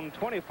Stone,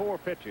 24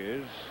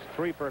 pitches,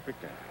 3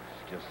 perfect innings.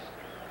 Just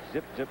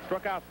zip, zip,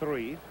 struck out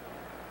 3.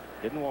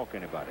 Didn't walk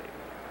anybody.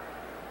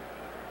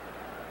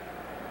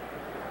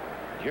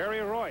 Jerry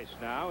Royce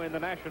now in the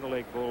National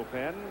League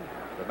bullpen.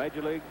 The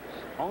Major League's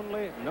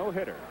only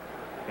no-hitter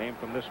came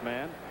from this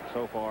man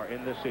so far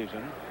in this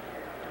season.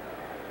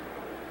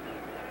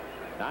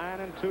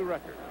 9-2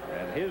 record,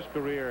 and his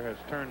career has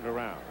turned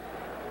around.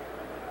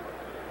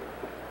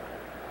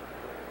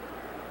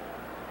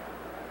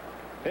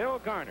 Phil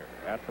Garner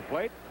at the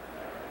plate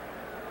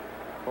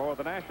for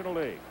the National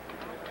League.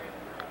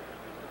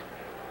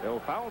 Bill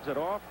fouls it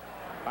off.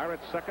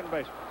 Pirates second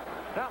baseman.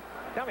 Now,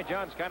 Tommy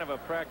John's kind of a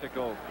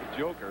practical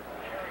joker.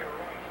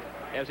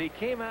 As he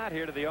came out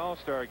here to the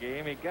All-Star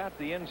game, he got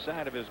the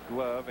inside of his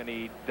glove and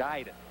he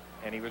dyed it.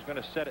 And he was going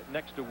to set it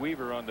next to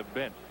Weaver on the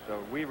bench.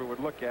 So Weaver would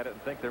look at it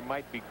and think there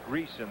might be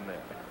grease in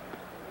there.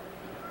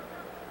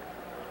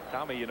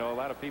 Tommy, you know, a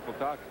lot of people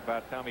talk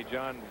about Tommy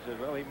John and says,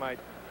 well, he might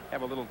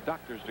have a little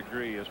doctor's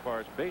degree as far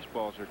as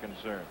baseballs are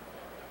concerned.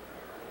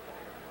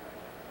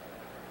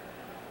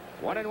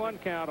 1-1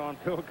 count on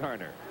Phil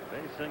Garner.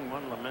 Facing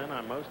one of the men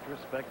I most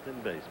respect in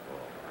baseball.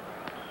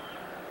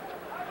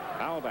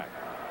 Foul back.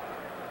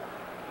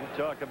 You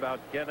talk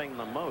about getting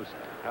the most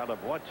out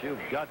of what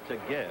you've got to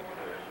give.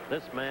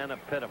 This man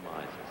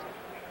epitomizes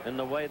it in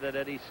the way that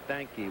Eddie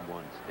Stanky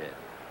once did.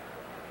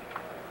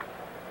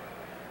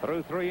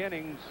 Through 3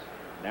 innings,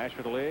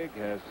 National League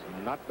has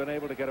not been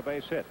able to get a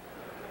base hit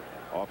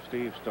off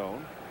Steve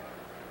Stone.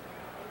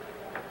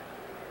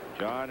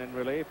 John in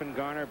relief, and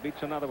Garner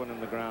beats another one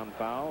in the ground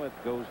foul. It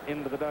goes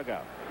into the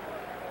dugout.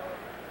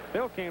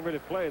 Phil can't really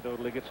play, though,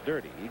 till he gets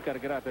dirty. He's got to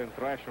get out there and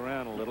thrash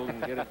around a little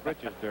and get his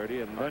britches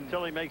dirty. And then...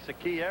 Until he makes a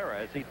key error,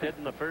 as he did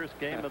in the first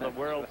game of the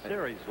World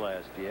Series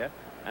last year.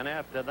 And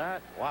after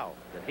that, wow,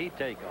 did he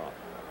take off.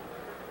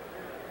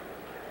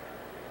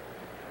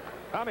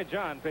 Tommy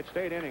John pitched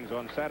 8 innings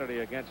on Saturday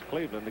against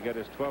Cleveland to get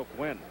his 12th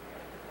win.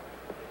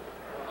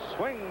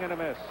 Swing and a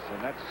miss,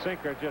 and that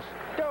sinker just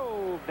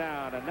dove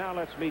down. And now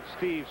let's meet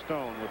Steve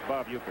Stone with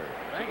Bob Uecker.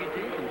 Thank you,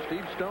 Keith. And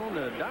Steve Stone,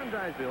 Don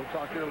Drysdale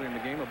talked earlier in the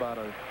game about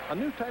a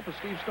new type of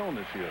Steve Stone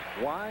this year.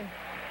 Why?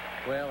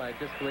 Well, I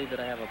just believe that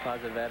I have a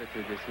positive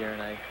attitude this year,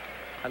 and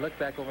I look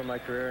back over my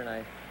career and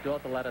I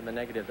dwelt a lot on the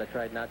negatives. I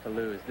tried not to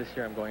lose. This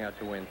year I'm going out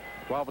to win.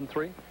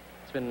 12-3.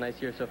 It's been a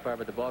nice year so far,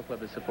 but the ball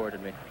club has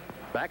supported me.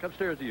 Back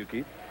upstairs to you,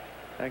 Keith.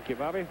 Thank you,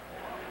 Bobby.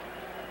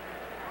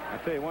 I'll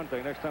tell you one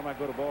thing. Next time I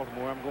go to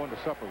Baltimore, I'm going to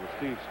supper with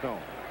Steve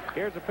Stone.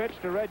 Here's a pitch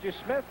to Reggie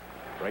Smith.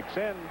 Breaks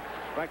in.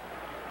 Strike.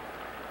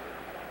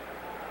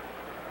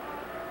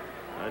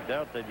 I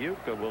doubt that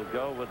Uecker will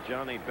go with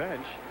Johnny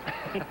Bench.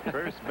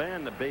 First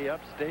man to be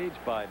upstage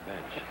by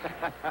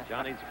Bench.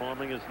 Johnny's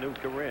forming his new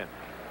career.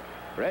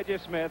 Reggie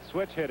Smith,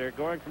 switch hitter,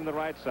 going from the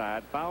right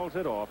side, fouls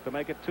it off to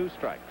make it 2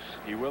 strikes.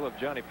 He will if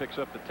Johnny picks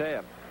up the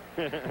tab.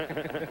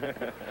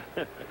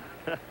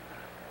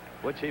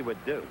 Which he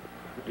would do.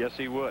 Yes,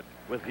 he would.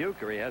 With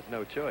Bucher, he has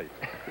no choice.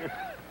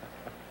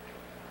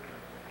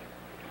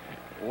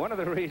 One of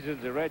the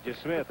reasons that Reggie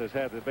Smith has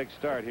had the big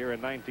start here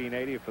in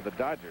 1980 for the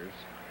Dodgers,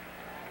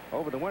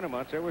 over the winter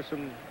months, there was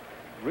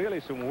really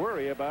some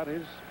worry about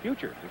his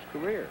future, his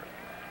career.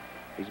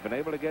 He's been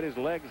able to get his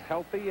legs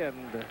healthy, and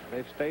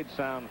they've stayed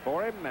sound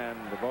for him. And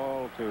the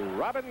ball to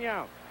Robin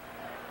Yount.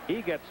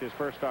 He gets his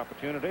first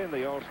opportunity in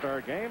the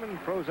All-Star game and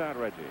throws out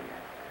Reggie.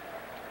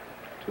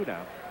 2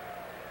 down.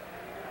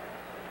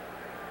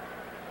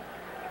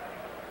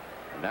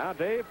 Now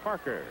Dave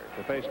Parker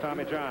to face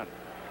Tommy John.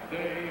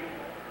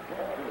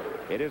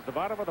 It is the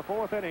bottom of the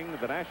 4th inning.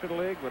 The National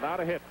League without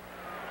a hit.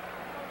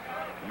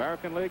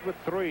 American League with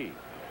 3.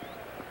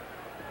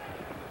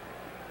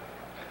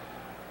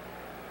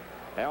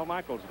 Al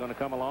Michaels is going to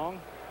come along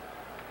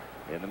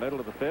in the middle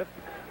of the 5th.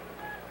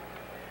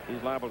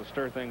 He's liable to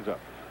stir things up.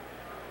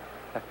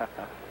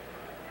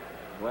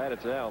 Glad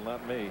it's Al,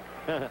 not me.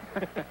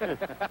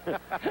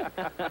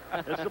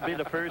 This will be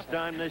the first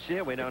time this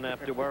year we don't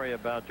have to worry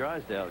about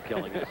Drysdale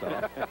killing us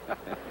off.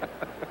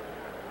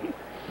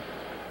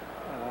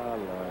 Oh,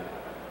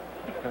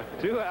 Lord.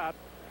 2 out.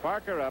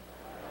 Parker up.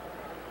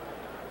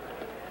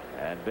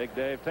 And Big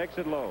Dave takes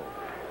it low.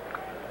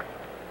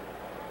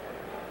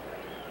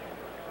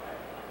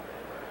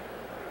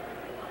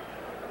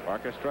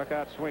 Parker struck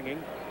out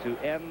swinging to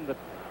end the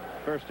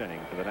 1st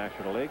inning for the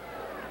National League.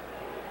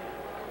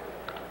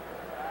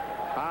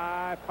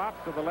 High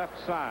pop to the left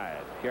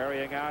side,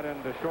 carrying out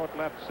into short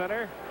left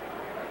center.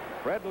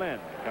 Fred Lynn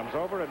comes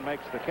over and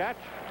makes the catch,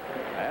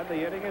 and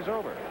the inning is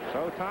over.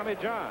 So Tommy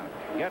John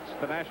gets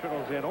the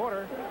Nationals in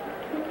order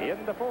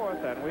in the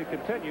 4th, and we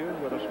continue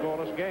with a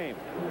scoreless game.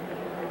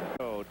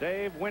 So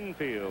Dave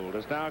Winfield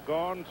is now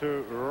gone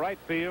to right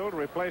field,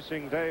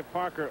 replacing Dave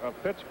Parker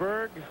of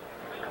Pittsburgh.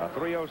 A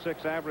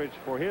 .306 average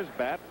for his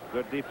bat.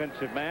 Good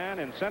defensive man.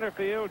 In center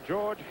field,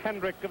 George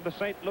Hendrick of the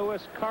St.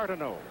 Louis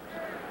Cardinals.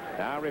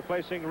 Now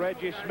replacing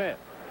Reggie Smith.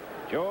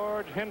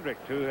 George Hendrick,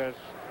 who has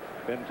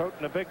been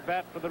toting a big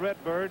bat for the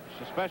Redbirds,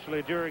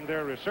 especially during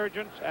their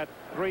resurgence at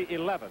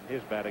 .311,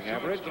 his batting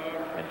average.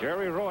 And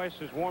Jerry Royce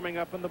is warming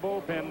up in the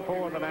bullpen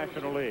for the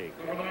National League.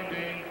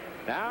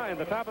 Now in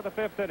the top of the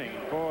 5th inning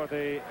for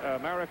the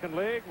American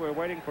League, we're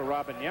waiting for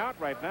Robin Yount.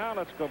 Right now,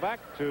 let's go back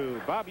to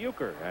Bob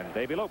Uecker and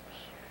Davy Lopes.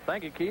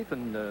 Thank you, Keith.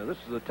 And this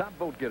is the top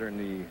vote getter in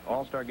the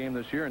All-Star game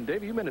this year. And,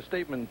 Davey, you made a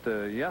statement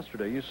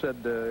yesterday. You said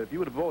if you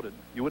would have voted,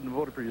 you wouldn't have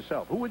voted for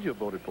yourself. Who would you have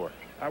voted for?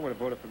 I would have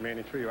voted for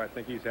Manny Trio. I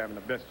think he's having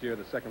the best year,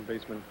 the second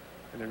baseman.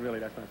 And then really,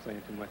 that's not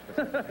saying too much.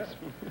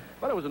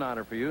 But it was an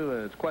honor for you.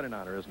 It's quite an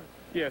honor, isn't it?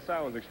 Yes,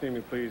 I was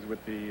extremely pleased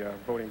with the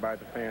voting by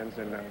the fans.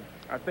 And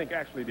I think,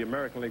 actually, the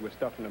American League was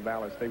stuffing the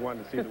ballots. They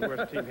wanted to see the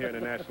worst team here in the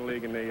National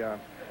League, and they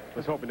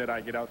was hoping that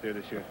I'd get out there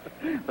this year.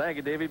 Thank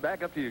you, Davey.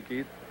 Back up to you,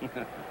 Keith.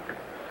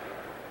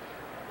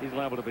 He's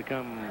liable to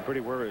become pretty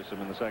worrisome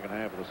in the second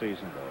half of the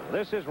season, though.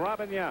 This is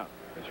Robin Yount,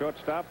 the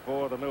shortstop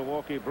for the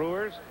Milwaukee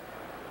Brewers.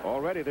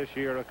 Already this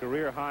year, a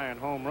career high in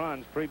home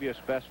runs. Previous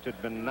best had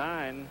been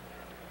 9.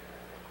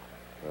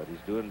 But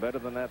he's doing better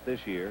than that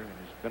this year.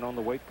 He's been on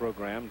the weight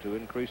program to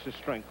increase his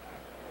strength.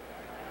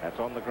 That's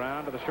on the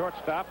ground to the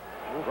shortstop.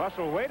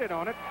 Russell waited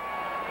on it.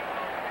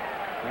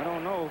 I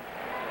don't know.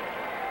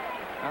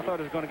 I thought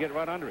he was going to get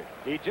right under it.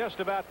 He just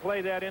about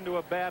played that into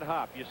a bad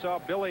hop. You saw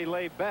Billy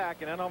lay back,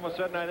 and then all of a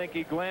sudden I think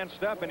he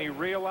glanced up and he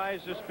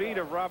realized the speed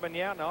of Robin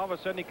Yount, and all of a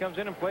sudden he comes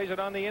in and plays it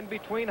on the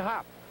in-between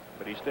hop.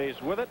 But he stays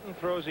with it and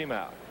throws him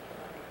out.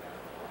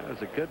 That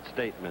was a good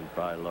statement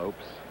by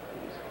Lopes.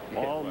 He's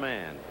an all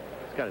man.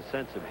 He's got a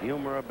sense of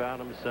humor about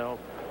himself.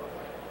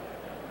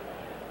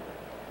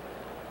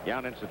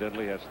 Yount,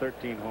 incidentally, has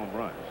 13 home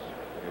runs.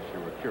 I guess you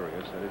were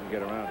curious. I didn't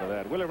get around to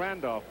that. Willie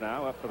Randolph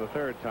now up for the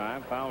 3rd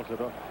time. Fouls it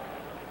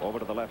over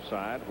to the left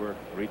side where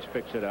Reach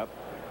picks it up.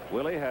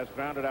 Willie has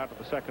grounded out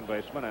to the second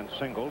baseman and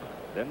singled,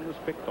 then was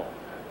picked off.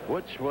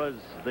 Which was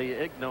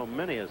the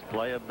ignominious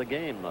play of the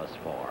game thus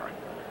far.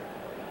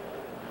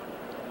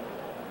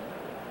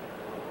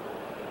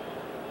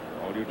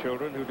 All you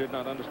children who did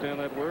not understand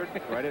that word,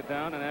 write it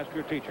down and ask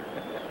your teacher.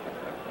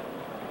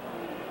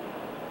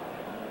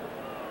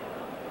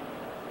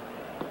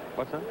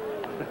 What's that?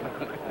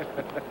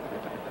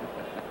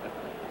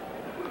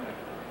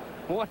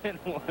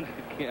 1-1 to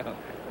count.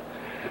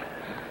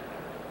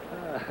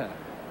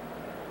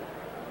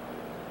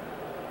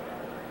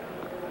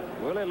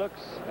 Willie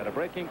looks at a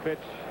breaking pitch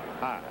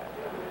high.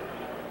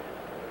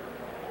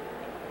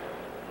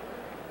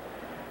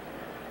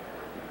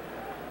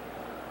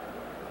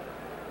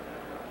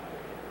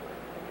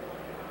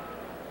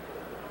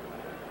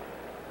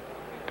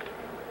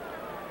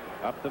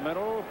 Up the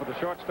middle for the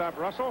shortstop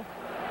Russell.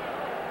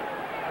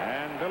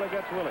 And Billy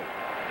gets Willie.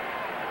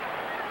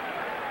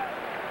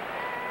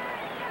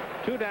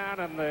 2 down,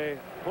 and the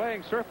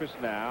playing surface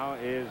now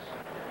is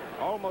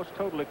almost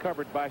totally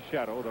covered by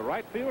shadow. The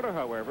right fielder,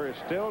 however, is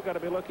still got to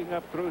be looking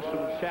up through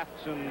some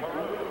shafts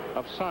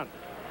of sun.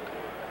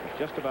 It's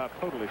just about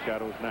totally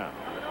shadows now.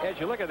 As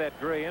you look at that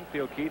gray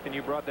infield, Keith, and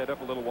you brought that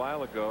up a little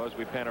while ago as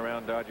we pan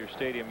around Dodger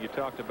Stadium, you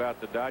talked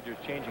about the Dodgers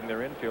changing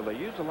their infield. They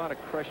used a lot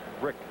of crushed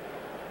brick,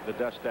 the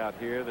dust out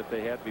here that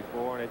they had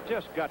before, and it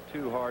just got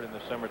too hard in the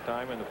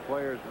summertime, and the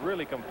players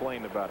really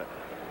complained about it.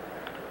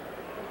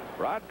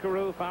 Rod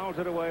Carew fouls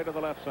it away to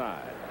the left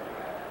side.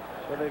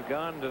 So they've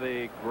gone to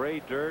the gray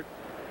dirt,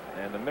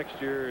 and the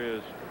mixture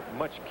is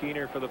much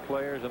keener for the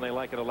players, and they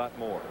like it a lot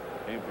more.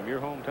 Came from your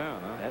hometown,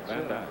 huh? That's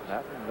Van it. Nuys.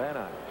 That and Van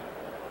Nuys.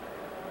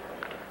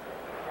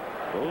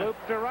 Loop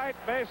to right,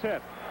 base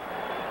hit.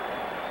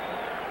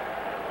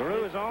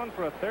 Carew is on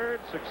for a third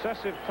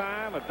successive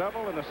time, a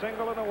double and a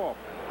single and a walk.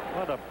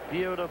 What a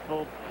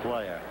beautiful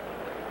player.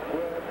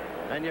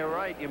 And you're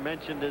right, you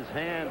mentioned his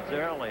hands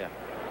earlier.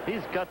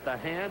 He's got the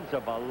hands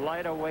of a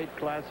lighter weight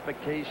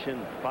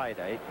classification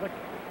fighter. Look,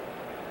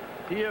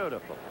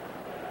 beautiful.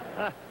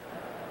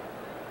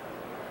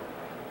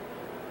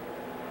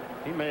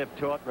 He may have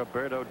taught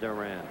Roberto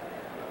Duran.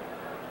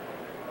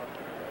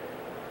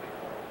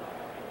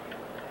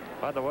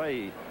 By the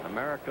way,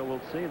 America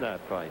will see that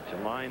fight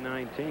July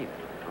 19th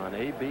on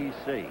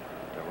ABC.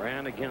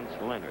 Duran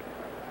against Leonard.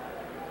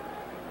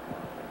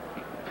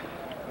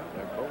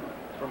 They're both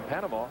from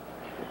Panama.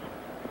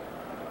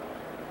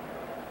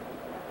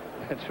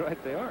 That's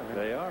right, they are.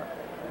 They are.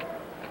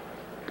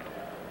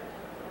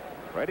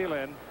 Freddie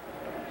Lynn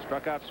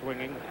struck out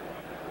swinging,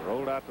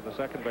 rolled out to the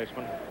second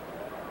baseman.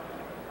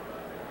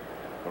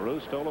 Carew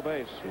stole a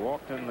base. He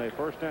walked in the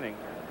first inning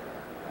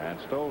and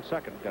stole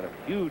second. Got a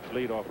huge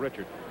lead off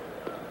Richard.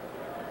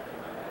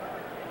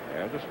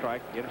 There's a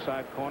strike,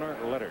 inside corner,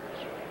 Letters.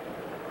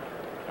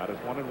 Got his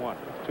 1-1.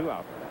 2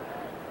 out.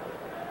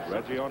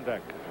 Reggie on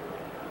deck.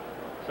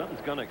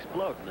 Something's going to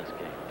explode in this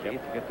game, Keith.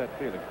 Yep, get that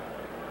feeling.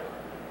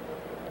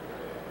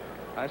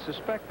 I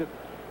suspect that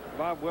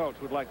Bob Welch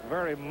would like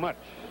very much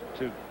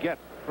to get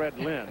Fred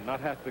Lynn, not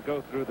have to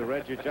go through the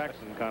Reggie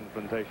Jackson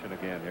confrontation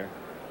again here.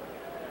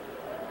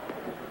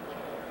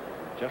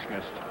 Just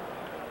missed.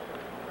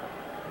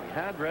 He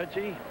had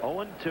Reggie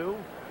 0-2.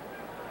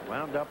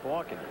 Wound up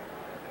walking.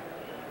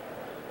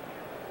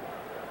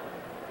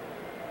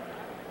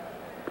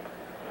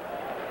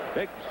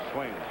 Big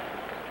swing.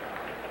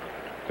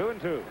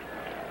 2-2.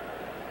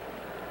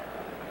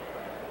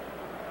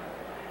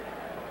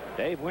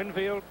 Dave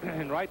Winfield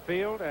in right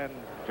field and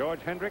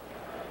George Hendrick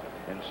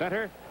in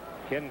center.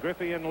 Ken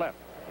Griffey in left.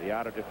 The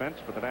outer defense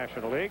for the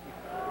National League.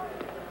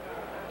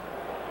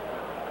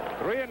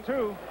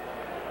 3-2.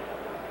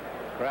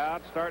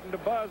 Crowd starting to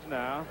buzz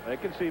now. They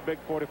can see Big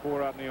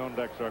 44 out in the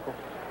on-deck circle.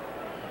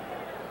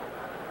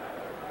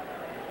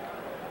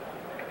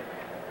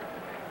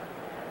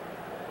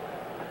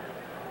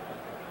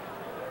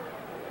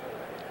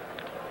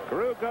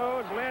 Carew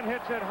goes. Lynn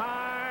hits it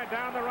high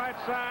down the right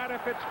side.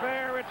 If it's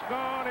fair, it's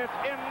gone. It's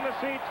in the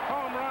seats.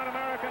 Home run.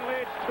 American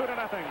leads 2-0.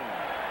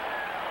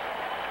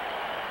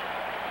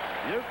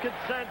 You could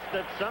sense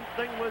that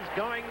something was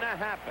going to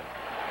happen.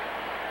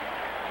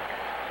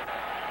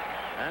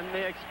 And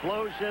the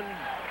explosion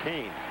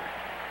came.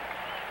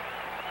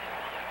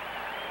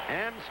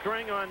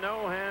 Hamstring or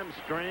no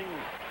hamstring,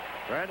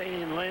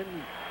 Freddie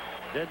Lynn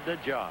did the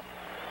job.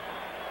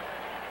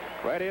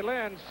 Freddie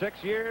Lynn,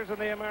 6 years in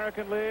the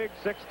American League,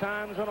 6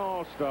 times an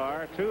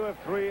All-Star. 2 of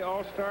 3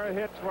 All-Star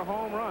hits were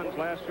home runs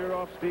last year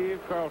off Steve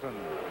Carlton.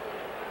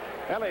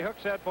 Ellie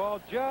hooks that ball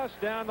just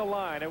down the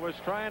line. It was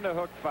trying to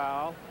hook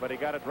foul, but he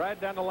got it right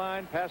down the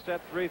line past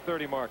that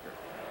 330 marker.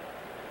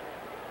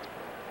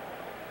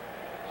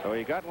 So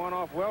he got one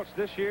off Welch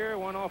this year,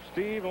 one off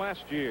Steve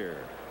last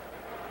year.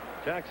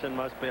 Jackson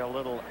must be a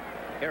little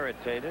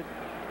irritated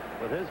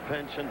with his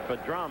penchant for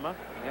drama.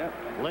 Yep.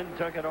 Lynn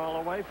took it all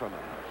away from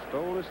him.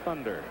 Stole his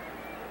thunder.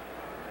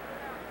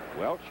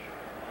 Welch.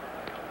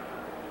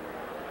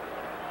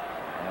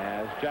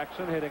 As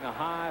Jackson hitting a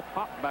high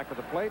pop back of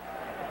the plate.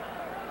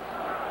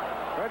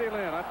 Freddie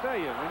Lynn, I tell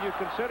you, when you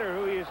consider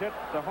who he's hit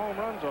the home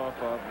runs off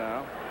of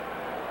now.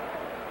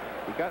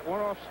 He got one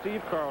off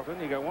Steve Carlton.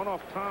 He got one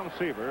off Tom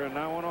Seaver, and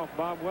now one off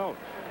Bob Welch.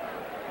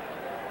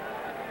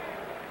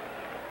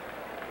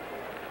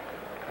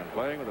 And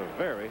playing with a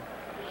very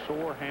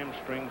sore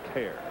hamstring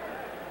tear.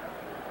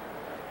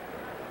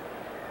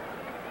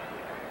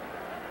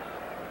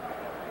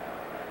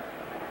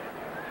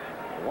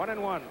 One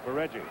and one for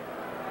Reggie.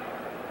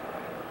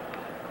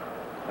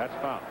 That's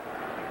foul.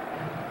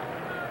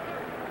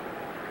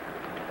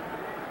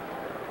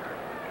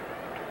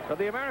 So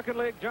the American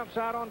League jumps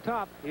out on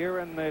top here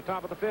in the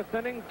top of the 5th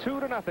inning,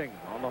 2-0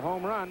 on the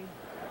home run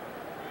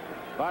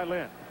by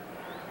Lynn.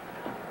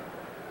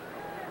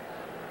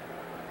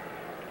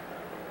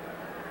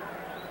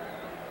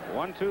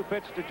 One-two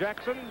pitch to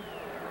Jackson.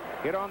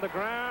 Hit on the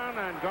ground,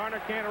 and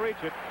Garner can't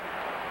reach it.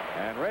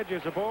 And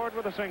Reggie's aboard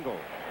with a single.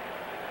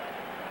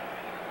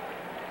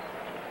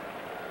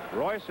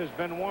 Royce has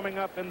been warming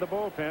up in the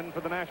bullpen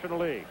for the National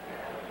League.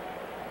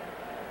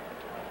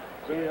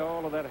 See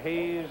all of that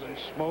haze and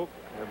smoke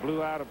that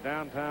blew out of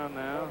downtown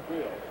now.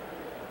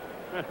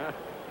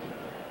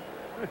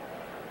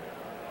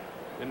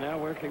 You're now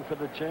working for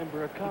the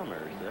Chamber of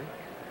Commerce,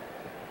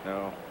 eh?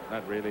 No,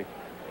 not really.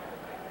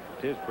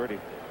 It is pretty.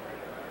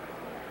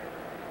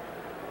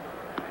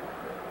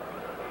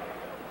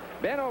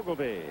 Ben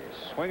Ogilvy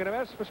swinging a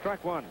miss for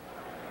strike one.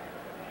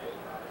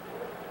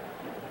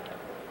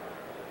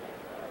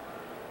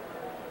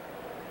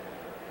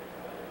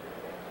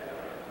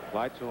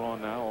 Lights are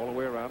on now all the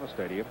way around the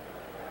stadium.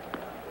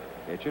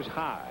 Pitch is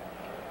high.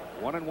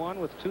 1-1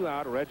 with 2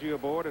 out. Reggie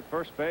aboard at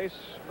first base,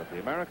 but the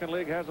American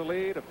League has a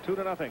lead of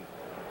 2-0 on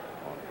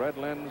Fred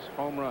Lynn's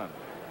home run.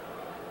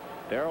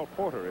 Darrell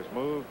Porter is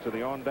moved to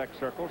the on-deck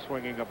circle,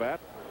 swinging a bat.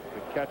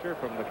 The catcher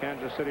from the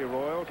Kansas City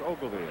Royals,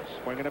 Ogilvy, is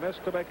swinging a miss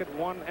to make it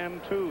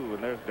 1-2.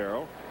 And there's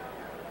Darrell.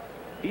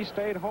 He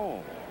stayed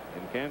home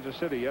in Kansas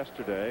City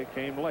yesterday,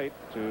 came late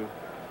to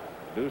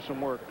do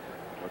some work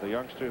with a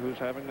youngster who's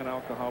having an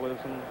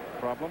alcoholism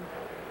problem.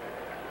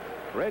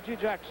 Reggie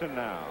Jackson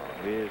now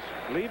is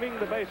leaving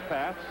the base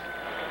paths,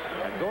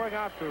 and going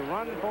out to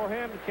run for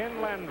him,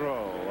 Ken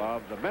Landreau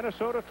of the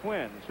Minnesota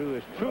Twins, who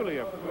is truly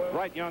a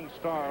bright young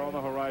star on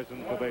the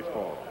horizon for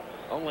baseball.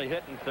 Only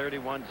hitting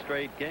 31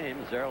 straight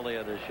games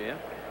earlier this year.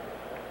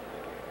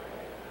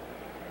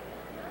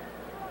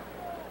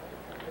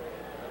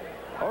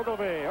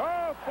 Ogilvy,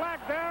 flag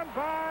down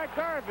by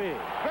Garvey.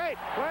 Great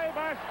play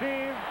by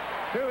Steve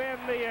to end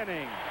the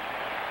inning.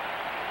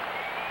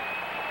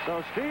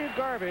 So Steve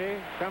Garvey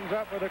comes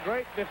up with a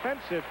great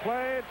defensive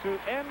play to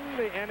end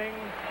the inning.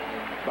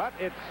 But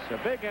it's a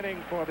big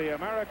inning for the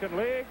American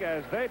League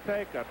as they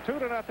take a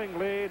 2-0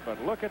 lead.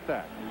 But look at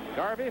that.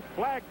 Garvey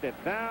flagged it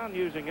down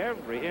using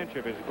every inch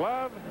of his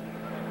glove.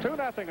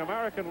 2-0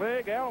 American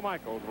League. Al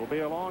Michaels will be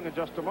along in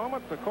just a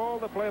moment to call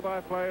the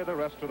play-by-play the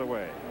rest of the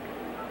way.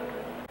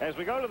 As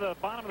we go to the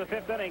bottom of the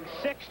 5th inning,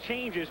 6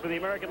 changes for the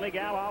American League.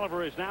 Al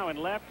Oliver is now in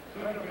left.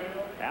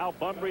 Al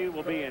Bunbury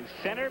will be in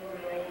center.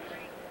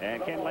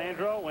 And Ken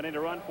Landreau went in to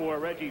run for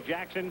Reggie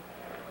Jackson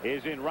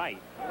is in right.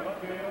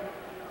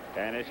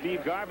 And as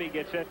Steve Garvey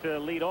gets set to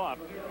lead off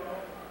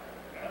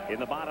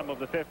in the bottom of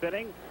the 5th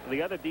inning,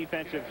 the other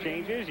defensive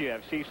changes, you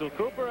have Cecil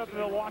Cooper of the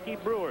Milwaukee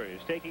Brewers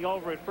taking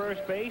over at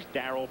first base.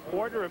 Darrell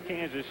Porter of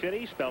Kansas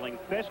City spelling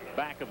Fisk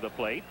back of the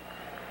plate.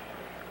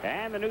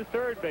 And the new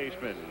third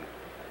baseman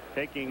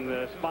taking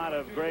the spot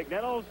of Greg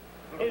Nettles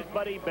is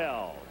Buddy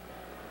Bell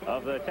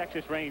of the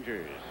Texas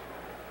Rangers.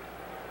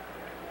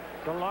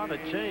 It's a lot of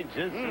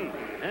changes.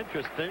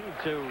 Interesting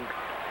to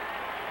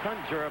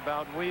conjure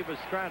about Weaver's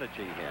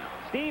strategy here.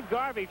 Steve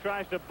Garvey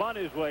tries to bunt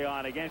his way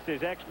on against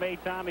his ex-mate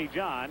Tommy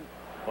John.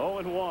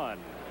 0-1.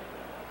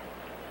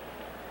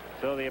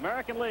 So the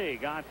American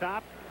League on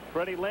top.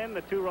 Freddie Lynn,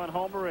 the 2-run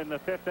homer in the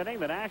 5th inning.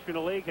 The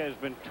National League has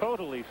been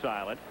totally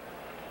silent,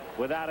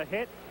 without a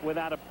hit,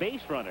 without a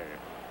base runner.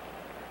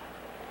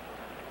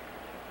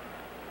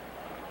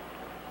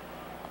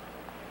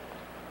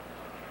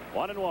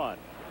 One and one.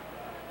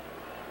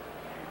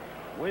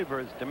 Weaver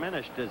has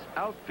diminished his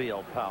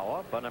outfield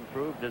power, but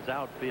improved his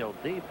outfield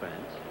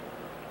defense.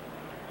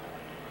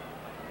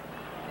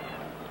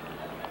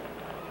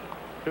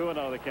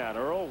 2-0 the count.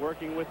 Earl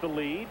working with the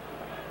lead.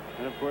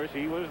 And, of course,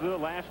 he was the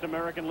last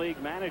American League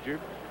manager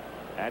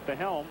at the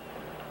helm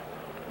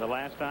the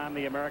last time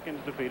the Americans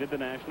defeated the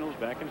Nationals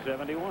back in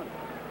 '71.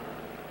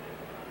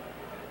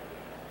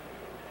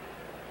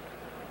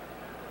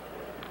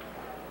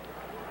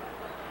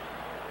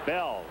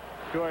 Bell,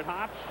 short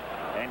hops,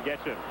 and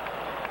gets him.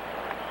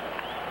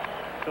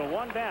 So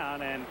one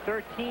down, and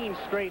 13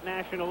 straight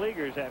National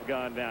Leaguers have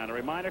gone down. A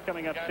reminder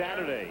coming up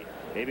Saturday.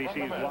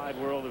 ABC's Wide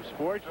World of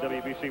Sports,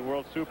 WBC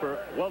World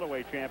Super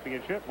Welterweight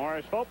Championship.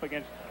 Morris Hope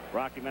against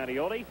Rocky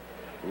Mattioli,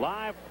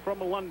 live from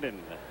London.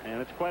 And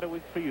it's quite a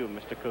week for you,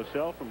 Mr.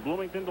 Cosell, from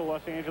Bloomington to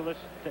Los Angeles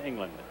to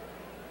England.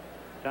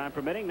 Time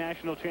permitting,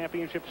 National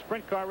Championship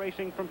Sprint Car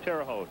Racing from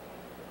Terre Haute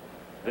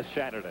this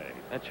Saturday.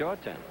 That's your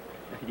turn.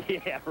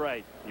 Yeah,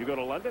 right. You go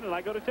to London and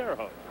I go to Terre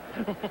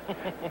Haute.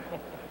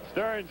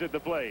 Stearns at the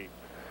plate.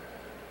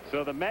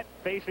 So the Met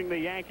facing the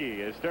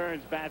Yankee as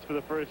Stearns bats for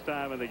the first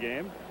time in the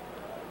game.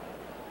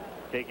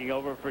 Taking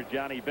over for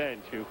Johnny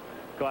Bench, who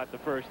caught the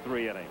first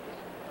 3 innings.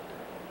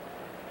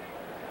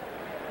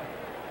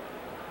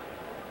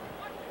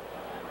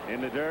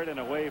 In the dirt and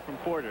away from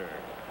Porter.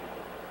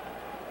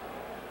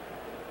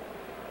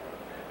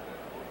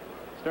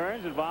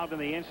 Stearns involved in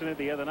the incident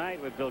the other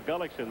night with Bill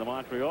Gullickson, the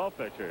Montreal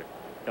pitcher,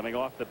 coming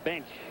off the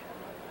bench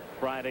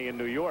Friday in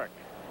New York.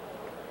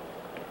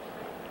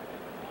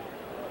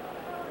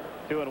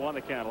 2-1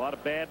 the count. A lot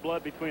of bad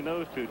blood between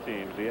those two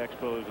teams, the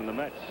Expos and the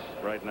Mets,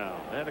 right now.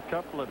 They had a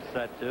couple of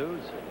set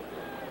twos.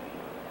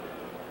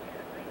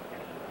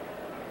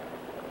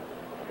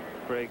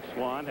 Craig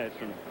Swan had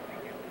some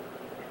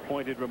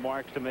pointed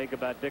remarks to make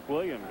about Dick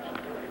Williams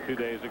 2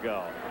 days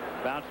ago.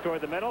 Bounce toward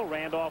the middle.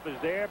 Randolph is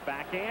there,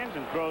 backhands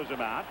and throws him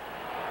out.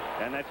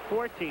 And that's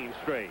 14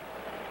 straight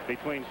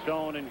between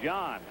Stone and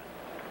John.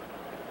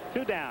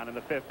 2 down in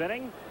the 5th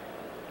inning.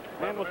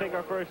 Then we'll take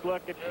our first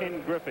look at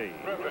Ken Griffey.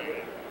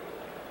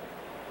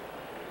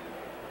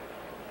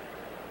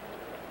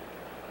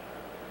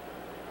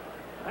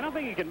 I don't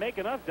think you can make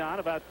enough, Don,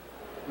 about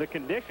the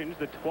conditions,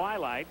 the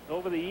twilight,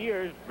 over the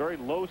years, very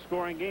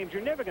low-scoring games.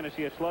 You're never going to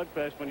see a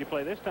slugfest when you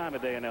play this time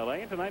of day in L.A.,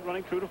 and tonight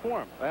running true to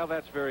form. Well,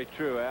 that's very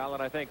true, Al,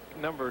 and I think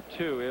number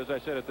 2, as I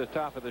said at the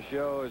top of the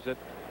show, is that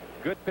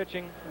good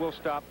pitching will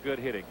stop good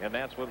hitting, and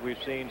that's what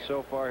we've seen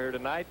so far here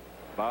tonight.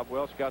 Bob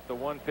Welch got the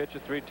 1 pitch, a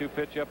 3-2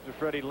 pitch up to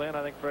Freddie Lynn.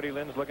 I think Freddie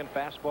Lynn's looking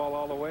fastball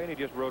all the way, and he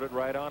just rode it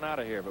right on out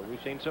of here. But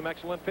we've seen some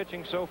excellent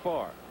pitching so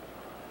far.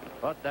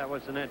 But that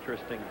was an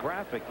interesting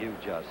graphic you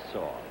just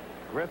saw.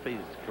 Griffey's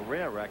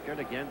career record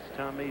against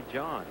Tommy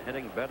John,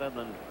 hitting better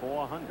than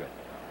 .400.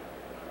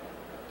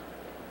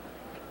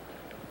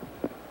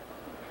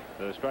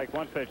 The strike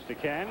 1 pitch to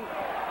Ken.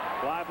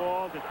 Fly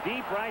ball to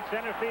deep right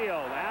center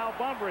field. Al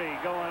Bunbury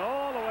going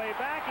all the way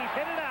back.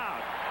 He's hit it out.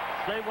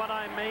 See what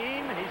I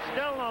mean? He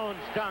still owns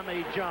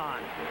Tommy John.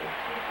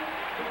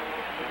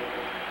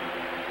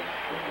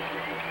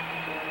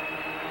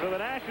 So the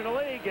National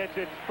League gets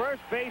its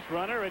first base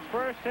runner, its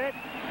first hit,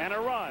 and a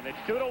run. It's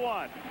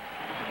 2-1.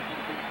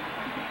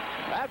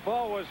 That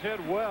ball was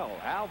hit well.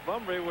 Al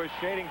Bunbury was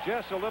shading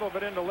just a little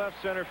bit into left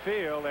center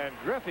field, and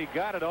Griffey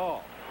got it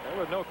all. There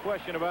was no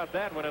question about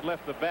that when it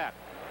left the bat.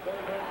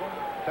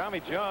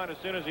 Tommy John, as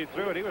soon as he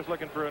threw it, he was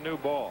looking for a new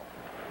ball.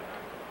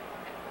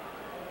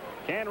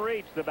 Ken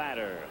Reach, the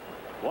batter.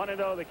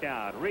 1-0 the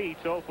count. Reach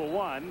 0 for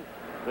 1.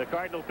 The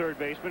Cardinal third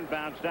baseman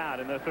bounced out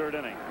in the 3rd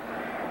inning.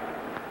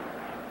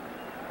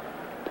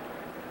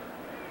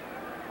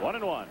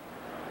 1-1.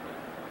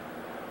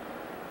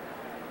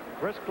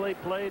 Briskly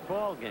played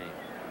ball game.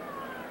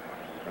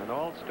 An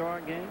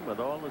all-star game with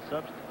all the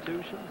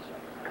substitutions.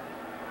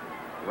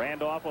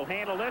 Randolph will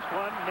handle this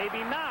one.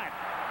 Maybe not.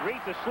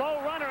 Reach a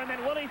slow runner, and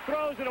then Willie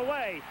throws it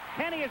away.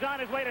 Kenny is on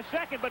his way to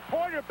second, but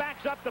Porter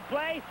backs up the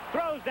play,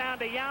 throws down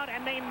to Yount,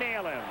 and they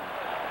nail him.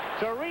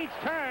 So Reach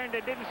turned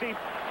and didn't see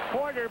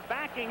Porter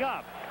backing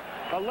up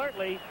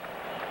alertly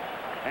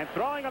and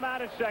throwing him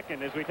out at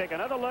second as we take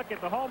another look at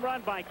the home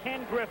run by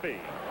Ken Griffey.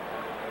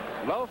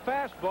 Low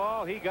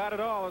fastball. He got it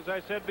all. As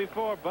I said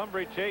before,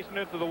 Bunbury chasing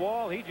it to the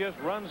wall. He just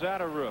runs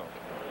out of room.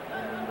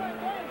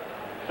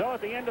 So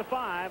at the end of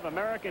 5,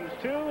 Americans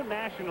 2,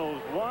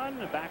 Nationals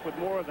 1. Back with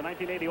more of the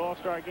 1980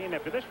 All-Star Game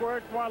after this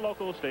word from our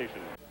local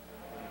station.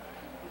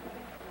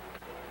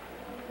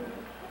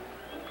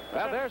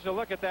 Well, there's a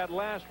look at that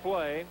last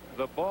play.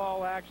 The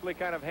ball actually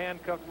kind of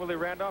handcuffed Willie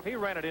Randolph. He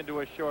ran it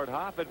into a short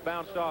hop. It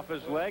bounced off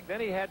his leg.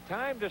 Then he had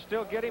time to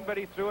still get him, but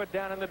he threw it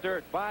down in the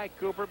dirt by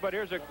Cooper. But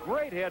here's a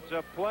great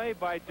heads-up play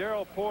by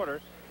Darrell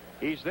Porter.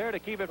 He's there to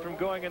keep it from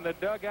going in the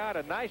dugout.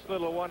 A nice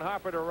little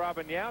one-hopper to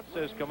Robin Yount.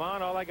 Says, come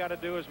on, all I got to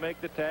do is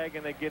make the tag,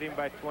 and they get him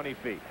by 20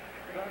 feet.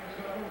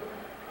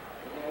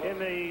 In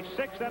the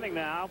 6th inning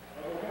now,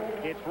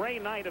 it's Ray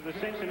Knight of the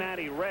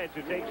Cincinnati Reds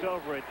who takes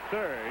over at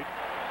third.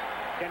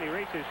 Kenny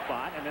Reach's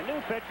spot, and the new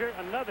pitcher,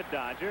 another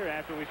Dodger.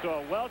 After we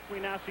saw Welch, we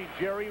now see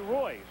Jerry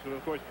Royce, who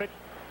of course pitched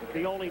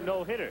the only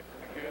no-hitter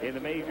in the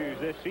majors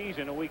this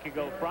season a week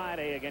ago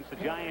Friday against the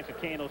Giants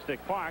at Candlestick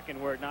Park, and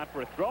were it not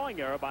for a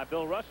throwing error by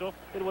Bill Russell,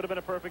 it would have been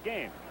a perfect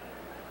game.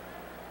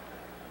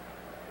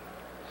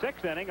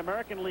 6th inning,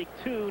 American League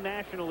 2,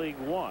 National League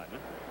 1,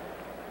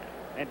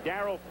 and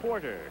Darrell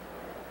Porter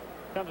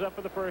comes up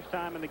for the first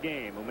time in the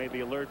game, who made the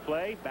alert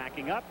play,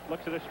 backing up,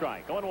 looks at a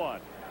strike. 0-1.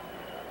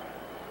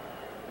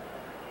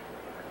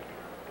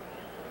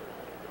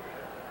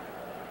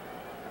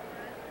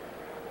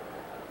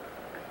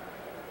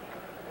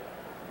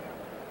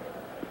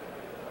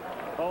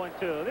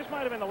 This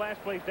might have been the last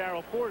place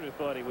Darrell Porter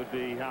thought he would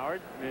be,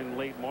 Howard, in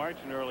late March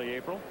and early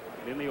April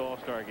in the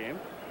All-Star game.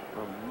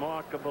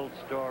 Remarkable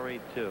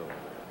story, too.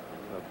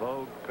 In the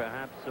vogue,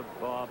 perhaps, of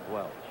Bob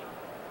Welch.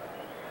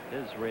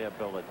 His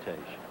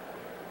rehabilitation.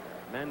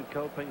 Men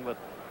coping with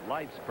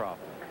life's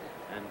problems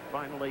and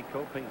finally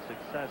coping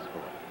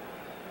successfully.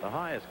 The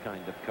highest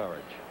kind of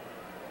courage.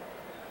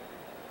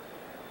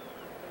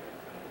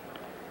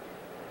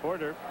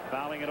 Porter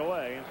fouling it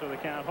away, and so the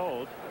count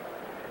holds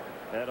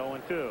at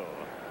 0-2.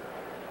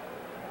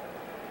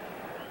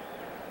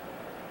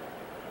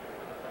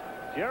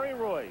 Jerry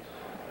Royce,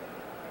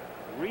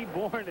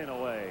 reborn in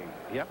a way.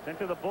 Yep. Sent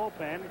to the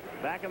bullpen,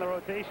 back in the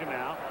rotation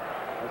now.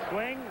 A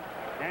swing,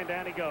 and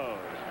down he goes.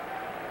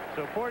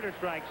 So Porter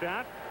strikes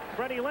out.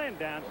 Freddie Lynn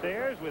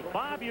downstairs with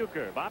Bob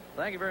Uecker. Bob.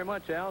 Thank you very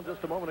much, Al.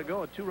 Just a moment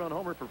ago, a 2-run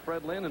homer for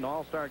Fred Lynn in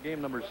All-Star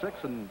Game number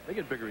 6, and they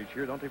get bigger each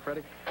year, don't they,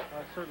 Freddie?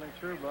 Certainly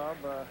true, Bob.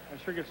 It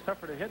sure gets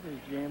tougher to hit in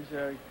these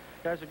games.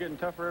 Guys are getting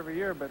tougher every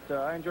year, but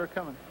I enjoy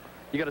coming.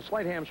 You got a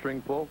slight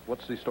hamstring pull.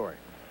 What's the story?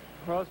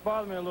 Well, it's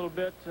bothered me a little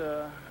bit.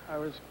 I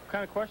was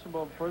kind of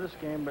questionable before this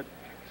game, but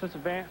since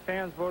the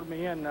fans voted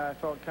me in, I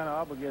felt kind of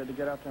obligated to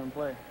get out there and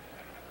play.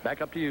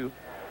 Back up to you.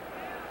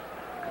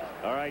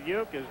 All right,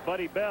 Ueck, as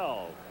Buddy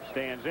Bell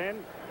stands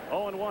in.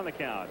 0-1 the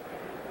count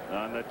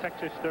on the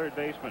Texas third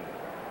baseman.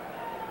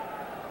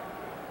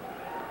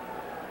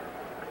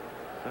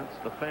 Since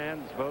the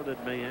fans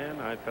voted me in,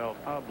 I felt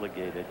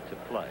obligated to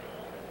play.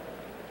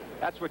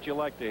 That's what you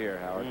like to hear,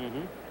 Howard.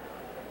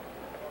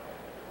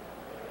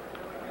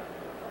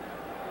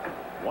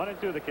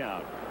 1-2 the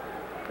count.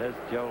 There's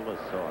Joe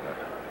Lasorda,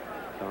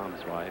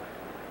 Tom's wife.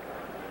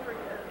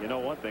 You know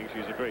one thing,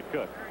 she's a great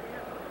cook.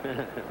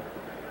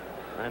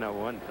 I know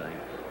one thing.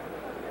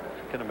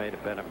 She could have made a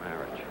better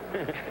marriage.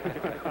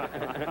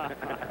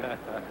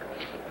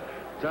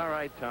 It's all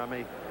right,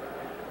 Tommy.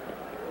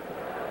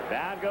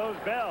 Down goes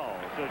Bell.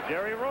 So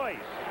Jerry Royce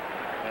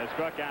has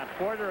struck out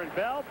Porter and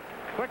Bell.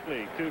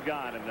 Quickly, 2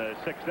 gone in the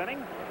 6th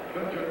inning.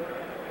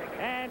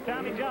 And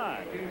Tommy John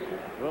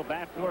will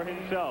bat for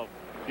himself.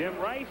 Jim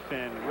Rice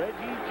and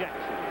Reggie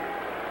Jackson.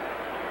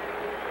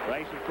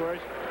 Rice, of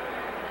course,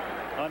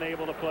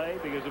 unable to play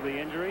because of the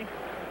injury.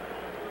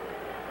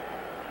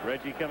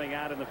 Reggie coming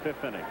out in the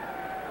 5th inning.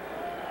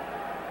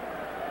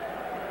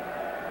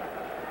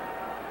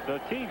 So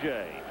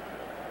TJ,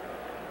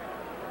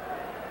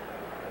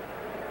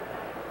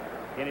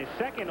 in his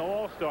 2nd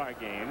All-Star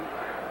game,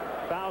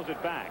 fouls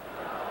it back.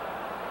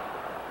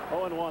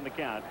 0-1 the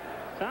count.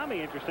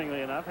 Tommy,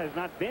 interestingly enough, has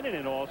not been in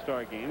an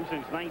All-Star game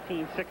since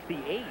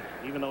 1968,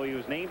 even though he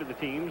was named to the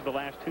teams the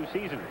last 2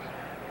 seasons.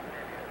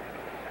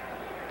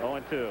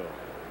 0-2.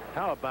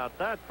 How about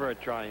that for a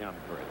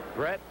triumvirate?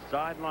 Brett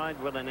sidelined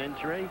with an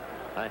injury.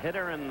 A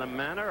hitter in the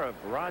manner of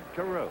Rod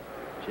Carew.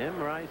 Jim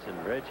Rice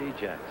and Reggie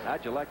Jackson.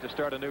 How'd you like to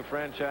start a new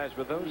franchise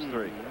with those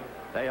 3?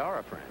 They are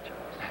a franchise.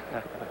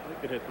 They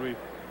could hit 3,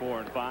 4,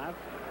 and 5.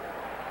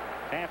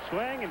 Half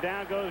swing, and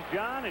down goes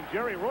John, and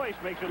Jerry Royce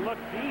makes it look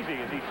easy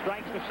as he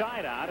strikes the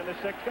side out in the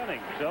 6th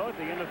inning. So at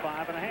the end of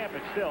 5.5,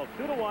 it's still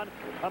 2-1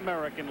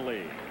 American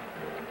League.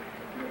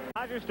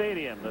 Dodger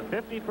Stadium, the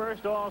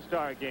 51st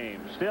All-Star game,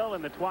 still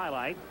in the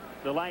twilight.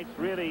 The lights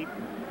really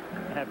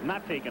have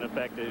not taken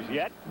effect as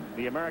yet.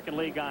 The American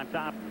League on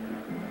top,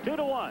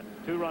 2-1.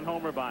 2-run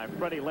homer by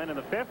Freddie Lynn in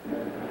the 5th.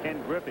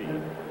 Ken Griffey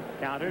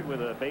countered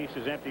with a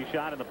bases empty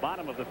shot in the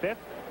bottom of the 5th.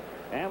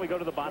 And we go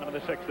to the bottom of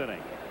the 6th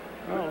inning.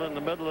 Well, in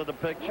the middle of the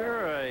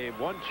picture, a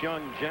once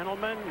young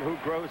gentleman who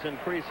grows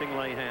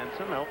increasingly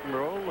handsome, Elton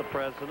Rule, the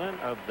president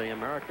of the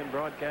American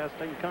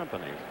Broadcasting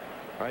Company.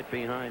 Right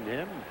behind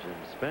him, Jim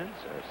Spence,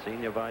 our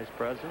senior vice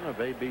president of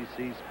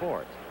ABC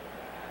Sports.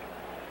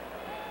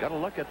 Got to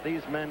look at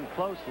these men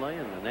closely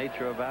in the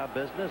nature of our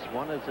business.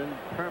 One is in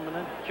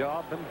permanent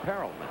job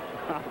imperilment.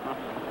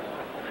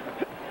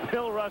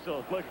 Bill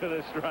Russell, look at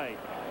the strike.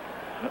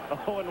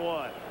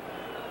 0-1.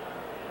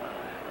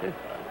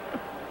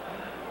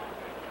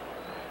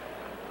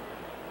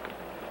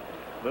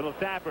 Little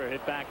tapper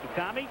hit back to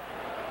Tommy,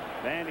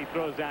 and he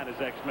throws out his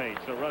ex-mate.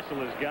 So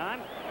Russell is gone.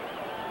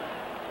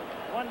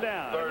 1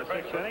 down in the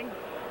 6th inning.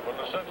 For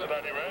the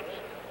Cincinnati Reds.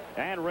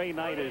 And Ray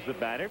Knight is the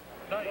batter.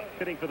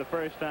 Hitting for the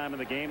first time in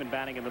the game and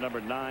batting in the number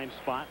 9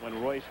 spot.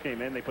 When Royce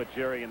came in, they put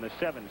Jerry in the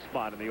 7th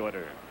spot in the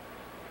order.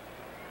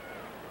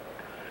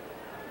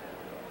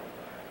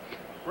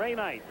 Ray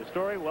Knight, the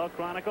story well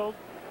chronicled.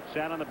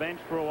 Sat on the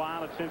bench for a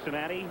while at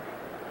Cincinnati.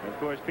 Of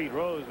course, Pete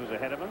Rose was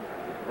ahead of him.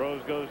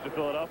 Rose goes to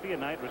Philadelphia.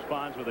 Knight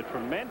responds with a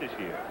tremendous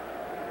year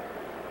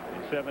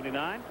in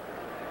 79.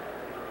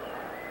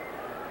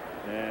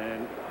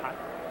 And hot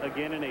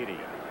again in 80.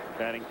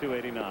 Batting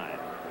 .289.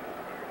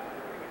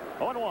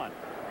 0-1.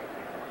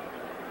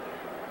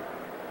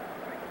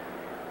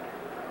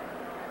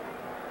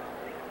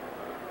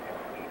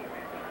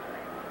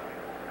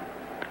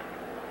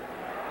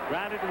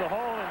 Grounded to the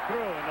hole and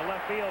through into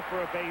left field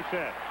for a base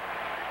hit.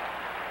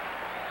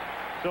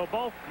 So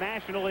both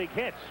National League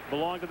hits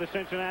belong to the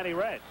Cincinnati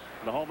Reds.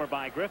 The homer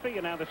by Griffey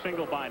and now the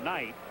single by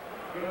Knight.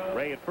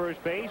 Ray at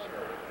first base.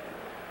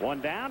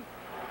 1 down.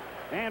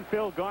 And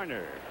Phil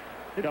Garner.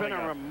 He's been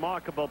a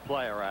remarkable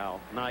player,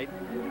 Al. Knight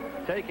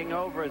taking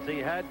over as he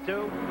had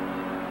to.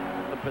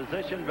 The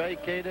position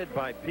vacated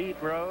by Pete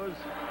Rose.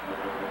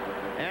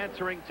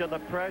 Answering to the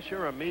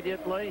pressure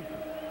immediately.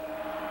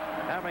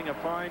 Having a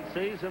fine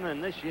season,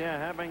 and this year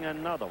having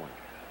another one.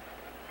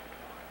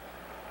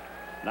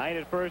 Knight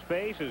at first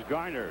base as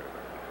Garner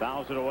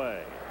fouls it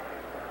away.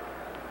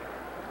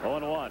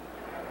 0-1.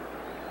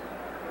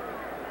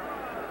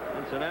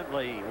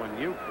 Incidentally, when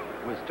you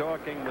was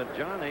talking with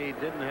Johnny, he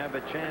didn't have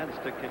a chance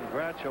to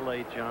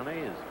congratulate Johnny,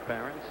 his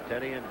parents,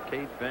 Teddy and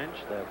Kate Bench,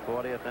 their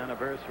 40th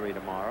anniversary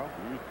tomorrow.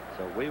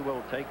 So we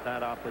will take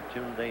that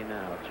opportunity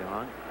now,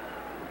 John.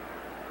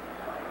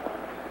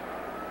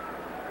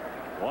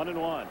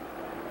 1-1.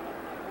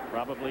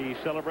 Probably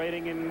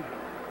celebrating in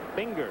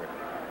Binger.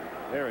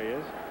 There he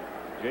is,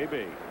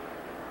 JB.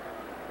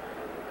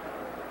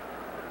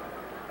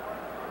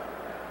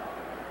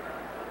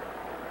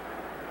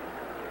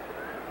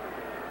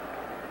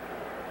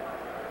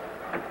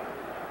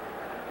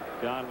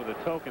 John with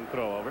a token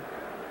throw over.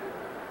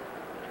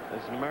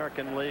 This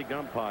American League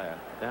umpire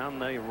down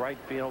the right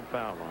field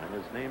foul line.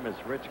 His name is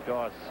Rich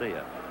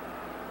Garcia.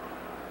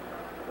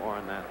 More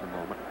on that in a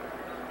moment.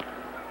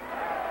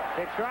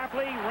 Hit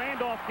sharply.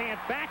 Randolph can't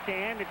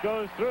backhand. It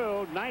goes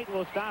through. Knight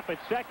will stop at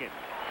second.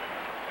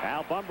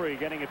 Al Bunbury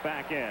getting it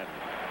back in.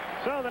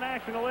 So the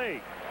National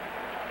League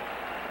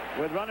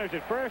with runners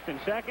at first and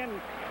second,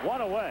 1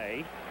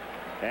 away.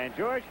 And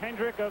George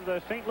Hendrick of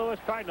the St. Louis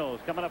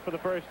Cardinals coming up for the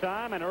first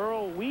time, and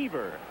Earl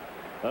Weaver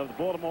of the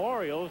Baltimore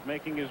Orioles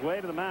making his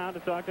way to the mound to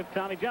talk to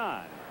Tommy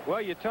John. Well,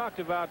 you talked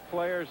about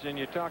players and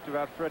you talked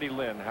about Freddie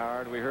Lynn,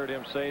 Howard. We heard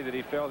him say that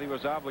he felt he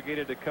was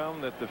obligated to come,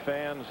 that the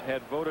fans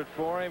had voted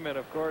for him. And,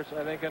 of course,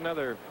 I think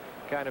another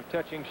kind of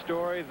touching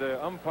story,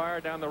 the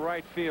umpire down the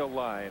right field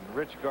line,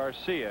 Rich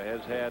Garcia,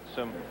 has had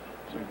some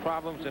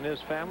problems in his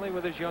family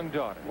with his young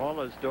daughter.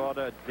 Well, his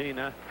daughter,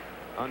 Dina,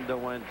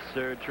 underwent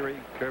surgery,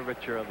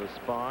 curvature of the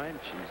spine.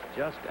 She's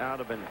just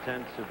out of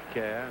intensive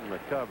care and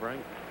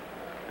recovering.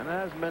 And it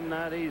hasn't been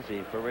that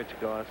easy for Rich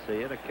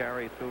Garcia to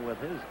carry through with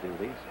his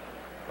duties.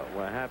 But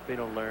we're happy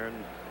to learn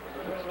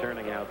it's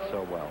turning out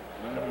so well.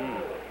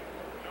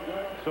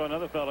 So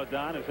another fellow,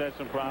 Don, has had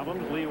some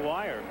problems. Lee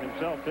Wire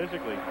himself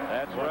physically.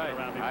 That's right.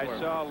 I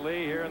saw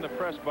Lee here in the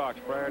press box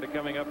prior to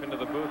coming up into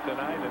the booth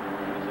tonight,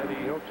 and he said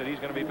he hopes that he's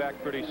going to be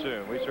back pretty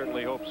soon. We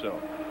certainly hope so.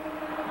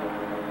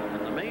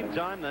 In the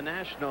meantime, the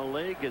National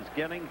League is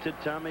getting to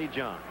Tommy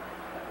John.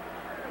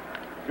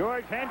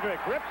 George Hendrick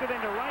rips it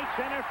into right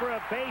center for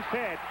a base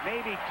hit.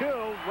 Maybe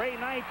two. Ray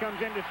Knight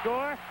comes in to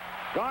score.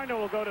 Garner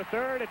will go to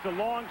third. It's a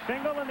long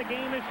single, and the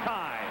game is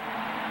tied.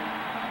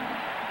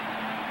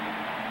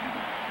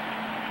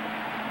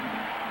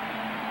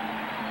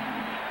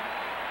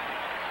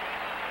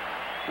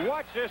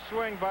 Watch this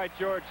swing by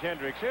George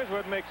Hendricks. Here's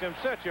what makes him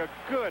such a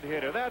good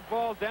hitter. That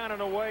ball down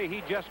and away,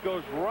 he just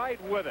goes right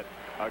with it.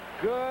 A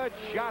good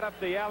shot up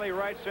the alley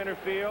right center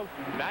field.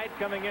 Knight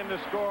coming in to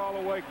score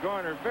all the way.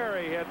 Garner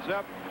very heads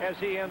up as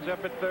he ends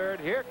up at third.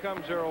 Here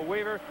comes Earl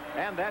Weaver,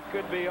 and that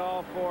could be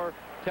all for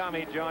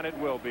Tommy John. It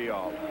will be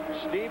all.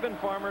 Stephen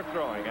Farmer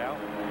throwing, Al.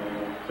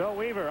 So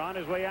Weaver on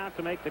his way out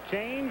to make the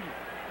change.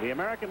 The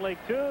American League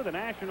 2, the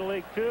National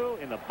League 2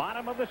 in the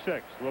bottom of the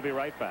sixth. We'll be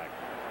right back.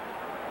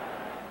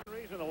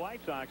 The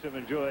White Sox have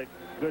enjoyed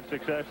good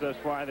success thus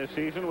far this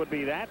season would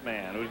be that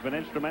man who's been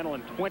instrumental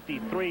in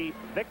 23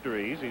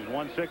 victories. He's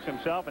won 6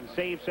 himself and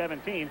saved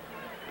 17.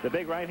 The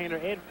big right-hander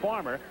Ed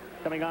Farmer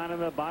coming on in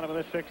the bottom of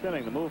the sixth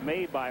inning. The move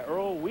made by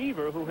Earl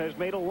Weaver, who has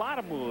made a lot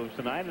of moves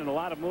tonight and a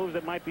lot of moves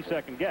that might be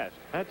second-guessed.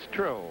 That's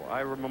true.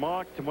 I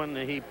remarked when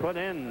he put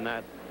in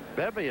that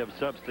bevy of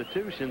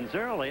substitutions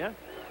earlier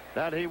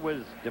that he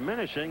was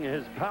diminishing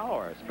his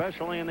power,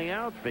 especially in the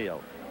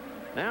outfield.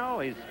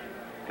 Now he's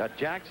got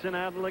Jackson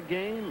out of the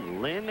game,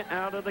 Lynn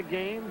out of the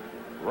game,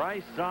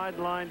 Rice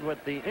sidelined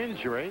with the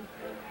injury,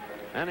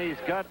 and he's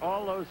got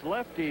all those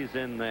lefties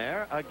in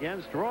there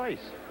against Royce.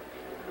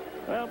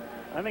 Well,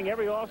 I think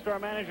every all-star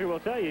manager will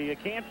tell you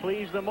can't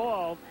please them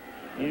all.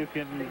 You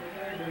can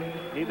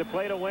either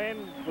play to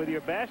win with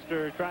your best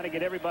or try to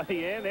get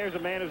everybody in. There's a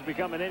man who's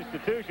become an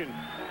institution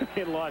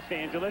in Los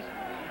Angeles,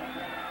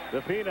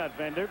 the peanut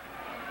vendor.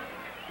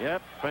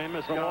 Yep,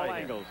 famous from guy all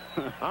angles.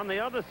 On the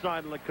other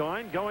side of the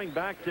coin, going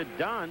back to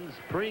Dunn's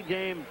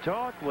pregame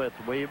talk with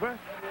Weaver,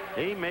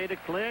 he made it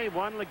clear he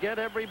wanted to get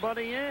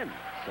everybody in.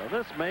 So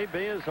this may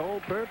be his whole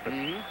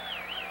purpose.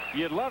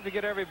 You'd love to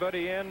get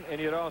everybody in, and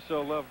you'd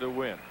also love to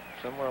win.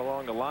 Somewhere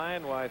along the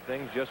line, why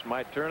things just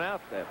might turn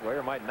out that way,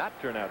 or might not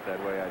turn out that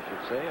way, I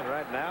should say. And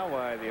right now,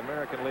 why the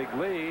American League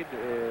lead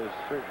is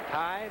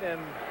tied, and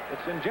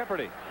it's in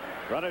jeopardy.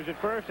 Runners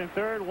at first and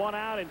third, one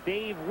out, and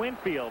Dave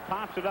Winfield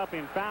pops it up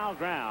in foul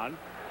ground.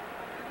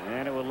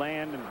 And it will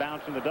land and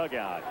bounce in the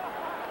dugout.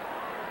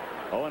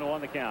 0-1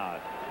 the count.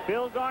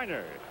 Phil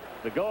Garner,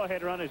 the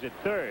go-ahead run is at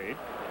third.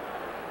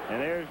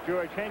 And there's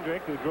George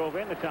Hendrick, who drove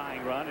in the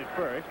tying run at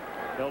first,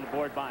 held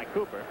aboard by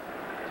Cooper.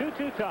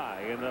 2-2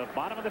 tie in the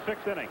bottom of the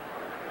sixth inning.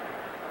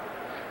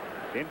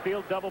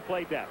 Infield double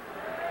play depth.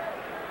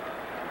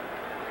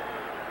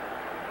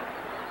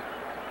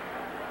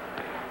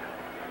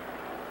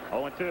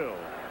 Oh, 0-2.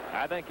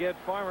 I think Ed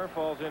Farmer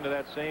falls into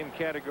that same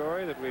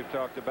category that we've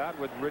talked about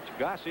with Rich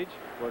Gossage.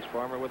 Of course,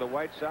 Farmer with the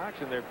White Sox,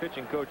 and their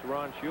pitching coach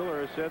Ron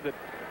Schuler has said that,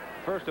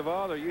 first of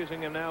all, they're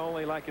using him now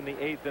only like in the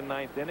 8th and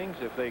 9th innings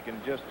if they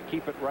can just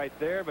keep it right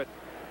there. But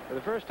for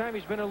the first time,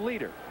 he's been a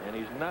leader, and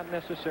he's not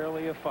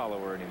necessarily a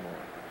follower anymore.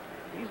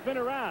 He's been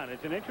around.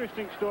 It's an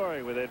interesting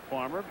story with Ed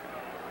Farmer.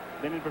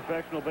 Been in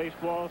professional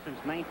baseball since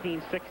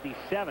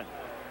 1967.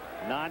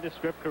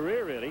 Nondescript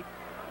career, really.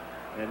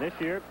 And this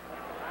year,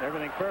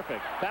 everything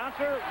perfect.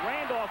 Bouncer,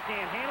 Randolph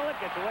can't handle it.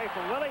 Gets away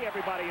from Willie.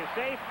 Everybody is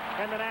safe,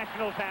 and the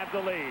Nationals have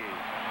the lead.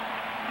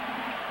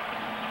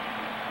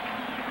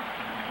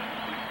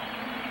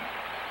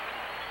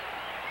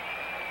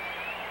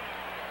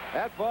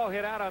 That ball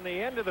hit out on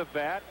the end of the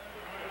bat.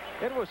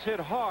 It was hit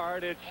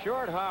hard. It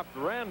short-hopped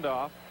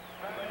Randolph.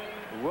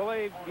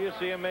 Willie, you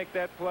see him make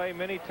that play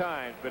many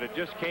times, but it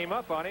just came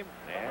up on him,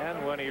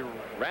 and when he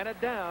ran it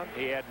down,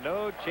 he had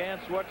no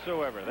chance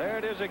whatsoever. There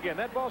it is again.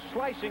 That ball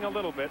slicing a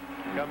little bit,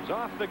 comes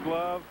off the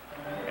glove,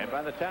 and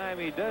by the time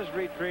he does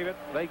retrieve it,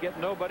 they get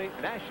nobody.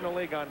 National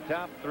League on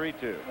top,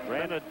 3-2.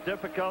 Ran a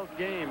difficult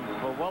game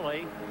for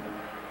Willie.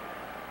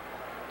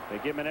 They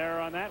give him an error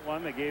on that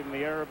one. They gave him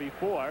the error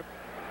before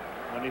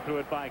when he threw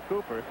it by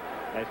Cooper,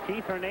 as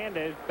Keith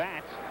Hernandez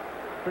bats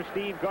for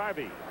Steve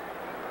Garvey.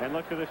 And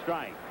looks at the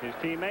strike. His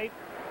teammate,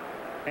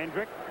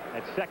 Hendrick,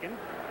 at second.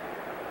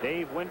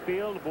 Dave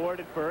Winfield aboard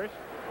at first.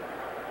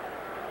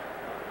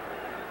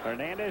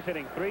 Hernandez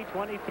hitting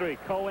 .323,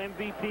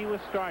 co-MVP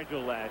with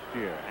Stargell last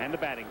year, and the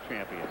batting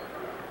champion.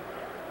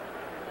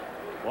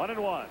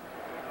 1-1.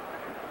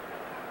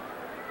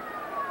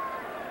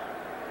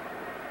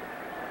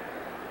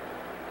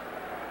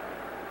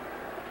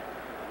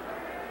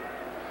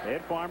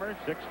 Ed Farmer,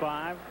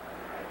 6'5",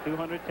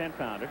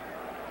 210-pounder.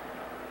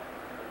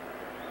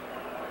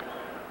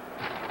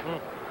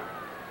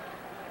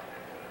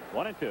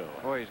 One and two.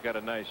 Boy, he's got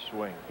a nice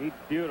swing. He's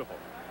beautiful.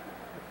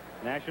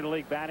 National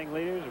League batting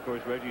leaders, of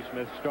course, Reggie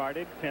Smith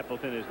started.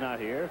 Templeton is not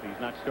here. If he's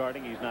not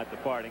starting, he's not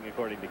departing,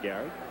 according to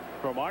Gary.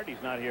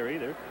 Cromartie's not here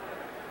either.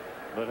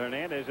 But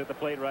Hernandez at the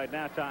plate right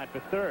now, tied for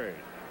third.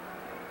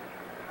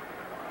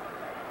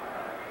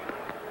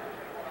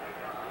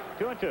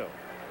 2-2.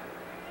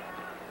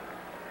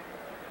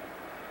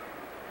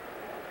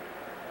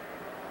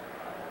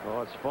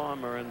 Was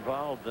Farmer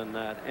involved in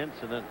that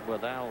incident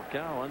with Al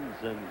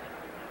Cowens, and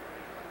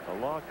the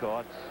law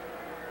courts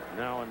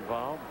now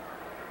involved?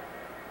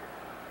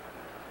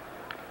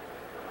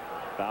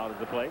 Foul at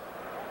the plate.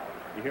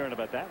 You're hearing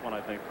about that one,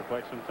 I think, for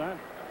quite some time,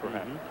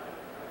 perhaps.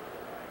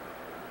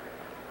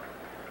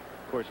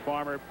 Of course,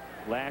 Farmer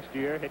last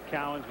year hit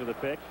Cowens with a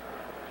pitch,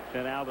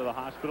 sent Al to the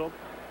hospital.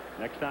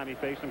 Next time he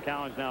faced him,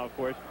 Cowens now, of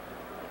course,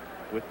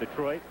 with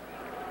Detroit.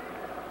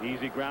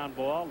 Easy ground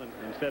ball, and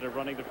instead of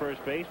running to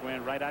first base,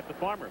 ran right out to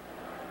Farmer.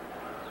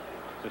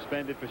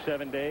 Suspended for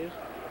 7 days.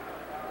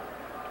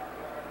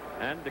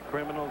 And a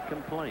criminal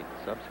complaint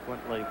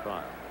subsequently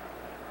filed.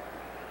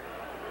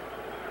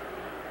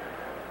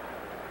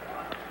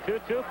 2-2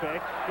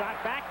 pitch.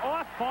 Shot back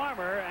off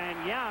Farmer, and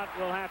Yount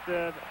will have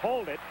to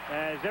hold it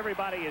as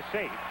everybody is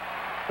safe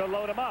to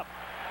load him up.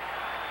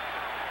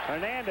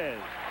 Hernandez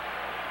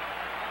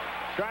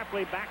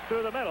sharply back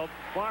through the middle.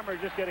 Farmer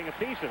just getting a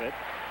piece of it.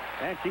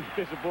 And Keith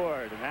is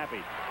aboard and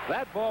happy.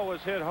 That ball was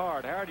hit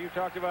hard. Howard, you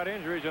talked about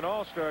injuries in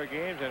all-star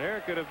games, and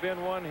here could have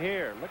been one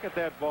here. Look at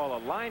that ball. A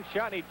line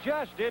shot, and he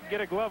just did get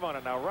a glove on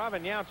it. Now,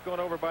 Robin Yount's going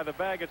over by the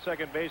bag at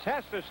second base.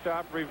 Has to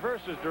stop,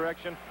 reverse his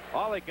direction.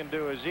 All he can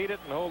do is eat it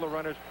and hold the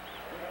runners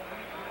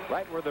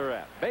right where they're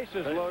at.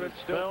 Bases loaded,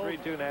 still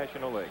 3-2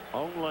 National League.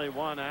 Only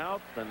one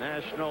out. The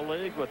National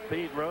League with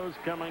Pete Rose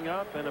coming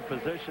up in a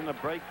position to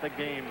break the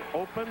game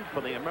open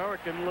for the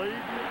American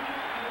League.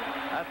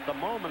 At the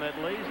moment, at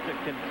least,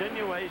 a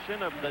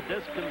continuation of the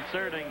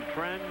disconcerting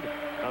trend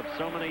of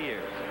so many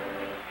years.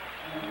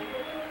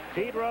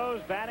 Pete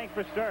Rose batting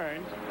for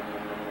Stearns.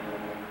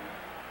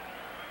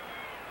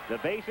 The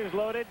bases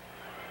loaded.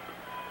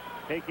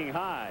 Taking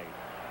high.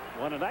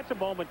 That's a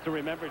moment to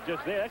remember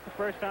just there. That's the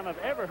first time I've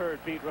ever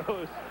heard Pete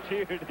Rose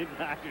cheered in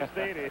Dodger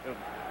Stadium.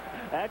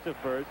 That's a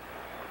first.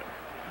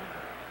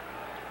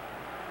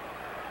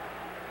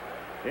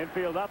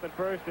 Infield up at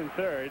first and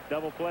third.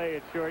 Double play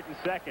at short and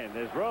second.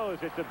 As Rose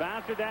hits a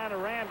bouncer down to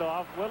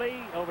Randolph. Willie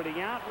over to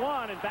Yount.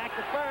 One and back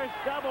to first.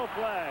 Double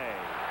play.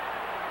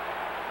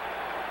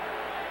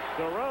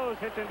 So Rose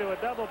hits into a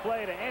double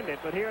play to end it.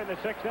 But here in the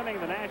sixth inning,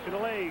 the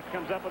National League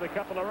comes up with a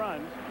couple of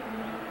runs.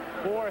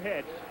 4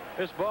 hits.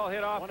 This ball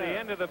hit off the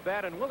end of the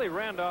bat, and Willie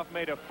Randolph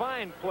made a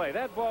fine play.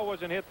 That ball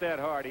wasn't hit that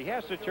hard. He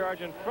has to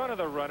charge in front of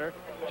the runner.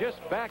 Just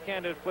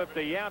backhanded flip to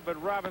Yount,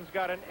 but Robbins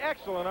got an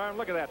excellent arm.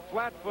 Look at that,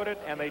 flat-footed,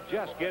 and they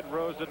just get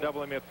Rose to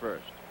double him at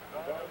first.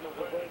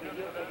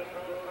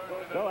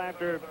 So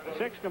after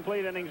 6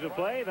 complete innings of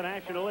play, the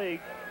National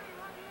League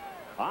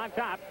on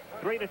top,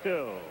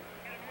 3-2.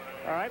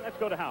 All right, let's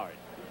go to Howard.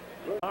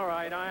 All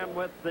right, I am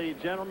with the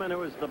gentleman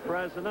who is the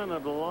president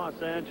of the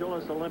Los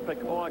Angeles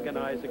Olympic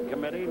Organizing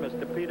Committee,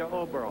 Mr. Peter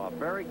Oberhoff.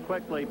 Very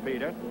quickly,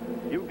 Peter,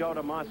 you go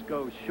to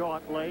Moscow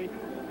shortly,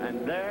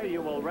 and there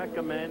you will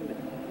recommend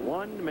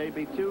 1,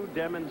 maybe 2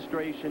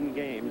 demonstration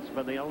games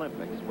for the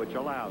Olympics, which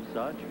allow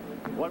such.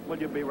 What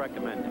would you be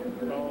recommending?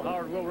 Well,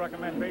 Howard will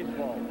recommend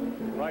baseball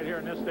right here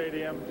in this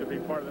stadium to be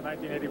part of the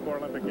 1984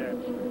 Olympic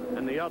Games.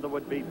 And the other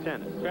would be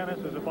tennis. Tennis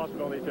is a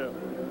possibility, too.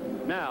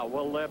 Now,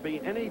 will there be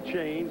any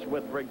change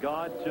with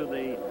regard to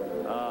the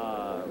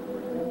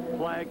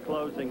flag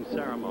closing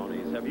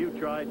ceremonies? Have you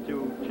tried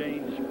to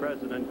change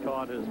President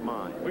Carter's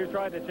mind? We've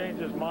tried to change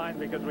his mind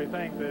because we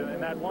think that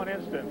in that one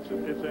instance,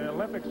 it's an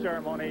Olympic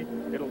ceremony.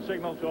 It'll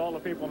signal to all the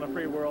people in the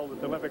free world that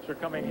the Olympics are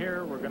coming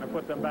here. We're going to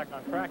put them back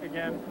on track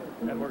again,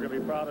 and we're going to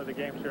be proud of the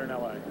games here in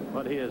L.A.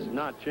 But he is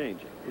not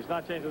changing. He's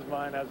not changed his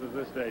mind as of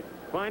this date.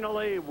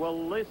 Finally,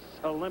 will this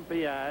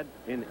Olympiad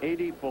in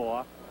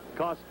 '84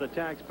 cost the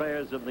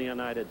taxpayers of the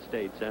United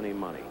States any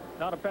money?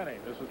 Not a penny.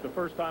 This is the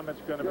first time it's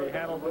going to be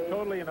handled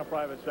totally in the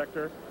private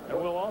sector. And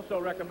we'll also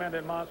recommend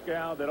in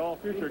Moscow that all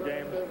future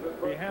games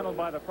be handled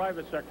by the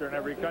private sector in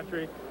every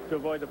country to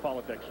avoid the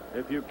politics.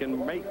 If you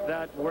can make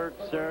that work,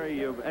 sir,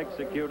 you've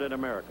executed a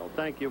miracle.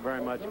 Thank you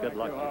very much. Good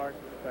luck.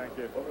 Thank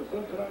you.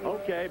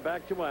 Okay,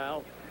 back to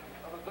Al.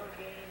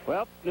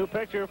 Well, new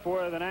pitcher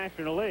for the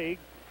National League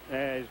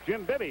as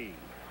Jim Bibby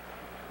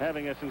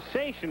having a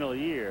sensational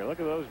year. Look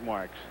at those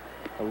marks.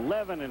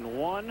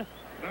 11-1,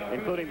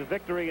 including the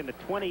victory in the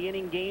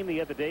 20-inning game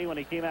the other day when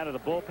he came out of the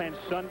bullpen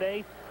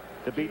Sunday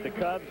to beat the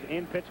Cubs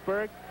in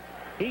Pittsburgh.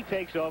 He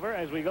takes over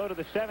as we go to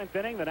the 7th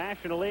inning. The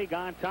National League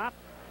on top,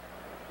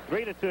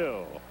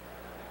 3-2.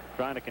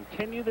 Trying to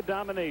continue the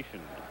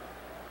domination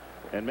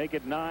and make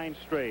it 9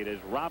 straight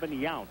as Robin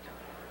Yount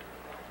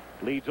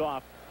leads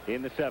off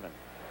in the 7th.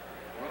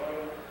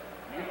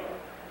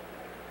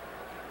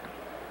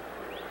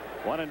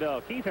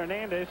 1-0. Keith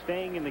Hernandez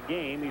staying in the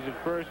game. He's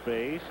at first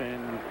base,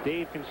 and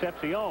Dave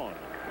Concepcion.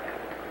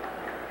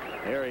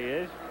 There he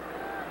is,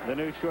 the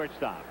new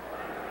shortstop.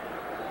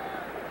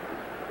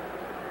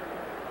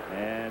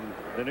 And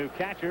the new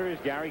catcher is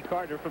Gary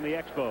Carter from the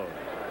Expos.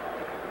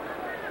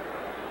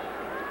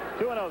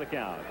 2-0 the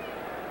count.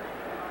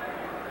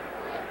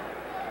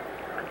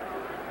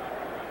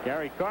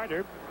 Gary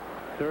Carter,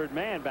 third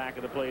man back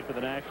of the plate for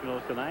the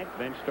Nationals tonight.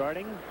 Bench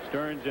starting.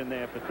 Stearns in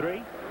there for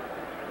 3.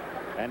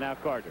 And now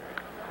Carter.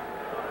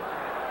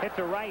 Hits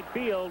a right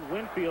field.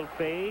 Winfield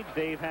fades.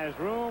 Dave has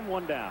room.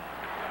 1 down.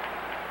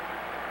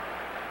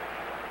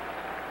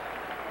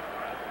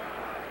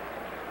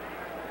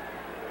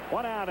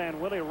 One out,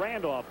 and Willie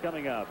Randolph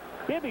coming up.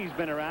 Bibby's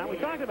been around. We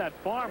talked about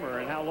Farmer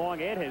and how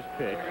long Ed has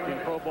pitched in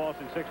pro ball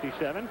since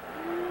 '67.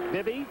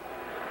 Bibby,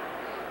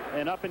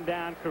 an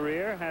up-and-down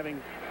career, having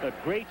a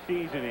great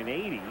season in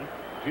 '80.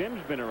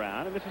 Jim's been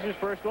around, and this is his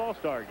first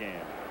All-Star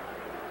game.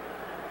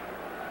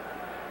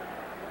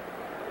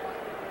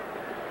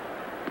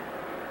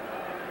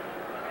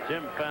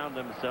 Jim found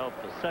himself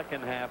the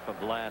second half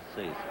of last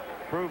season.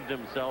 Proved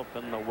himself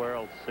in the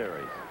World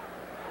Series.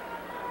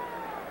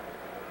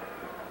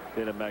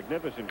 Did a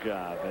magnificent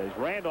job as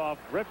Randolph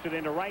rips it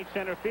into right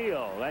center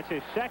field. That's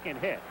his second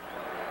hit.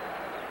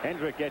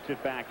 Hendrick gets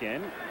it back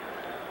in.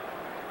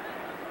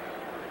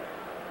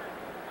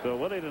 So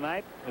Willie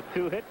tonight with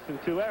 2 hits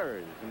and 2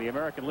 errors in the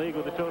American League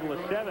with a total of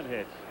 7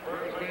 hits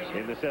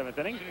in the 7th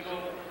inning.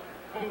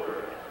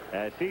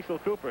 As Cecil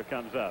Cooper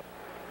comes up.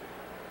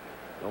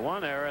 The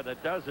one error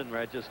that doesn't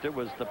register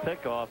was the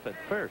pickoff at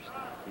first.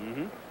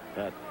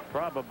 That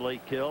probably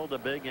killed a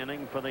big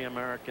inning for the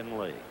American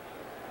League.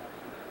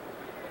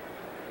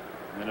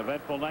 An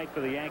eventful night for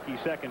the Yankees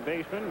second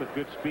baseman with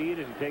good speed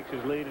as he takes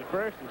his lead at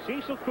first. And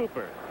Cecil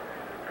Cooper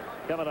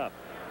coming up.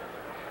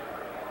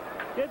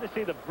 Good to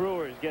see the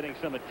Brewers getting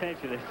some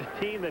attention. It's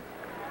a team that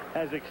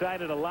has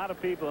excited a lot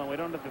of people, and we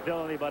don't have to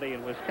tell anybody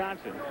in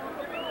Wisconsin.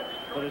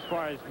 But as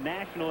far as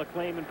national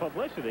acclaim and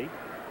publicity,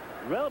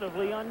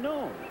 relatively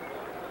unknown.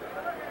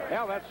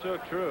 Yeah, that's so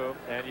true.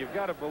 And you've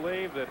got to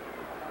believe that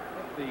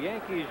if the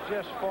Yankees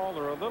just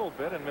falter a little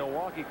bit and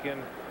Milwaukee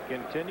can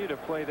continue to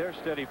play their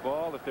steady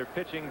ball, if their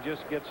pitching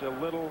just gets a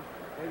little,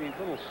 maybe a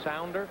little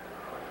sounder,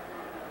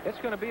 it's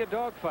going to be a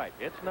dogfight.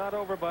 It's not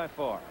over by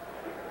far.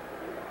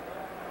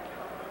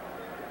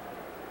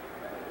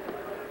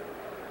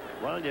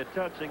 Well, you're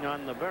touching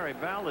on the very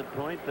valid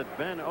point that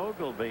Ben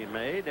Ogilvy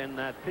made in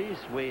that piece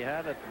we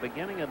had at the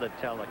beginning of the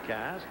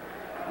telecast.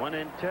 When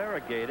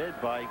interrogated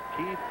by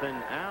Keith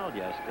and Al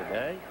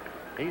yesterday,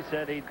 he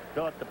said he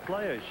thought the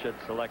players should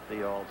select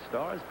the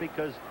All-Stars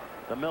because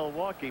the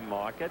Milwaukee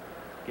market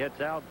gets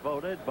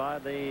outvoted by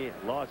the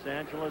Los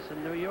Angeles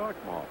and New York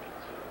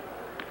markets.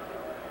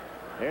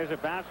 There's a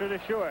bouncer to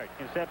short.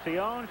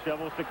 Concepcion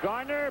shovels to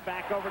Garner.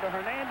 Back over to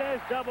Hernandez.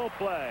 Double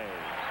play.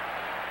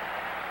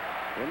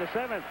 In the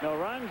 7th, no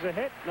runs, a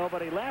hit,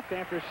 nobody left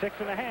after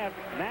 6.5.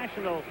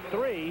 National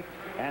 3,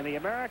 and the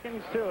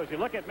Americans 2. As you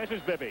look at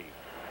Mrs. Bibby.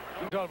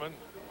 Gentlemen,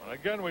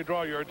 again we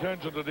draw your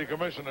attention to the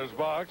commissioner's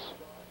box,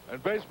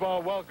 and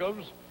baseball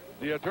welcomes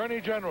the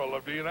Attorney General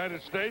of the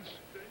United States,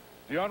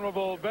 the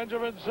Honorable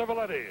Benjamin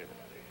Civiletti.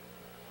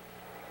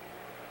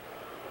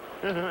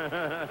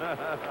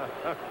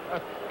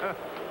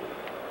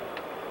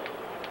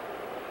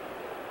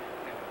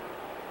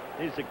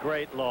 He's a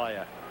great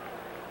lawyer.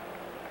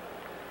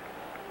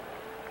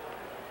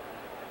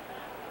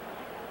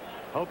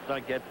 Hoped I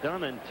get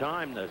done in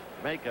time to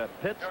make a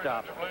pit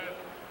stop.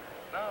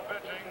 Now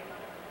pitching.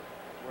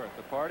 We're at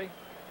the party.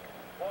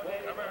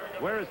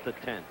 Where is the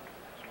tent?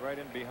 It's right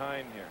in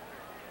behind here.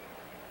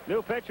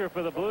 New pitcher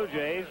for the Blue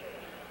Jays,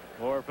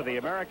 or for the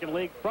American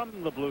League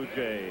from the Blue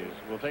Jays.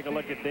 We'll take a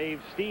look at Dave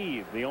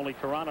Steve, the only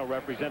Toronto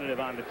representative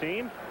on the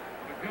team.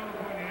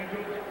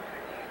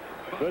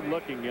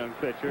 Good-looking young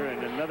pitcher,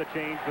 and another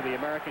change for the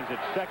Americans at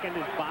second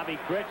is Bobby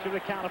Grich of the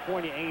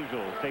California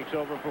Angels. Takes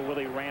over for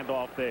Willie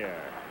Randolph there.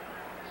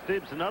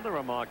 Steve's another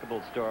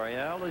remarkable story,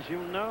 Al, as you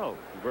know.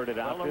 Converted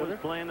outfielder. Was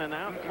playing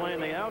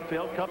the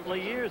outfield a couple of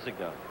years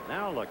ago.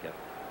 Now look at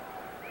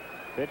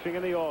pitching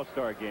in the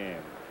All-Star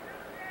game.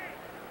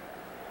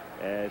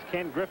 As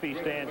Ken Griffey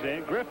stands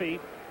in. Griffey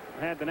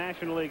had the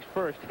National League's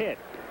first hit.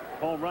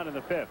 Home run in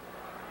the 5th.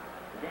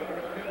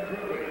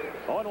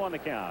 0-1 the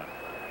count.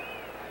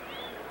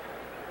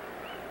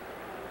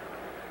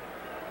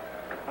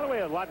 By the way,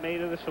 a lot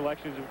made of the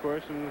selections, of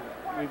course, and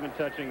we've been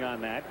touching on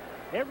that.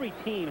 Every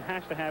team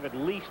has to have at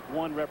least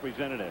one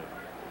representative.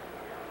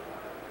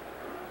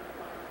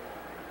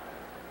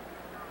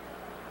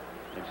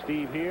 And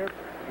Steve here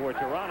for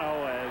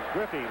Toronto as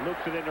Griffey loops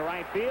it into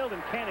right field,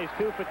 and Ken is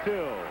 2 for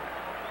 2.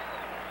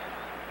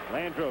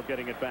 Landreau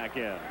getting it back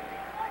in.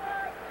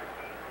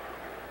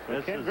 So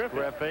this Ken is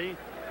Griffey.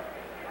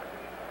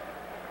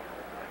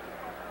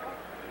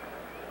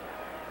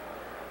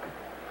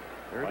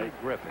 Ernie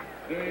Griffin.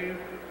 Dave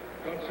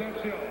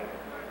Concepcion.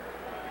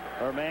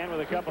 Her man with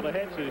a couple of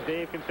hits is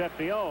Dave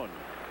Concepcion.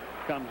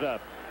 Comes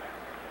up.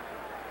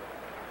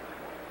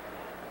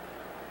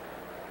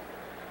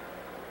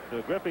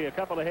 So Griffey a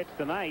couple of hits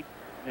tonight,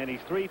 and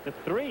he's 3 for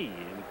 3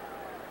 in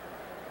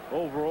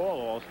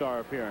overall All-Star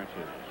appearances.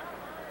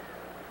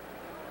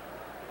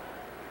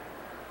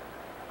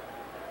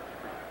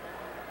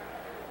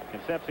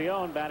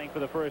 Concepcion batting for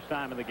the first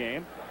time in the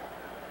game.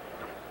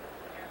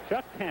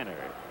 Chuck Tanner.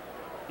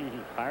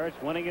 Pirates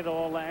winning it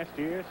all last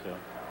year, so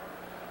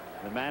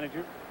the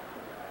manager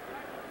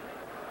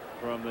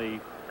from the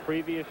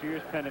previous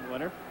year's pennant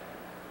winner.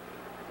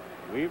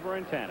 Weaver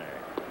and Tanner.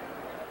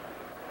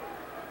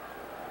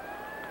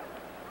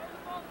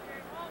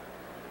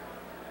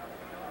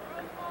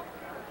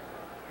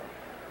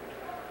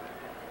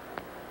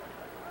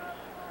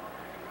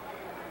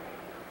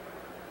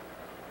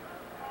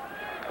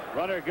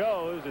 Runner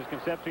goes as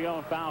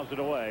Concepcion fouls it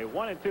away.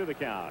 1-2 the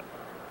count.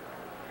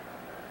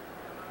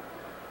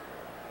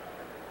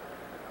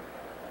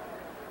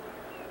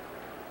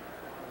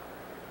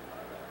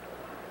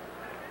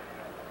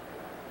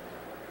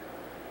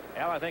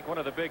 Al, I think one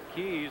of the big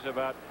keys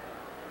about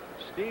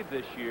Steve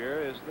this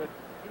year is that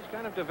he's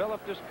kind of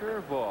developed his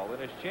curveball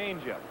and his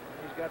changeup.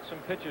 He's got some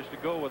pitches to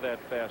go with that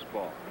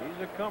fastball.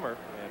 He's a comer,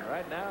 and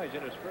right now he's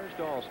in his first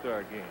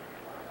All-Star game.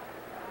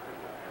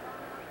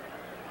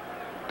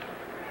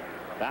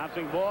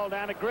 Bouncing ball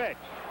down to Gritch.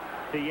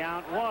 To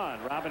Yount 1.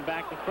 Robin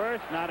back to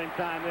first. Not in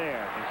time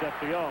there.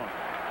 Concepcion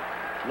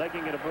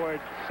legging it aboard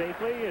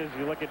safely as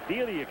you look at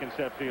Delia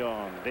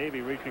Concepcion.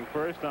 Davey reaching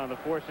first on the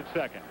force at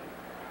second.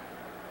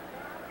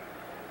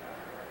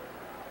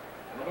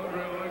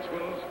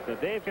 So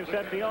Dave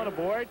Concepcion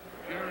aboard.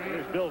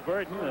 Here's Bill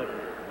Verdon, the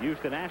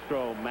Houston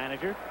Astro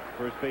manager.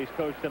 First base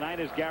coach tonight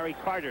is Gary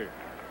Carter.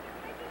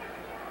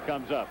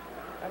 Comes up.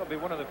 That'll be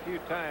one of the few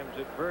times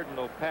that Verdon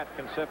will pat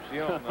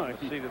Concepcion on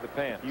the seat of the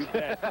pants. You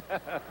bet.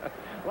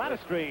 A lot of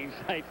strange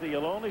sights that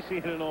you'll only see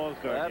in an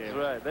All-Star game. That's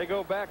right. They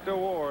go back to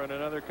war in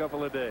another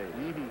couple of days.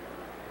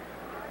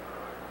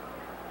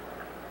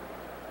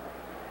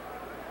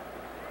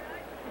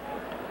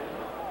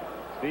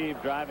 Steve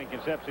driving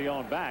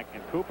Concepcion back,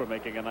 and Cooper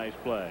making a nice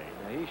play.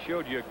 He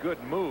showed you a good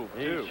move,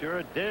 too. He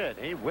sure did.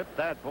 He whipped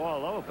that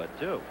ball over,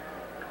 too.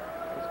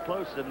 It's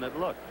closer than it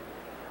looked.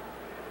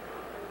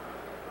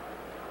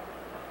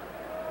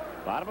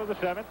 Bottom of the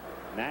 7th.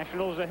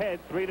 Nationals ahead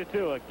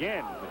 3-2.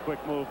 Again, the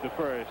quick move to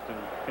first, and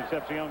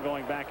Concepcion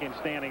going back in,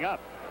 standing up.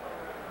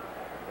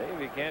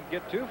 Davey can't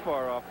get too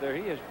far off there.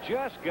 He has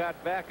just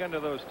got back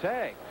under those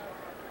tags.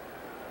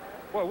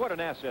 Boy, what an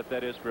asset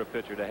that is for a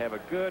pitcher to have a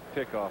good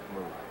pickoff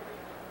move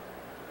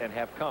and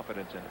have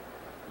confidence in it.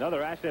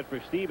 Another asset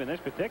for Steve in this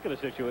particular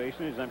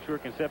situation is I'm sure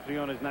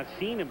Concepcion has not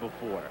seen him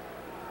before.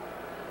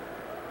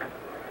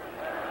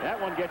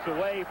 That one gets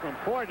away from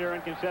Porter,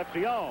 and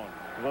Concepcion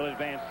will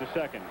advance to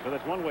second. So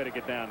that's one way to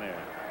get down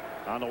there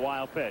on the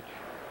wild pitch.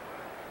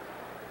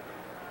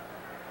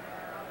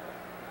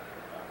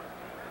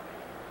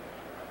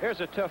 Here's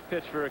a tough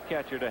pitch for a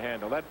catcher to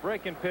handle. That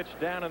breaking pitch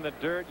down in the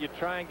dirt. You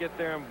try and get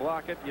there and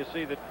block it. You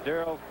see that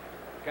Darrell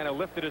kind of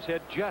lifted his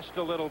head just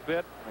a little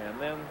bit,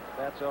 and then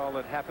that's all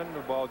that happened.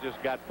 The ball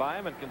just got by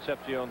him, and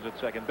Concepcion's at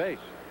second base.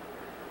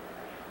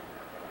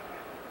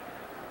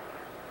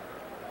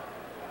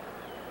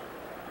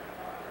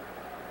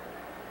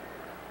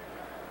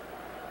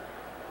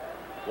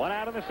 One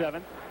out of the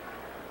 7th.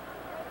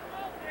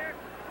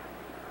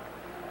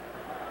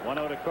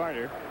 1-0 to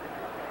Carter.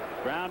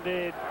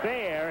 Grounded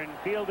fair and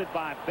fielded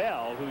by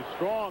Bell, whose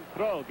strong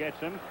throw gets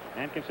him,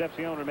 and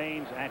Concepcion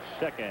remains at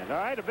second. All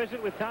right, a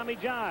visit with Tommy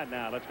John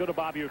now. Let's go to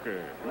Bob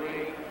Uecker.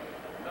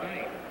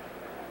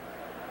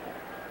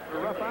 A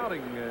rough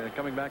outing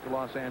coming back to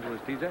Los Angeles,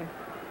 TJ.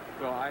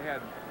 Well, I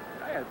had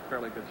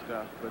fairly good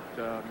stuff, but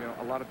you know,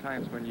 a lot of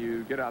times when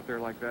you get out there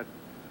like that,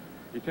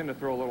 you tend to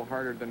throw a little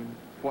harder than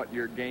what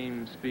your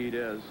game speed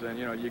is, and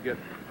you know, you get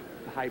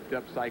hyped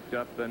up, psyched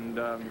up, and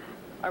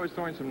I was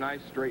throwing some nice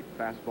straight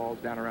fastballs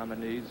down around the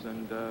knees,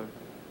 and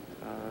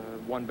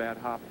one bad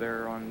hop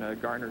there on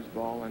Garner's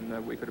ball,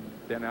 and we could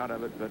have been out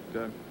of it,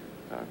 but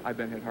I've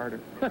been hit harder.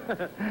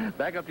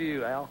 Back up to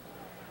you, Al.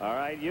 All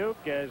right,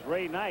 Ueck, as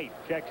Ray Knight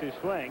checks his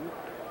swing,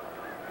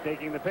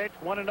 taking the pitch.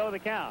 1-0 the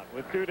count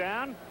with 2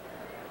 down.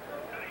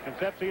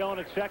 Concepcion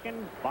at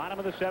second, bottom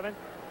of the 7th.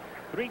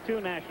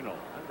 3-2 National.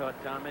 I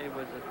thought Tommy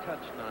was a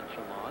touch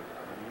nonchalant.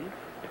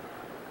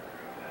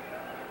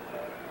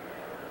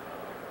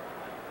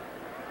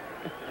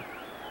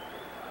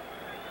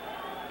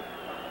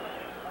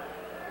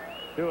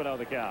 2-0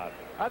 the count.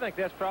 I think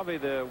that's probably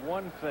the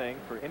one thing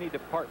for any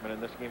department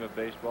in this game of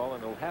baseball,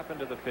 and it'll happen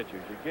to the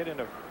pitchers. You get in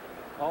an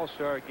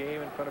all-star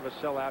game in front of a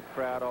sellout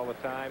crowd all the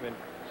time, and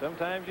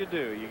sometimes you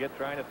do. You get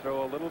trying to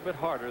throw a little bit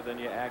harder than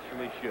you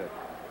actually should.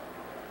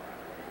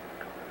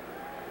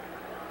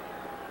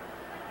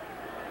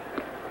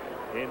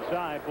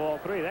 Inside, ball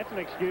 3. That's an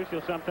excuse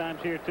you'll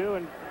sometimes hear, too,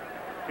 in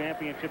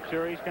championship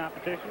series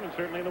competition and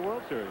certainly in the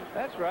World Series.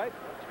 That's right.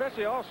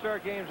 especially All-Star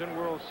games and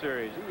World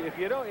Series. If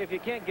you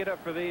can't get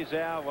up for these,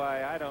 Al,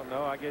 why, I don't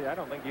know. I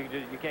don't think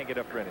you can't get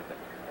up for anything.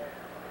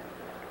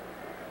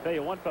 Tell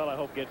you, one fellow I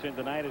hope gets in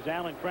tonight is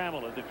Alan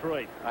Trammell of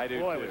Detroit. I do,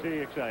 Boy, too. was he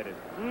excited.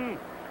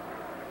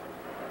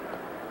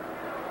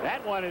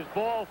 That one is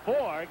ball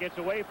 4. Gets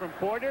away from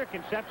Porter.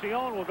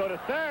 Concepcion will go to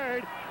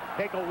third.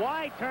 Take a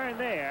wide turn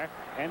there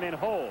and then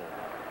hold.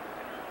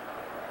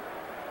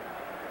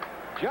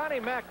 Johnny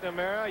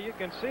McNamara, you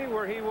can see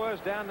where he was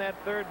down that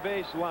third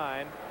base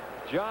line.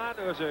 John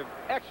was an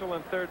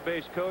excellent third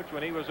base coach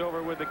when he was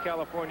over with the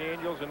California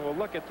Angels, and we'll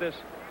look at this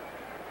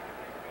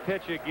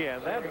pitch again.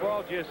 That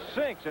ball just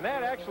sinks, and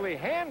that actually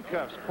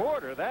handcuffs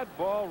Porter. That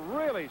ball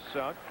really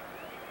sunk.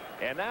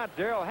 And now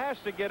Darrell has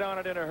to get on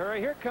it in a hurry.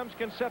 Here comes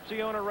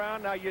Concepcion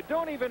around. Now you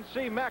don't even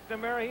see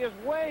McNamara. He is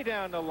way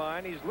down the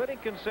line. He's letting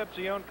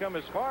Concepcion come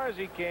as far as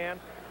he can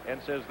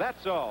and says,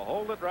 that's all.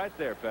 Hold it right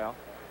there, pal.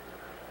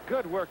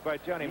 Good work by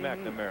Johnny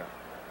McNamara.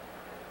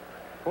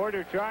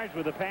 Porter charged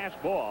with a pass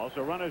ball,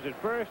 so runners at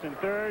first and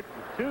third,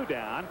 2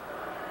 down.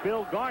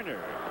 Bill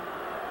Garner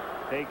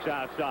takes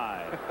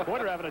outside.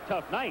 Porter having a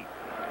tough night.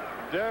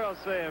 Darrell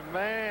saying,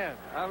 man,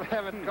 I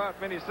haven't caught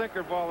many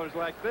sinker ballers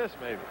like this,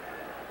 maybe.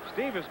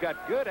 Steve has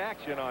got good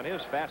action on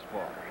his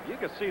fastball. You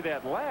can see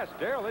that last.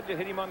 Darrell, it just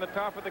hit him on the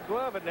top of the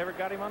glove. It never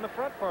got him on the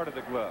front part of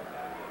the glove.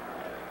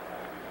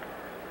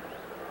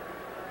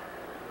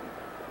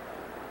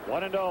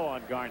 1-0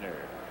 on Garner.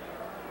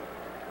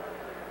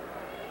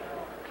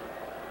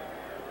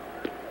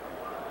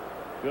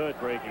 Good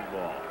breaking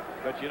ball.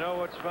 But you know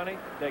what's funny?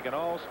 Take an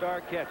all-star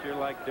catcher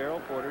like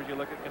Darrell Porter. You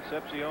look at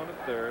Concepcion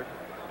at third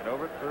and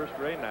over at first,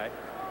 Ray Knight.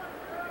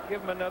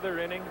 Give them another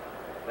inning.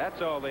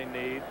 That's all they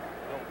need.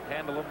 Don't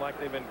handle them like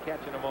they've been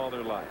catching them all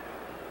their life.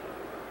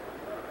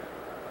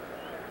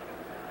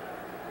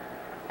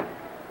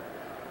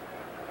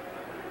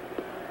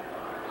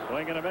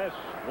 Swing and a miss.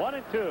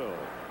 1-2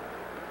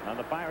 on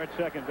the Pirates'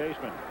 second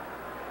baseman.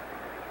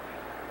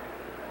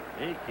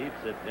 He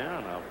keeps it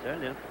down, I'll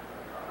tell you.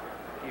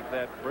 Keep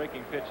that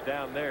breaking pitch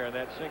down there and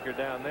that sinker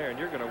down there, and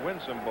you're going to win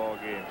some ball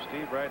games.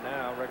 Steve, right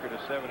now, record is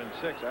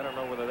 7-6. I don't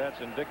know whether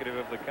that's indicative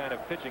of the kind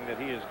of pitching that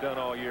he has done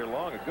all year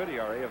long. A good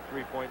ERA of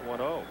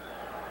 3.10.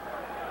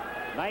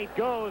 Knight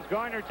goes.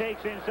 Garner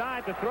takes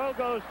inside. The throw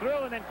goes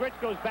through, and then Grich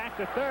goes back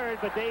to third,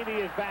 but Davey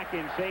is back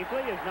in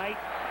safely as Knight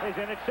is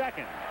in at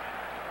second.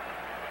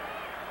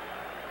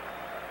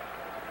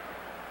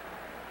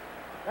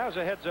 That was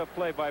a heads-up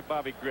play by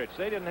Bobby Grich.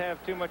 They didn't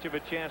have too much of a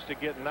chance to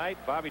get Knight.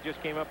 Bobby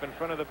just came up in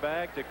front of the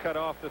bag to cut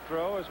off the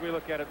throw as we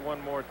look at it one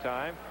more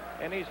time.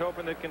 And he's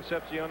hoping that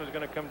Concepcion is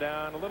going to come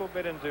down a little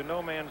bit into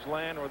no man's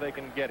land where they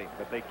can get him.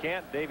 But they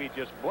can't. Davey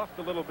just bluffed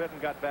a little bit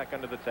and got back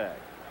under the tag.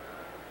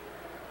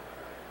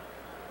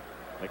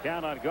 The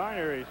count on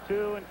Garner is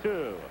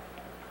 2-2.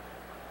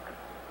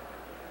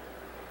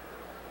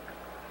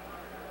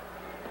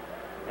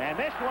 And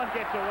this one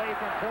gets away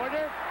from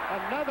Porter.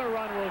 Another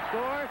run will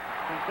score.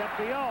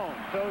 Concepcion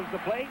throws the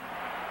plate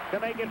to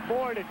make it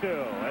 4-2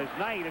 as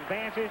Knight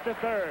advances to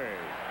third.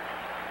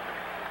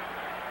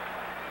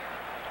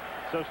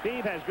 So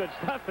Steve has good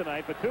stuff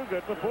tonight, but too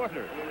good for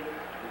Porter.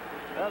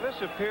 Now this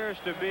appears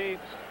to be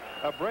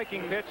a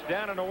breaking pitch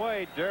down and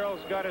away.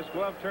 Darrell's got his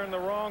glove turned the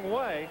wrong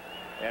way.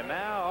 And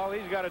now all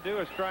he's got to do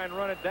is try and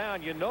run it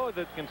down. You know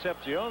that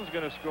Concepcion's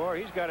going to score.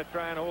 He's got to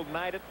try and hold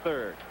Knight at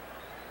third.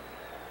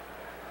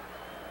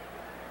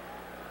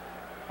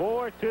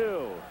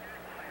 4-2.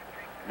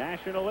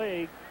 National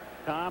League.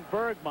 Tom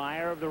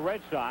Bergmeyer of the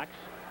Red Sox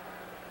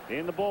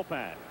in the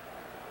bullpen.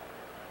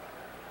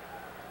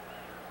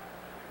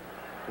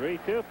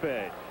 3-2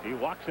 pitch. He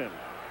walks him.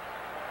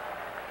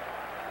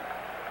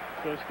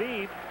 So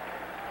Steve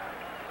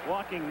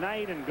walking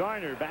Knight and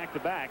Garner back to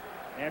back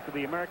after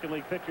the American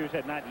League pitchers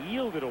had not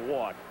yielded a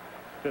walk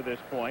to this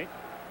point.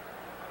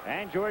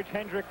 And George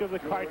Hendrick of the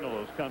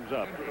Cardinals comes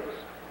up.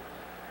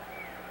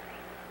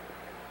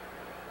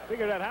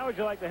 Figured out, how would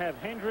you like to have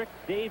Hendrick,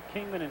 Dave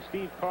Kingman, and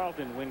Steve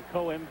Carlton win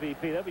co-MVP?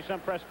 That'd be some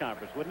press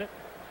conference, wouldn't it?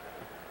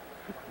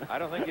 I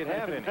don't think you'd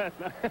have any.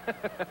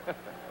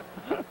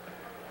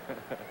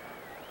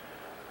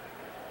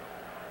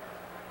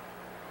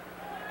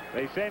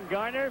 They send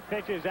Garner,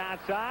 pitches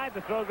outside,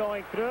 the throw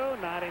going through,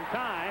 not in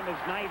time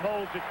as Knight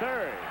holds at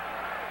third.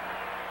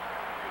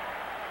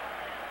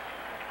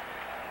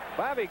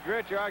 Bobby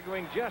Grich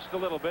arguing just a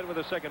little bit with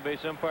the second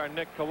base umpire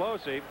Nick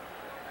Colosi.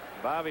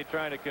 Bobby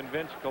trying to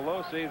convince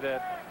Colosi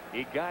that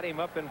he got him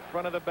up in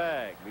front of the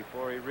bag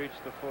before he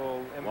reached the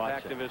full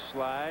impact of his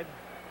slide.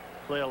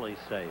 Clearly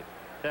safe.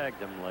 Tagged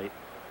him late.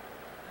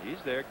 He's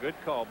there. Good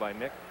call by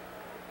Nick.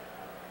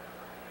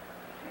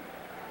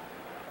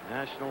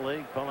 National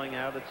League pulling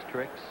out its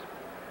tricks.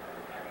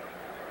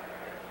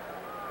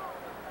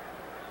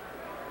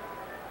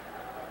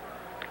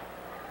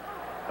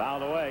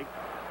 Fouled away.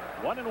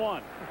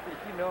 1-1.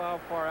 You know how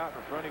far out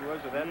in front he was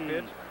of that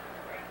pitch?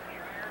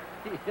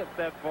 He hit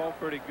that ball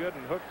pretty good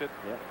and hooked it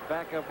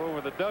back up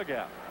over the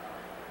dugout.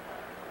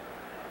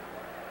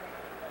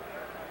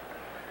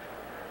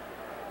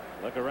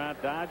 Look around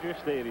Dodger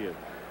Stadium.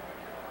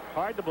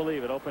 Hard to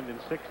believe it opened in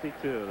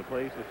 '62. The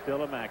place is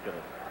still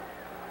immaculate.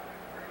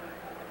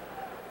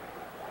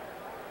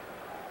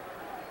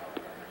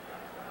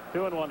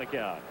 Two and one to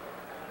count.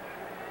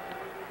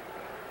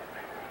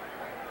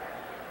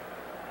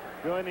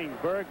 Joining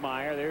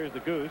Bergmeyer, there's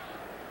the Goose.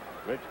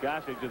 Rich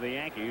Gossage of the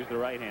Yankees, the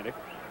right-hander.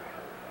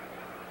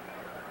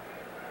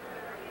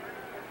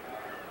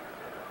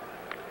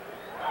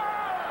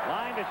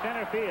 Line to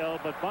center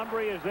field, but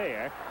Bunbury is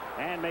there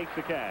and makes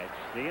the catch.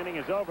 The inning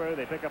is over.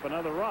 They pick up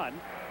another run.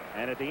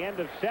 And at the end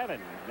of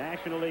 7,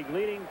 National League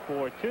leading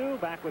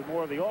 4-2. Back with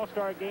more of the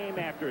All-Star game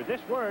after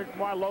this word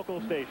from our local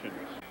stations.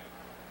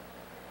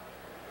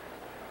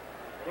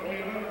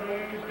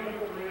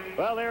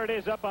 Well, there it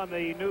is up on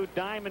the new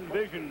Diamond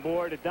Vision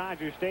board at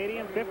Dodger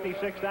Stadium,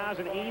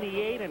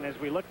 56,088. And as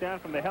we look down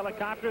from the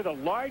helicopter, the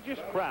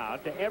largest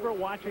crowd to ever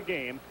watch a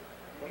game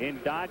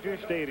in Dodger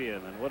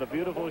Stadium. And what a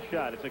beautiful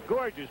shot. It's a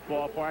gorgeous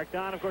ballpark.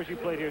 Don, of course, you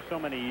played here so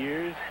many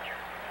years.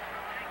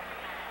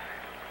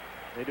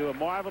 They do a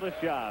marvelous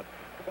job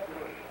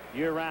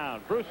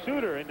year-round. Bruce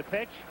Sutter in the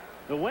pitch,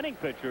 the winning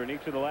pitcher in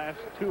each of the last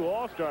 2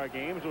 All-Star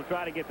games, will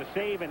try to get the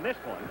save in this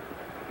one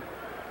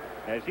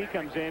as he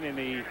comes in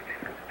the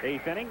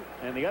 8th inning.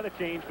 And the other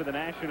change for the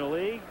National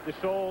League, the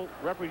sole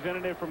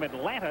representative from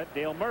Atlanta,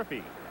 Dale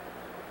Murphy,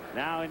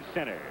 now in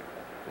center.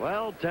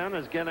 Well,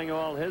 Tanner's getting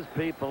all his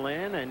people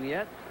in, and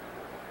yet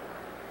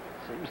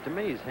seems to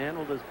me he's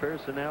handled his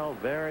personnel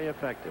very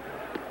effectively.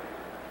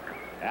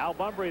 Al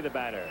Bunbury, the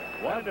batter.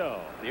 1-0.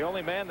 The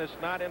only man that's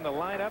not in the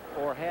lineup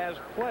or has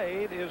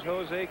played is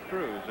Jose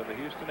Cruz of the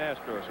Houston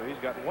Astros, so he's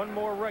got one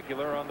more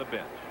regular on the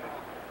bench.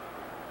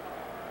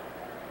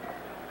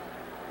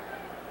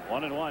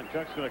 1-1.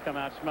 Chuck's going to come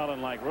out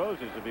smelling like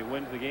roses if he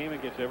wins the game and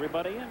gets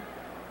everybody in.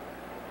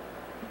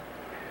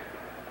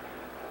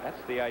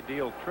 That's the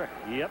ideal trick.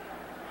 Yep.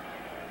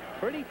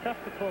 Pretty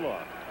tough to pull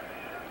off.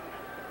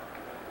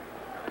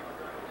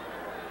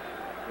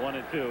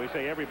 1-2. We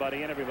say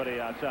everybody in,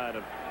 everybody outside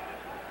of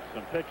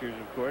some pitchers,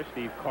 of course.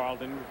 Steve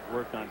Carlton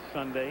worked on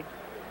Sunday.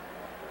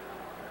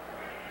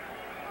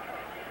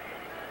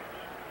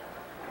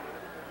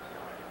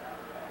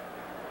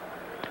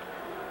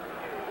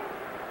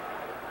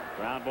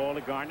 Ground ball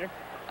to Garner.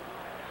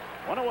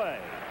 One away.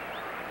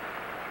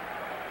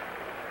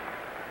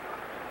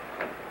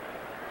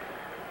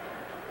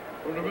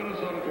 From the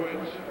Minnesota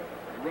Twins,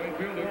 right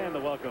fielder. And the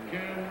welcome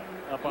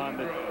up on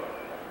the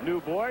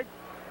new board.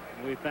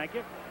 We thank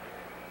you.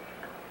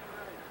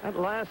 That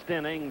last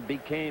inning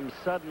became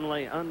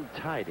suddenly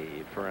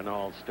untidy for an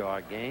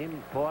all-star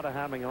game. Porter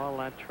having all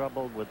that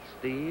trouble with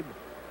Steve.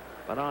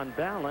 But on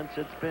balance,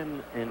 it's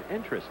been an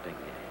interesting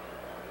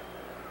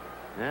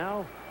game.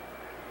 Now,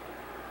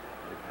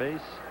 they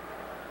face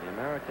the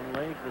American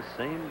League the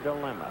same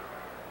dilemma.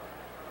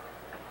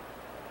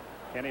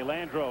 Kenny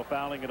Landreau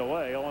fouling it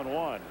away,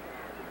 0-1.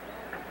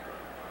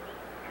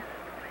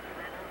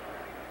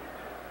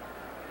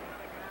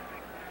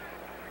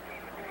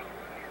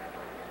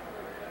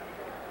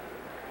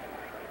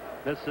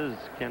 This is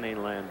Kenny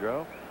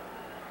Landreau.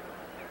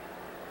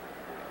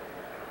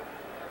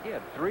 He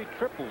had 3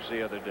 triples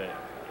the other day.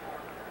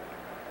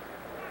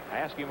 I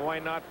asked him why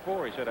not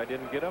 4. He said, I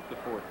didn't get up the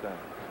 4th time.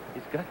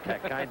 He's got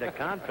that kind of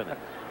confidence.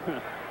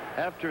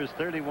 After his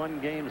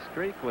 31-game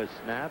streak was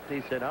snapped,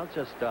 he said, I'll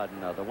just start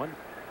another one.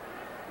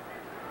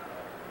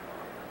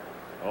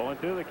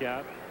 0-2 the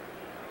count.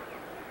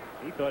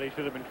 He thought he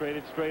should have been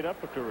traded straight up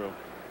for Carew.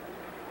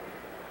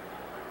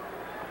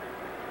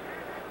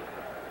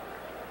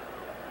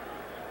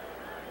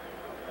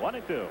 One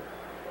and 2.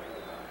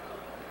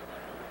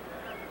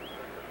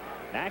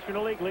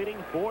 National League leading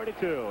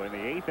 4-2 in the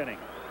 8th inning.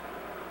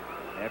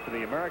 After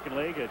the American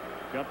League had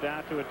jumped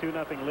out to a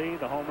 2-0 lead,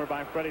 the homer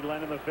by Freddie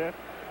Lenn in the 5th.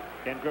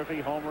 Ken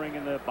Griffey homering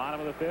in the bottom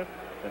of the 5th.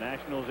 The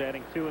Nationals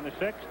adding 2 in the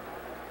 6th.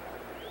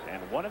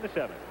 And 1 in the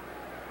 7th.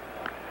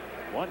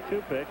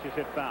 1-2 pitch is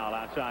hit foul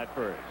outside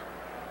first.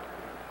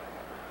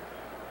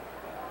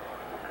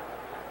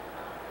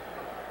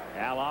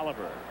 Al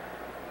Oliver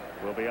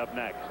will be up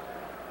next.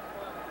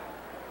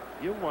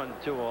 You won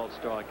 2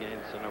 All-Star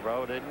games in a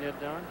row, didn't you,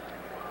 Don?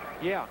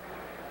 Yeah.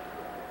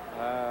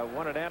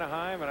 One at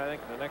Anaheim, and I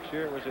think the next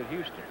year it was at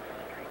Houston.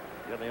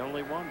 You're the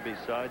only one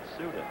besides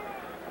Suter.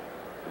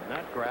 And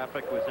that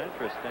graphic was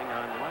interesting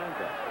on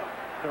Landau.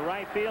 To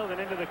right field and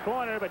into the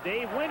corner, but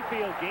Dave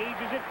Winfield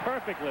gauges it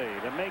perfectly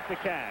to make the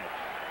catch.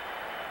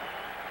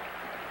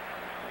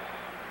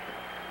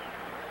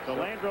 So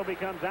Landreau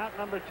becomes out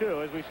number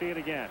 2 as we see it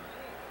again.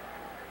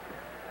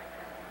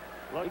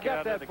 He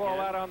got that ball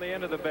out on the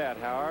end of the bat,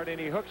 Howard, and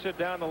he hooks it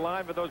down the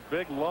line with those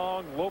big,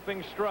 long,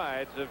 loping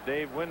strides of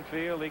Dave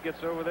Winfield. He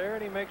gets over there,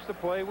 and he makes the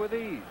play with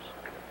ease.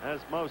 As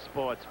most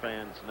sports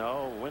fans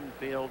know,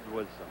 Winfield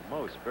was the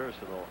most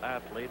versatile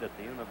athlete at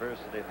the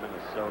University of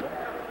Minnesota.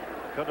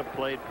 Could have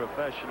played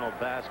professional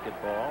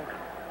basketball,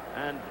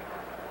 and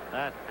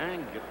that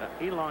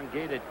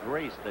elongated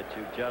grace that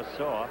you just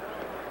saw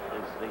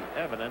is the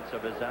evidence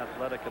of his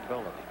athletic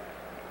ability.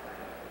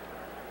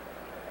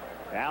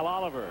 Al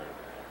Oliver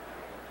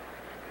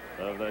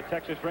of the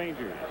Texas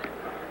Rangers.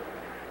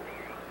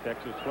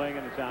 Texas swing,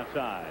 and it's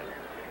outside.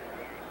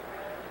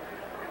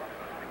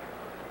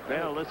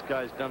 Well, this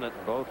guy's done it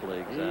in both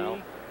leagues,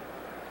 Al.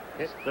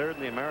 He's third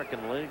in the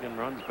American League and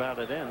runs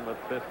batted in with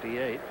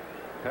 58.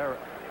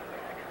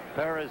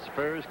 Perez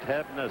first,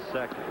 Hebner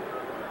second.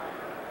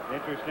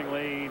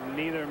 Interestingly,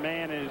 neither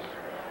man is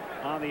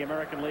on the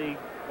American League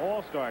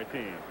All-Star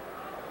team,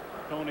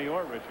 Tony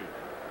or Richard.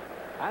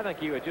 I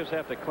think you would just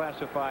have to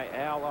classify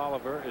Al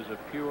Oliver as a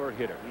pure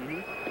hitter.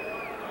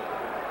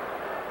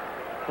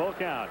 Full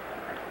count.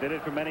 Did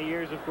it for many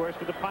years, of course,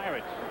 with the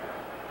Pirates.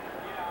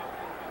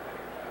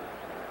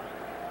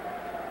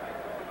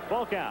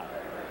 Full count.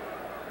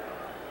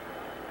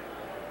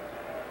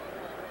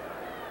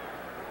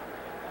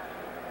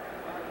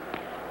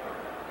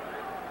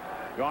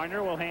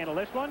 Garner will handle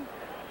this one,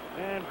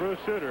 and Bruce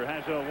Sutter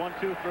has a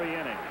 1-2-3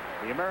 inning.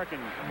 The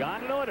Americans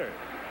gone in order.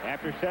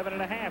 After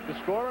 7.5, the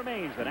score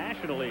remains the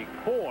National League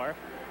 4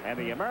 and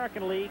the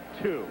American League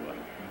 2.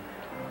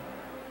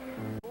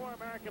 For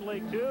American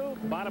League 2,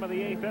 bottom of the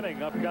 8th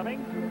inning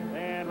upcoming.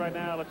 And right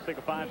now, let's take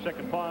a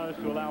 5-second pause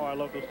to allow our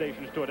local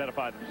stations to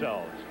identify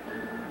themselves.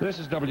 This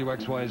is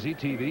WXYZ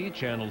TV,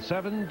 Channel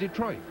 7,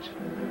 Detroit.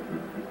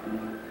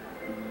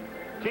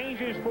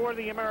 Changes for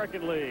the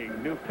American League.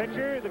 New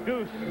pitcher, the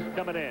Goose,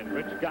 coming in.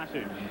 Rich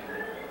Gossage.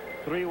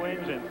 3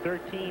 wins and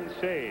 13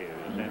 saves.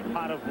 And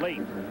hot of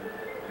late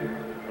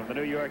from the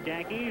New York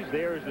Yankees,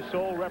 there is the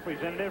sole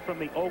representative from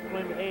the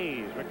Oakland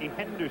A's, Ricky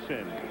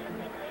Henderson.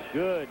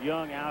 Good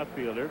young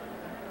outfielder.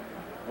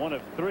 1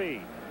 of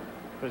 3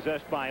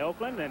 possessed by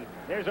Oakland. And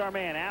there's our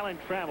man, Alan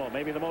Trammell,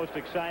 maybe the most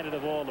excited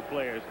of all the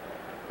players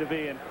to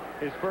be in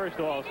his first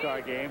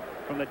All-Star game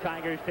from the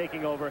Tigers,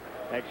 taking over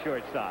at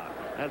shortstop.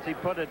 As he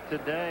put it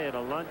today at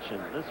a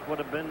luncheon, this would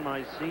have been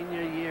my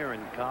senior year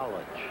in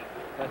college.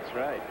 That's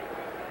right.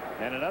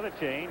 And another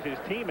change, his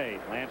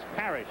teammate, Lance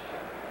Parrish,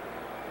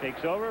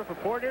 takes over for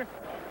Porter,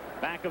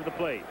 back of the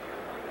plate.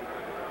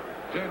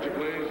 Attention,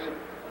 please.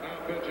 Now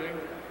pitching.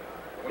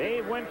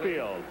 Dave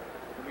Winfield,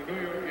 The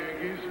New York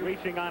Yankees.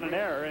 reaching on an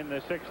error in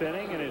the 6th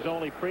inning in his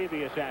only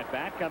previous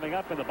at-bat, coming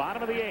up in the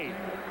bottom of the 8th.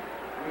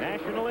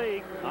 National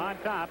League on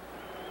top,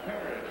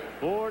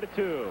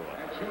 4-2.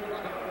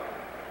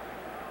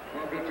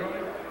 From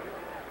Detroit,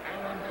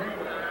 Alan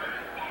Trammell.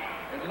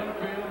 In left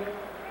field,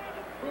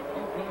 from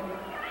Oakland,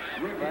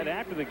 Ricky. Right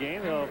after the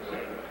game, they'll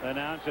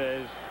announce,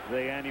 as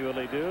they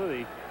annually do,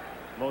 the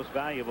most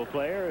valuable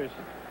player. As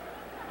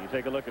you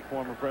take a look at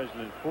former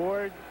President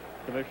Ford,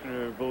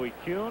 Commissioner Bowie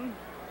Kuhn.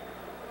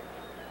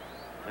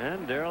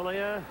 And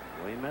earlier,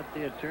 we met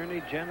the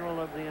Attorney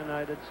General of the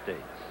United States,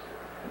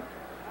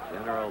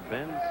 General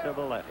Ben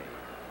Civiletti.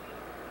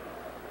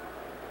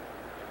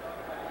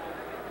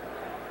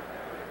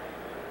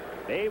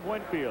 Dave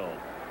Winfield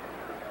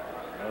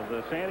of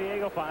the San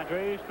Diego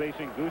Padres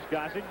facing Goose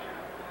Gossage.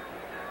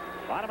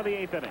 Bottom of the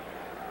 8th inning.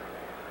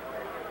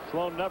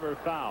 Sloan number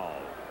foul.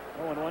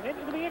 0-1.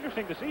 It'll be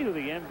interesting to see who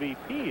the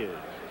MVP is.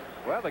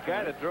 Well, the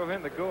guy that drove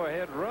in the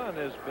go-ahead run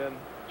has been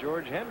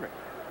George Henry.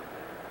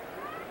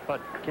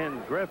 But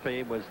Ken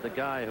Griffey was the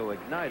guy who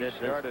ignited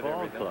this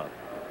ball club.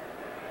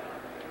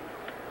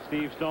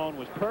 Steve Stone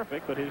was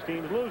perfect, but his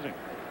team's losing.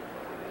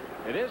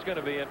 It is going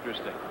to be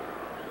interesting.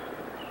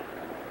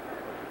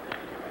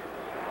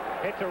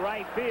 Hit to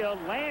right field.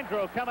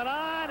 Landreau coming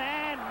on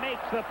and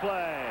makes the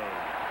play.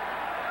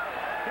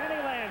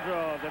 Kenny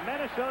Landreau of the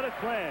Minnesota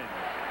Twins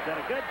got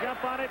a good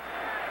jump on it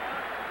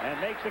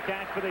and makes the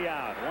catch for the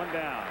out. 1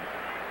 down.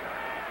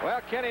 Well,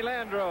 Kenny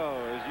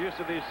Landreau is used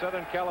to these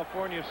Southern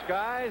California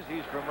skies.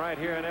 He's from right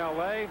here in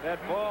L.A. That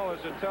ball is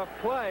a tough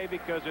play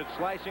because it's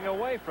slicing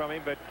away from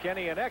him, but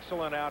Kenny, an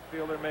excellent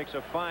outfielder, makes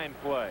a fine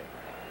play.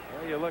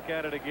 Well, you look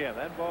at it again.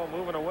 That ball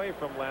moving away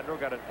from Landreau,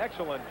 got an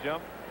excellent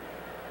jump.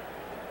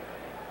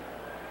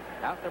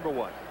 Out number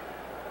 1.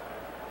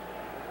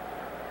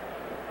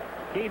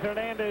 Keith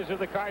Hernandez of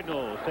the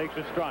Cardinals takes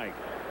a strike.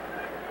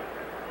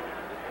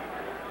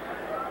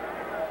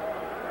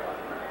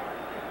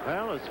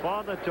 Well, his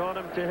father taught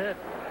him to hit.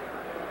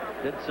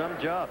 Did some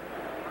job.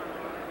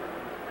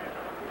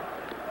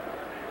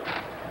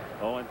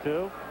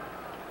 0-2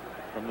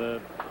 from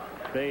the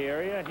Bay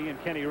Area. He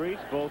and Kenny Reese,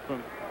 both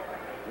from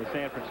the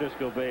San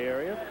Francisco Bay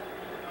Area.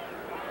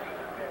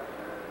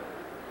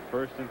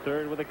 First and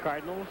third with the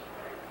Cardinals.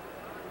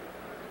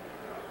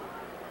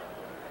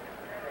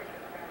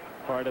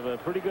 Part of a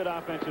pretty good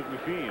offensive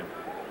machine.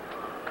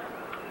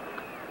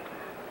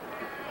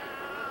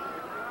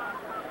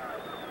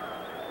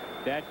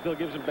 Dad still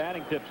gives him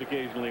batting tips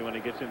occasionally when he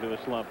gets into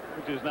a slump,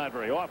 which is not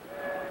very often.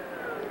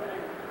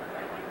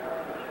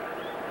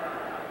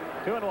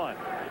 2-1.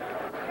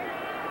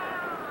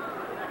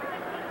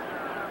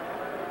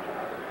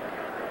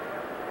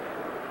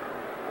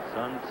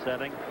 Sun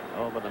setting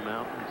over the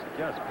mountains,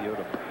 just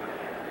beautiful.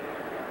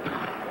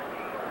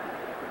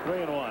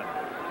 3-1.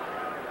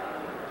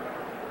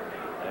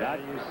 Now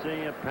you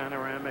see a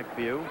panoramic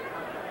view.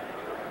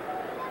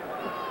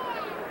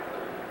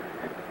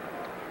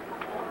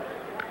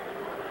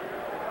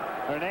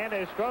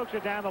 Hernandez strokes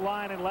it down the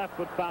line and left,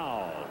 but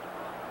foul.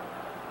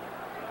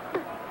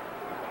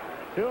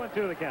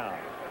 2-2 the count.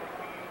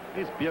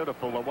 He's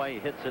beautiful the way he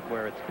hits it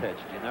where it's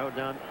pitched. You know,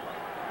 Don?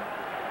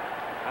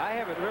 I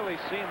haven't really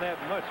seen that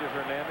much of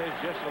Hernandez,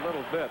 just a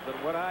little bit. But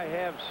what I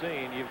have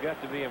seen, you've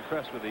got to be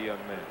impressed with the young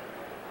man.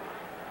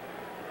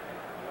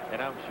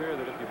 And I'm sure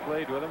that if you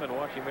played with him and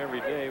watch him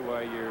every day,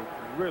 why, you're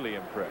really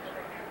impressed.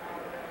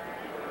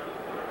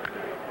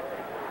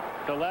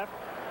 To left,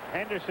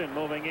 Henderson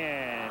moving in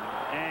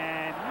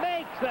and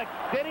makes the,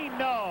 did he?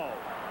 No.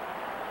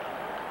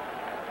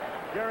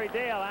 Jerry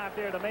Dale out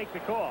there to make the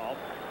call.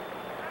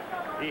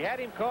 He had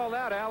him called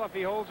out, Al, if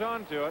he holds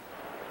on to it.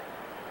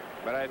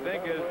 But I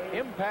think his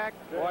impact,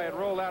 why, it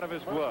rolled out of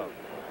his glove.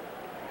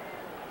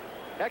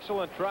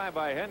 Excellent try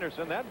by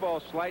Henderson. That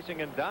ball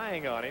slicing and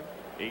dying on him.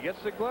 He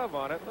gets the glove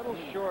on it. Little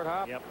short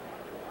hop. Yep.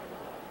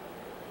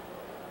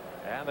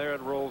 And there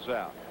it rolls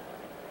out.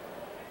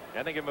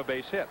 And they give him a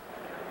base hit.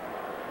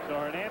 So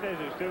Hernandez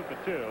is 2 for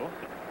 2.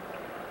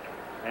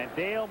 And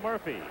Dale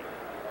Murphy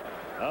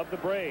of the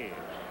Braves,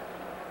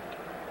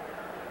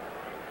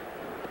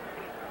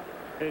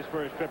 his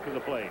first trip to the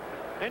plate.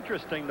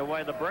 Interesting the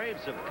way the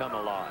Braves have come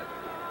alive,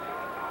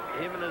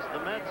 even as the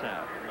Mets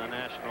have in the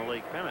National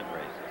League pennant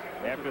races.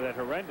 After that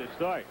horrendous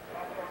start.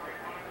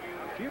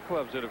 A few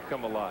clubs that have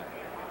come alive.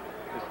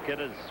 This kid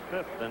is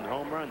 5th in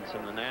home runs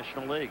in the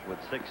National League with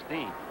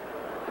 16.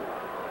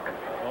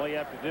 All you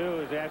have to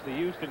do is ask the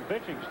Houston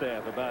pitching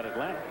staff about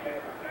Atlanta.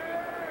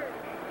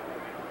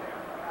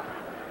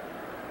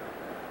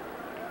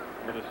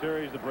 In a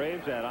series the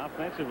Braves had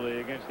offensively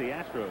against the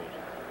Astros.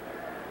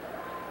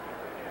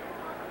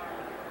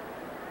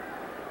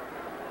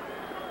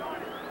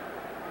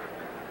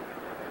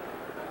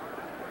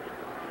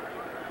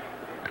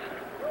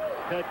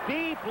 To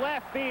deep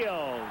left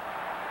field.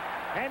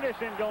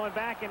 Henderson going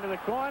back into the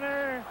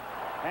corner,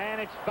 and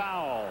it's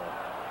foul.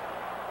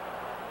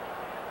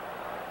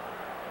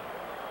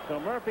 So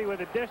Murphy with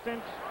the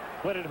distance,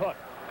 but it hooked.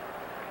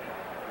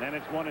 And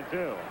it's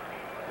 1-2.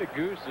 The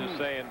Goose is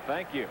saying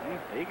thank you.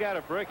 He got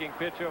a breaking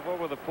pitch up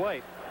over the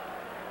plate.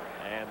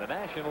 And the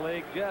National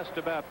League just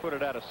about put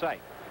it out of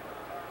sight.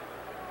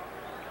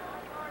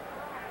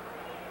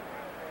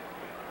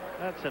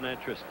 That's an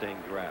interesting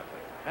graphic.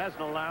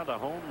 Hasn't allowed a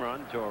home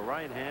run to a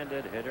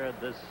right-handed hitter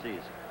this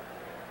season.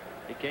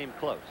 He came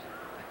close.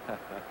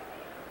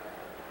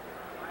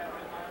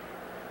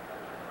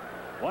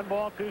 1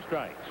 ball, 2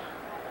 strikes.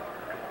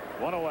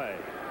 1 away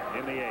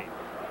in the 8th.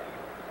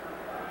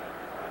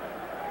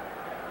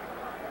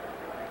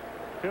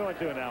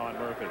 2-2 now on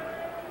Murphy.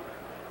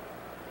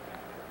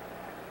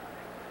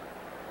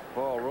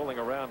 Ball rolling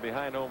around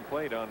behind home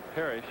plate on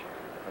Parrish.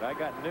 But I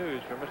got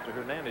news from Mr.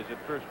 Hernandez at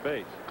first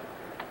base.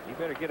 You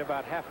better get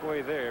about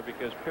halfway there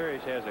because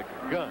Parrish has a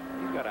gun.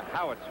 He's got a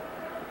howitzer.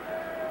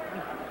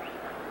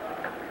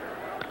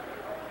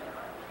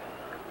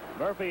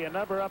 Murphy a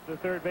number up the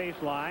third base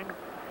line,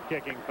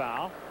 kicking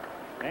foul,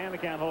 and the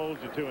count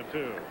holds at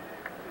 2-2.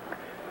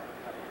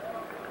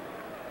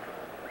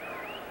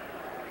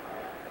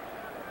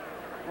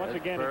 Once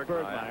again, it's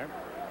Bergmeyer.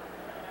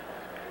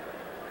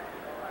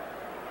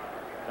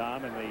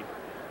 Tom in the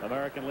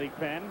American League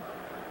pen.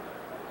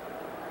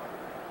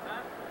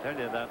 Tell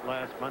you that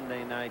last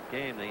Monday night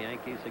game, the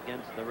Yankees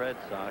against the Red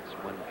Sox,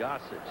 when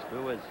Gossage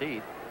threw his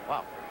heat.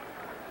 Wow.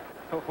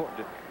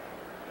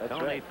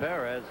 Tony right.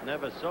 Perez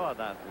never saw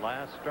that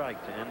last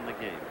strike to end the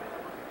game.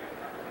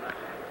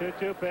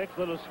 2-2 pitch,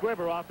 little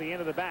squiver off the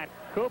end of the bat.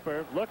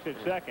 Cooper looks at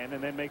second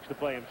and then makes the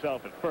play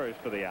himself at first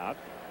for the out.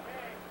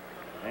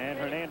 And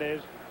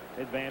Hernandez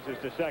advances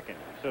to second.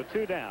 So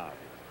 2 down.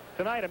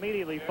 Tonight,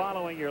 immediately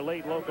following your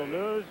late local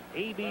news,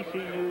 ABC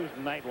News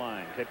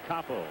Nightline. Ted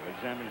Koppel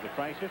examines the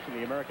crisis in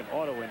the American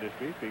auto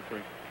industry,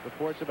 featuring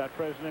reports about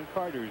President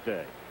Carter's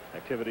Day.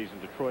 Activities in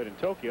Detroit and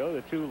Tokyo,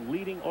 the 2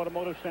 leading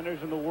automotive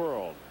centers in the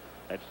world.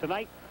 That's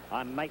tonight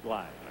on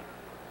Nightline.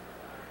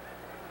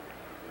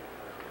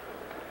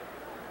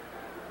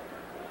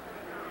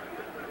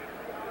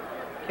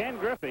 Ken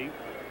Griffey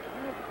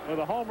with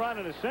a home run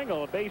and a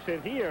single, a base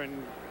hit here,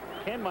 and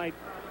Ken might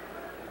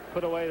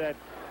put away that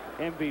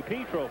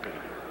MVP trophy.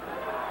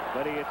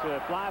 But it's a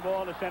fly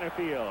ball to center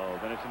field,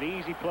 and it's an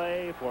easy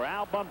play for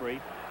Al Bumbry.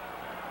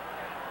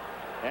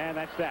 And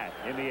that's that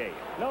in the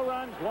 8th. No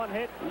runs, 1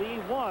 hit,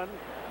 lead 1.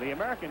 The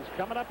Americans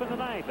coming up in the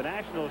 9th. The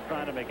Nationals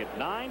trying to make it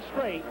 9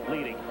 straight,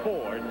 leading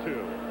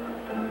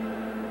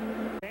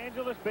 4-2. Los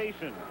Angeles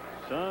Basin,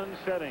 sun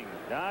setting,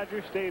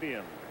 Dodger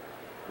Stadium.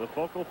 The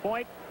focal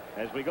point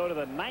as we go to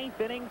the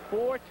 9th inning,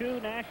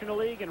 4-2 National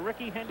League, and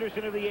Ricky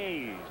Henderson of the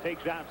A's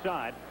takes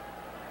outside.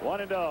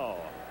 1-0.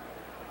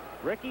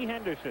 Ricky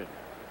Henderson,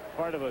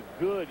 part of a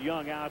good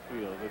young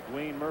outfield with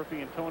Dwayne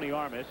Murphy and Tony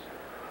Armas.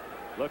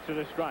 Looks at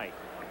a strike.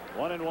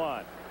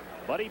 1-1.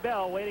 Buddy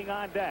Bell waiting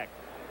on deck.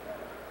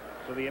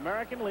 So the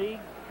American League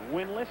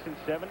winless in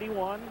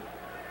 71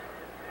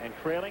 and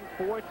trailing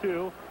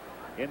 4-2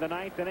 in the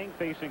 9th inning,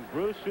 facing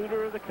Bruce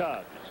Sutter of the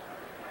Cubs.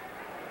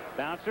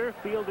 Bouncer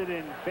fielded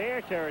in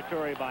fair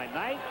territory by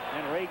Knight,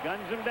 and Ray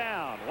guns him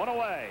down. 1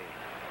 away.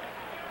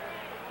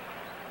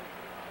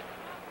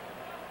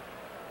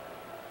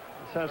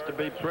 This has to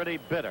be pretty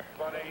bitter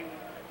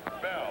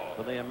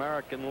for the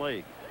American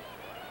League.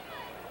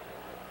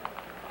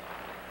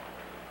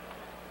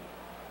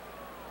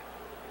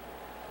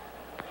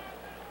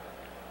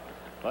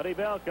 Buddy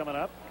Bell coming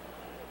up.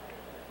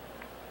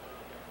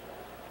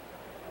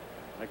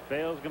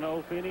 McPhail's going to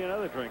owe Feeney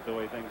another drink the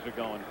way things are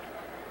going.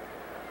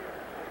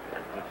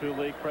 The two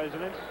league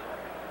presidents.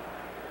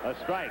 A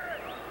strike.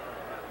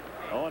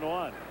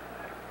 0-1.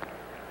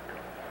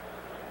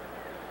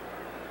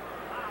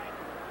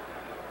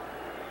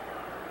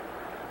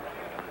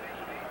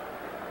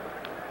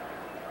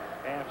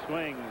 Half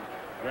swing,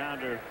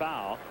 grounder,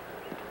 foul.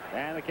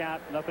 And the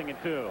count,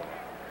 0-2.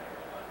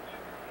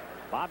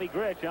 Bobby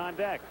Grich on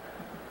deck.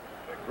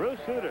 Bruce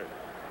Sutter,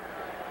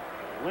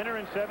 winner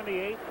in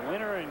 78,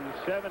 winner in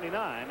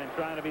 79, and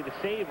trying to be the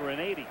saver in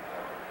 80.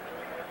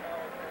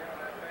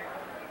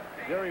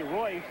 Jerry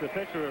Royce, the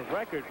pitcher of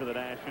record for the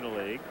National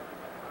League.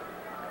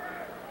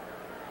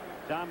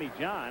 Tommy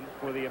John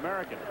for the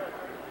American.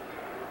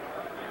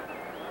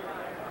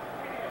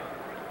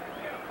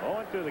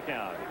 0-2 the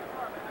count.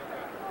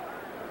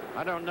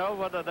 I don't know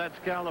whether that's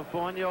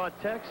California or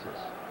Texas.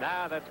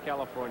 Nah, that's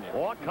California.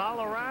 Or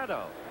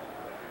Colorado,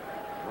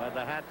 where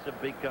the hats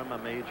have become a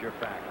major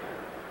factor.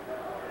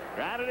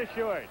 Grounded to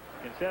short.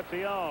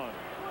 Concepcion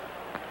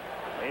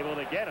able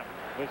to get him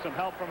with some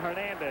help from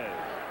Hernandez.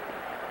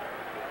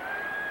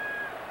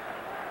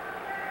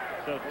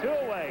 So 2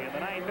 away in the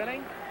 9th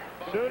inning.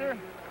 Sutter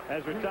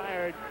has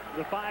retired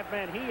the 5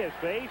 men he has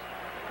faced,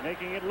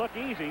 making it look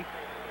easy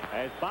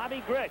as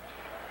Bobby Grich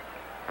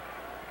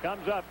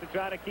comes up to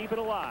try to keep it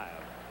alive.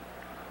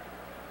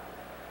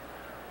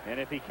 And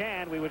if he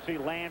can, we would see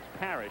Lance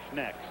Parrish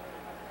next.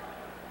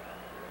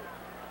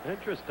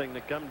 Interesting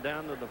to come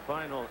down to the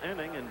final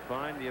inning and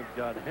find you've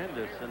got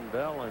Henderson,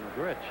 Bell, and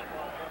Grich.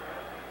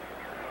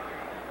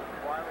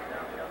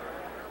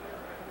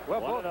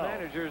 Well, both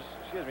managers,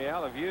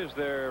 Al, have used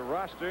their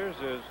rosters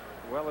as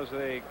well as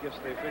they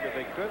figured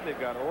they could. They've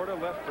got Orta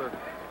left for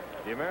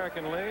the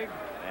American League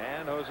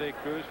and Jose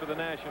Cruz for the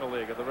National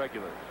League of the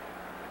regulars.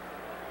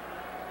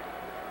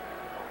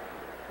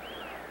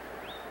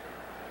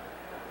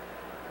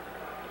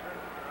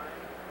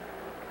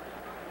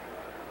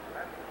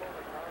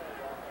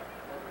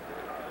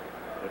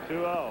 The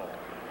 2-0.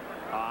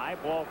 High,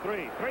 ball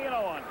 3. 3-0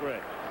 on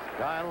Grich.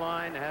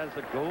 Skyline has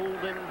a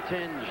golden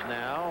tinge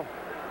now,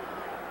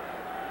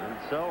 and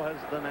so has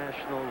the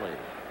National League.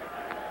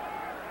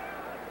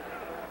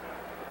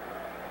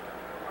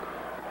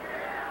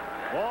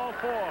 Ball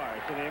 4.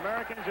 So the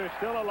Americans are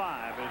still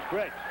alive as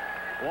Grich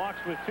walks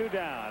with 2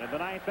 down in the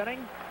 9th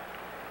inning.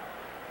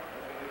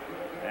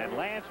 And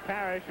Lance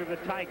Parrish of the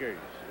Tigers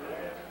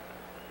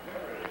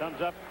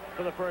comes up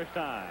for the first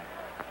time.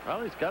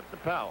 Well, he's got the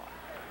power.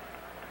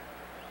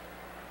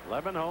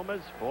 11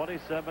 homers,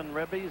 47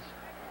 ribbies.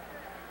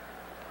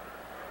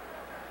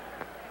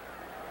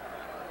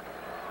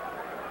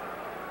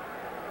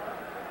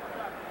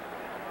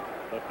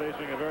 But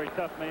facing a very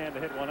tough man to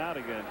hit one out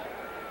against.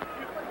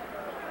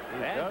 He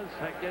does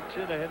get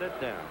you to hit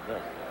it down,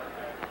 doesn't he?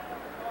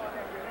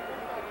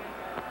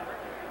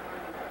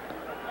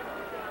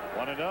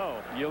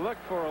 1-0. You look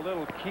for a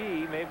little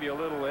key, maybe a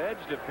little edge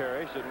to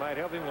Parrish that might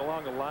help him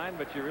along the line,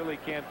 but you really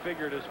can't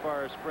figure it as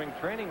far as spring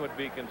training would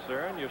be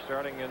concerned. You're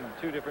starting in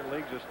 2 different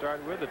leagues to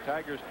start with. The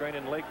Tigers train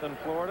in Lakeland,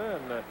 Florida,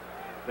 and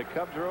the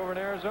Cubs are over in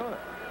Arizona.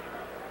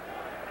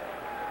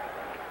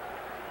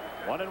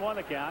 1-1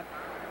 the count.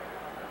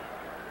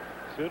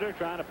 Sutter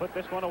trying to put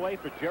this one away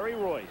for Jerry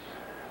Royce.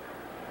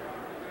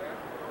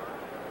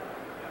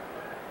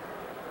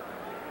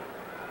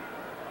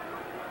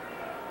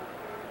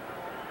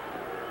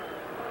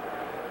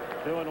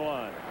 Two and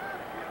 1.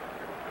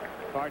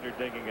 Carter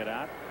digging it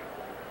out.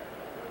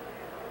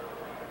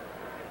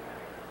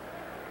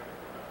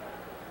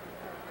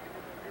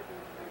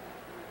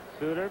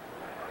 Sutter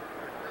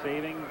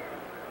saving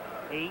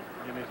 8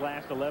 in his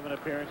last 11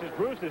 appearances.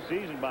 Bruce this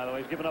season, by the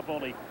way, has given up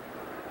only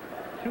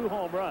 2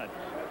 home runs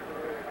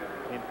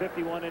in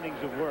 51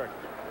 innings of work.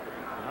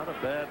 Not a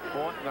bad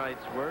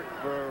fortnight's work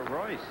for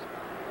Royce.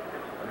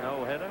 A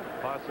no-hitter,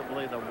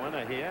 possibly the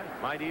winner here.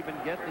 Might even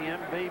get the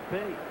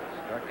MVP.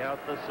 Struck out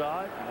the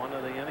side in one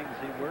of the innings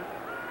he worked.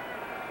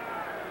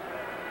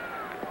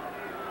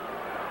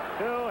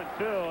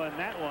 2-2, and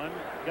that one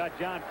got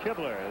John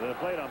Kibler, the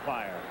plate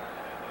umpire.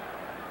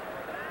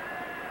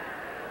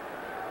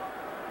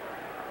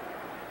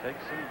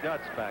 Takes some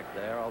guts back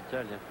there, I'll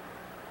tell you.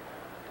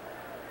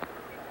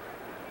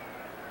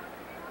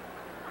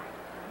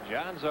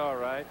 John's all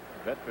right.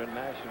 Veteran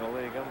National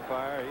League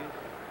umpire.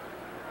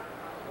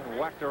 He's been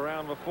whacked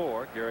around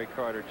before. Gary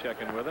Carter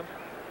checking with him.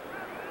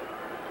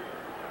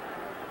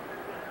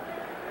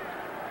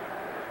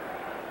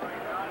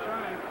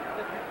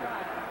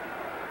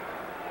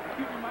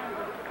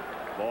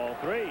 Ball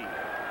 3.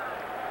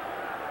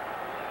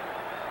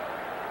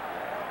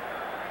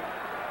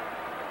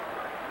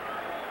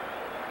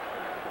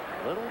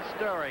 Little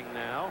stirring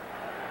now.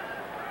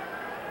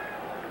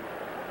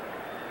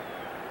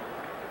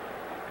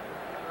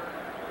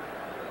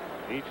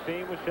 Each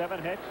team with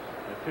 7 hits.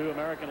 The 2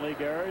 American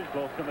League errors,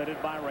 both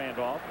committed by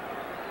Randolph.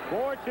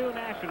 4-2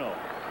 National.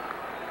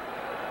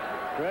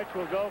 Grich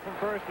will go from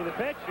first with the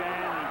pitch,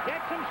 and he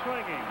gets him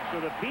swinging. So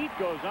the beat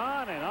goes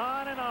on and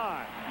on and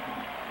on.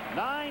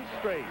 9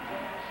 straight.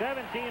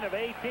 17 of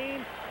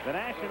 18. The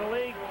National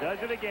League does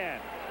it again.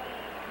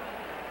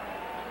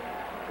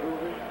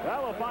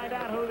 Well, we'll find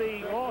out who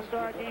the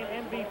All-Star Game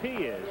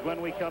MVP is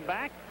when we come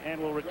back,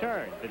 and we'll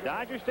return to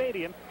Dodger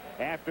Stadium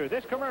after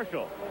this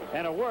commercial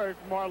and a word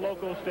from our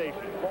local station.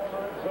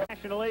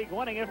 National League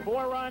winning it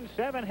 4 runs,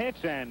 7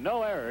 hits, and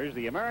no errors.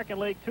 The American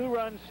League 2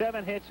 runs,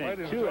 7 hits,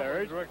 and 2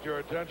 errors.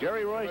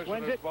 Jerry Royce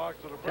wins it.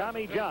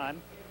 Tommy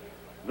John,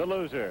 the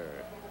loser.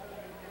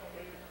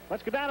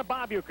 Let's go down to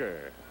Bob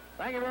Uecker.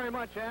 Thank you very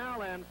much,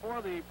 Al, and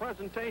for the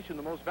presentation,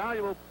 the most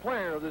valuable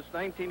player of this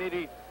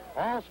 1980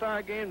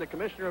 All-Star Game, the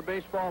Commissioner of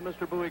Baseball,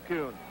 Mr. Bowie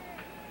Kuhn.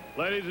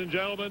 Ladies and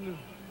gentlemen,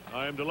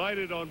 I am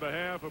delighted on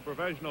behalf of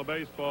professional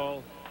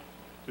baseball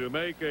to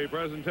make a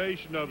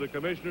presentation of the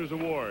Commissioner's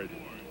Award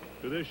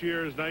to this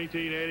year's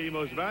 1980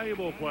 Most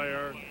Valuable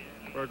Player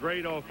for a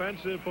great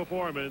offensive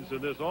performance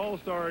in this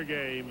All-Star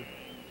Game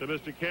to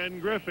Mr. Ken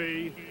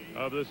Griffey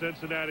of the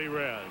Cincinnati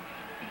Reds.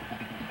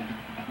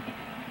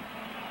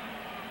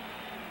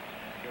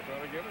 Guess I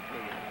ought to give it to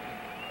you.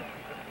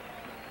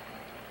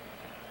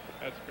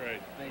 That's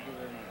great. Thank you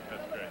very much.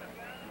 That's great.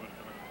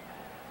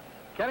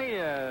 Kenny,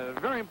 a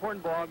very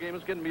important ball game.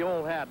 It's getting to be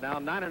old hat now.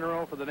 9 in a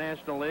row for the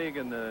National League,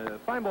 and a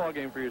fine ball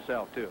game for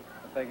yourself, too.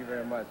 Thank you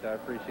very much. I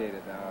appreciate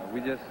it.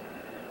 We just,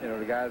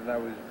 the guys and I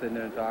was sitting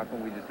there and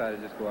talking. We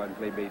decided to just go out and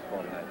play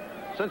baseball tonight.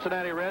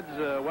 Cincinnati Reds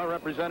well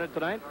represented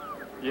tonight?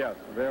 Yes,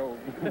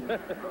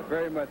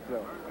 very much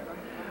so.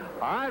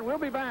 All right, we'll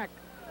be back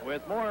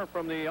with more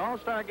from the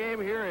All-Star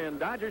Game here in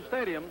Dodger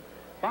Stadium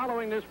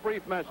following this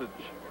brief message.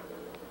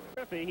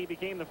 He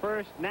became the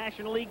first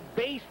National League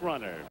base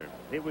runner.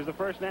 It was the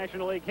first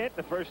National League hit.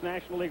 The first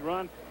National League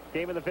run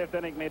came in the 5th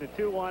inning, made it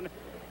 2-1,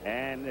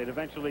 and it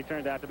eventually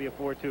turned out to be a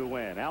 4-2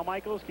 win. Al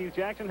Michaels, Keith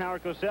Jackson,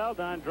 Howard Cosell,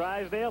 Don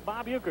Drysdale,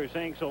 Bob Uecker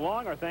saying so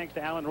long. Our thanks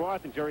to Alan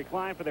Roth and Jerry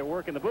Klein for their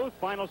work in the booth.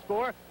 Final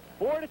score,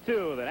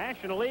 4-2, the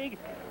National League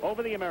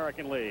over the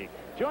American League.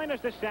 Join us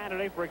this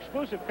Saturday for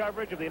exclusive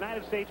coverage of the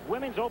United States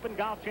Women's Open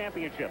Golf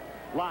Championship,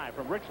 live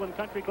from Richland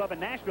Country Club in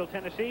Nashville,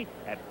 Tennessee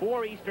at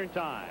 4 Eastern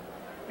Time.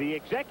 The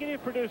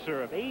executive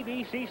producer of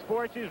ABC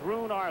Sports is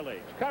Roone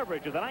Arledge.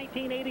 Coverage of the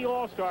 1980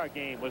 All-Star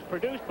Game was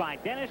produced by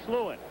Dennis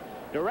Lewin,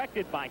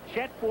 directed by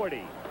Chet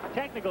Forty.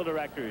 Technical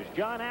directors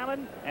John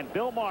Allen and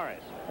Bill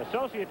Morris.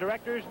 Associate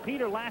directors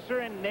Peter Lasser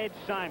and Ned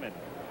Simon.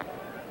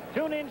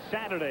 Tune in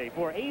Saturday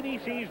for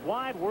ABC's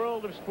Wide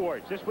World of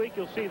Sports. This week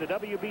you'll see the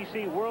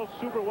WBC World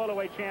Super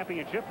Welterweight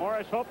Championship.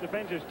 Morris Hope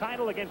defends his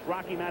title against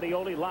Rocky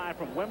Mattioli live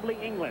from Wembley,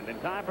 England.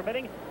 And time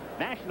permitting,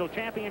 National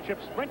Championship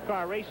Sprint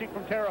Car Racing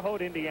from Terre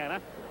Haute, Indiana.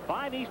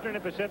 5 Eastern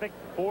and Pacific,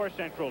 4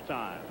 Central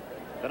Time.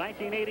 The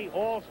 1980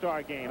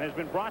 All-Star Game has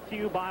been brought to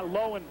you by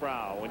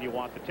Lowenbrau. When you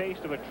want the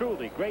taste of a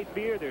truly great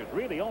beer, there's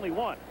really only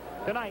one.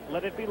 Tonight,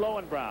 let it be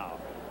Lowenbrau.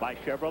 By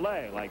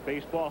Chevrolet, like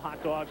baseball,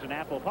 hot dogs, and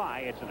apple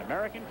pie, it's an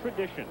American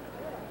tradition.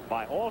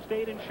 By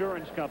Allstate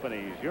Insurance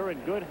Companies, you're in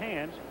good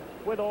hands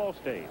with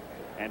Allstate.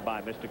 And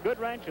by Mr.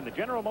 Goodwrench and the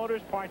General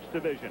Motors Parts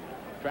Division.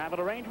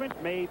 Travel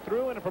arrangement made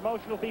through and a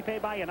promotional fee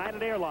paid by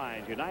United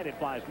Airlines. United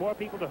flies more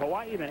people to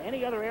Hawaii than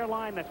any other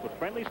airline. That's what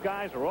friendly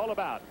skies are all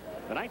about.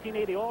 The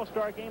 1980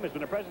 All-Star Game has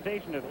been a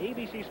presentation of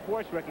ABC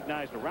Sports,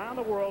 recognized around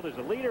the world as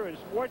a leader in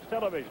sports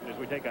television, as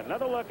we take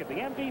another look at the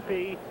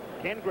MVP,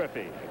 Ken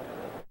Griffey.